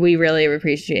would. And we really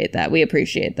appreciate that. We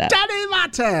appreciate that. Daddy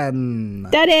Martin.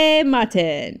 Daddy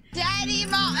Martin. Daddy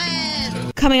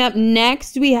Martin. Coming up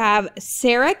next, we have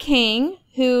Sarah King,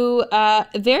 who,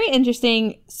 very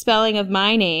interesting spelling of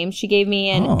my name. She gave me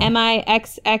an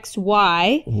Mixxy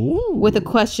with a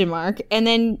question mark. And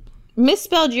then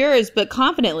misspelled yours, but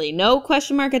confidently. No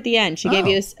question mark at the end. She gave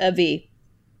you a V.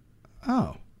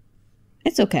 Oh.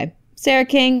 It's okay. Sarah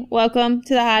King, welcome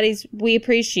to the hotties. We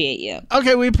appreciate you.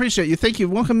 Okay, we appreciate you. Thank you.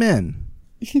 Welcome in.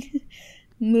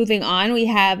 Moving on, we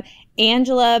have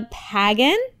Angela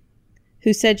Pagan.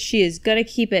 who said she is going to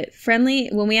keep it friendly.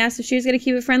 When we asked if she was going to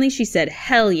keep it friendly, she said,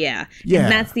 hell yeah. Yeah.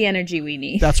 And that's the energy we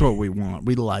need. That's what we want.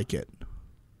 We like it.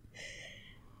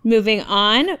 Moving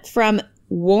on from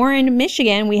Warren,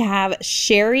 Michigan, we have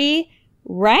Sherry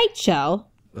Reichel.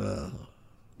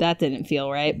 That didn't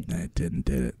feel right. It didn't,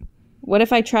 did it? What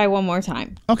if I try one more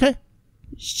time? Okay.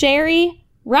 Sherry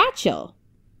Rachel.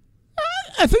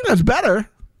 I think that's better.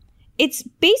 It's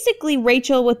basically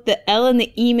Rachel with the L and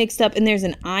the E mixed up, and there's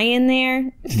an I in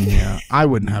there. Yeah, I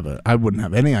wouldn't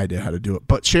have any idea how to do it.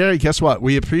 But Sherry, guess what?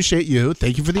 We appreciate you.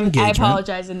 Thank you for the engagement. I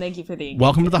apologize and thank you for the engagement.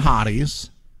 Welcome to the Hotties.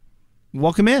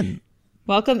 Welcome in.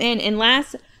 Welcome in. And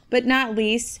last but not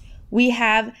least, we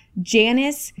have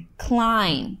Janice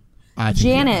Klein.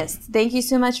 Janice, thank you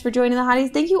so much for joining the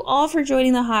Hotties. Thank you all for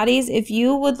joining the Hotties. If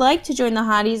you would like to join the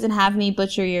Hotties and have me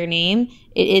butcher your name,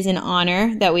 it is an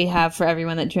honor that we have for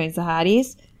everyone that joins the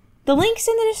Hotties. The link's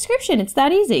in the description. It's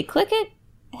that easy. Click it,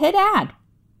 hit add.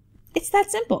 It's that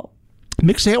simple.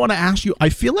 Mixie, I want to ask you, I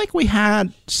feel like we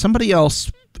had somebody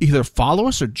else either follow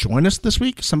us or join us this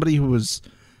week. Somebody who was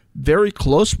very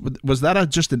close. Was that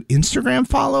just an Instagram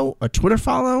follow, a Twitter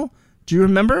follow? Do you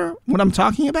remember what I'm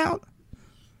talking about?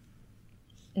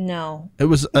 No. It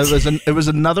was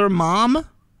another mom.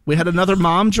 We had another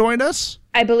mom join us.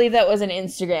 I believe that was an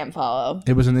Instagram follow.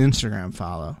 It was an Instagram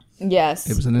follow. Yes.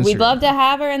 It was an Instagram. We'd love to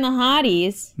have her in the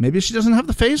Hotties. Maybe she doesn't have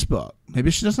the Facebook.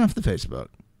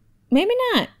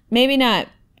 Maybe not.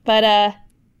 But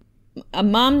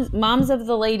moms of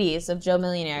the ladies of Joe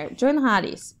Millionaire, join the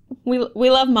Hotties. We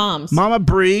love moms. Mama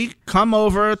Bree, come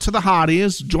over to the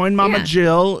Hotties. Join Mama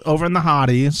Jill over in the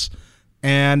Hotties,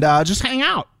 and just hang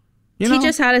out. Teach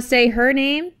us how to say her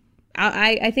name.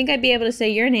 I think I'd be able to say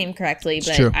your name correctly,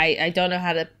 but I don't know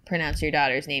how to pronounce your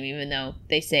daughter's name, even though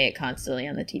they say it constantly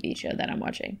on the TV show that I'm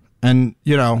watching. And,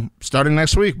 starting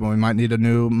next week, we might need a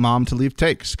new mom to leave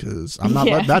takes, because I'm not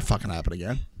letting that fucking happen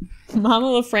again. Mama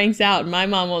LaFrank's out, and my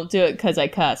mom won't do it because I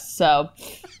cuss, so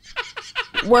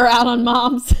we're out on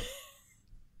moms.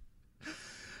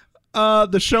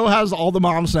 The show has all the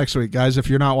moms next week, guys. If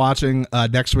you're not watching,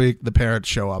 next week the parents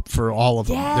show up for all of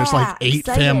them. Yeah, there's like 8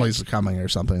 excited. Families coming or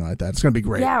something like that. It's gonna be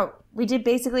great. Yeah, we did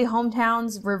basically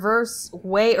hometowns reverse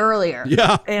way earlier.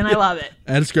 Yeah, and I love it.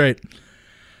 And it's great.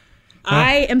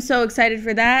 I am so excited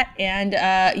for that, and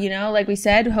like we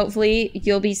said, hopefully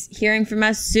you'll be hearing from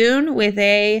us soon with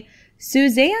a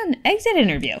Suzanne exit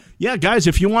interview. Yeah, guys,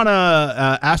 if you want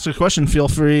to ask a question, feel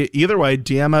free. Either way,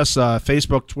 DM us,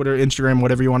 Facebook, Twitter, Instagram,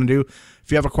 whatever you want to do.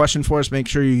 If you have a question for us, make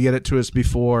sure you get it to us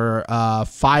before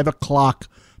 5 o'clock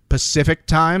Pacific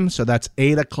time. So that's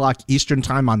 8 o'clock Eastern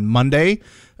time on Monday.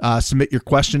 Submit your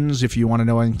questions if you want to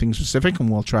know anything specific, and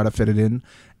we'll try to fit it in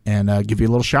and give you a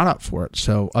little shout out for it.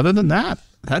 So other than that,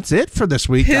 that's it for this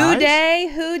week, guys.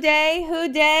 Who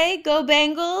day, go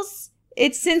Bengals.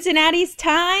 It's Cincinnati's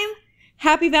time.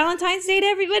 Happy Valentine's Day to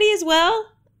everybody as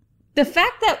well. The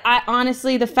fact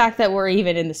that we're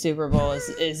even in the Super Bowl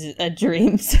is a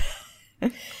dream.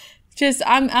 Just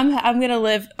I'm gonna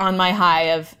live on my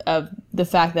high of the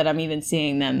fact that I'm even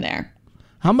seeing them there.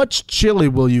 How much chili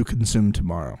will you consume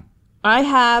tomorrow? I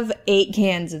have 8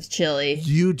 cans of chili.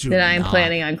 You do that I'm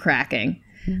planning on cracking.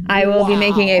 I will be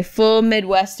making a full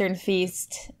Midwestern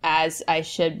feast, as I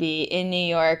should be, in New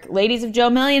York. Ladies of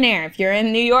Joe Millionaire, if you're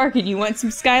in New York and you want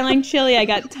some Skyline chili, I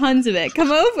got tons of it.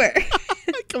 Come over.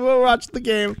 Come over, watch the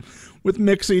game with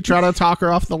Mixie. Try to talk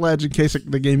her off the ledge in case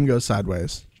the game goes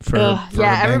sideways.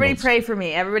 Everybody pray for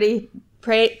me. Everybody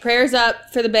prayers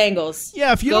up for the Bengals.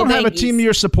 Yeah, if you don't have a team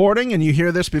you're supporting and you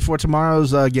hear this before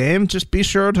tomorrow's game, just be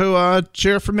sure to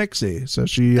cheer for Mixie. So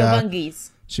she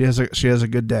has a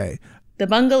good day. The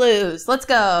Bungalows. Let's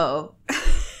go.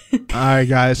 All right,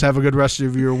 guys. Have a good rest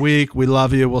of your week. We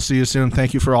love you. We'll see you soon.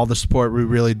 Thank you for all the support. We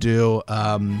really do.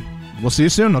 We'll see you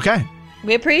soon, okay?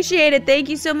 We appreciate it. Thank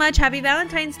you so much. Happy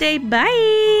Valentine's Day.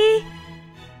 Bye.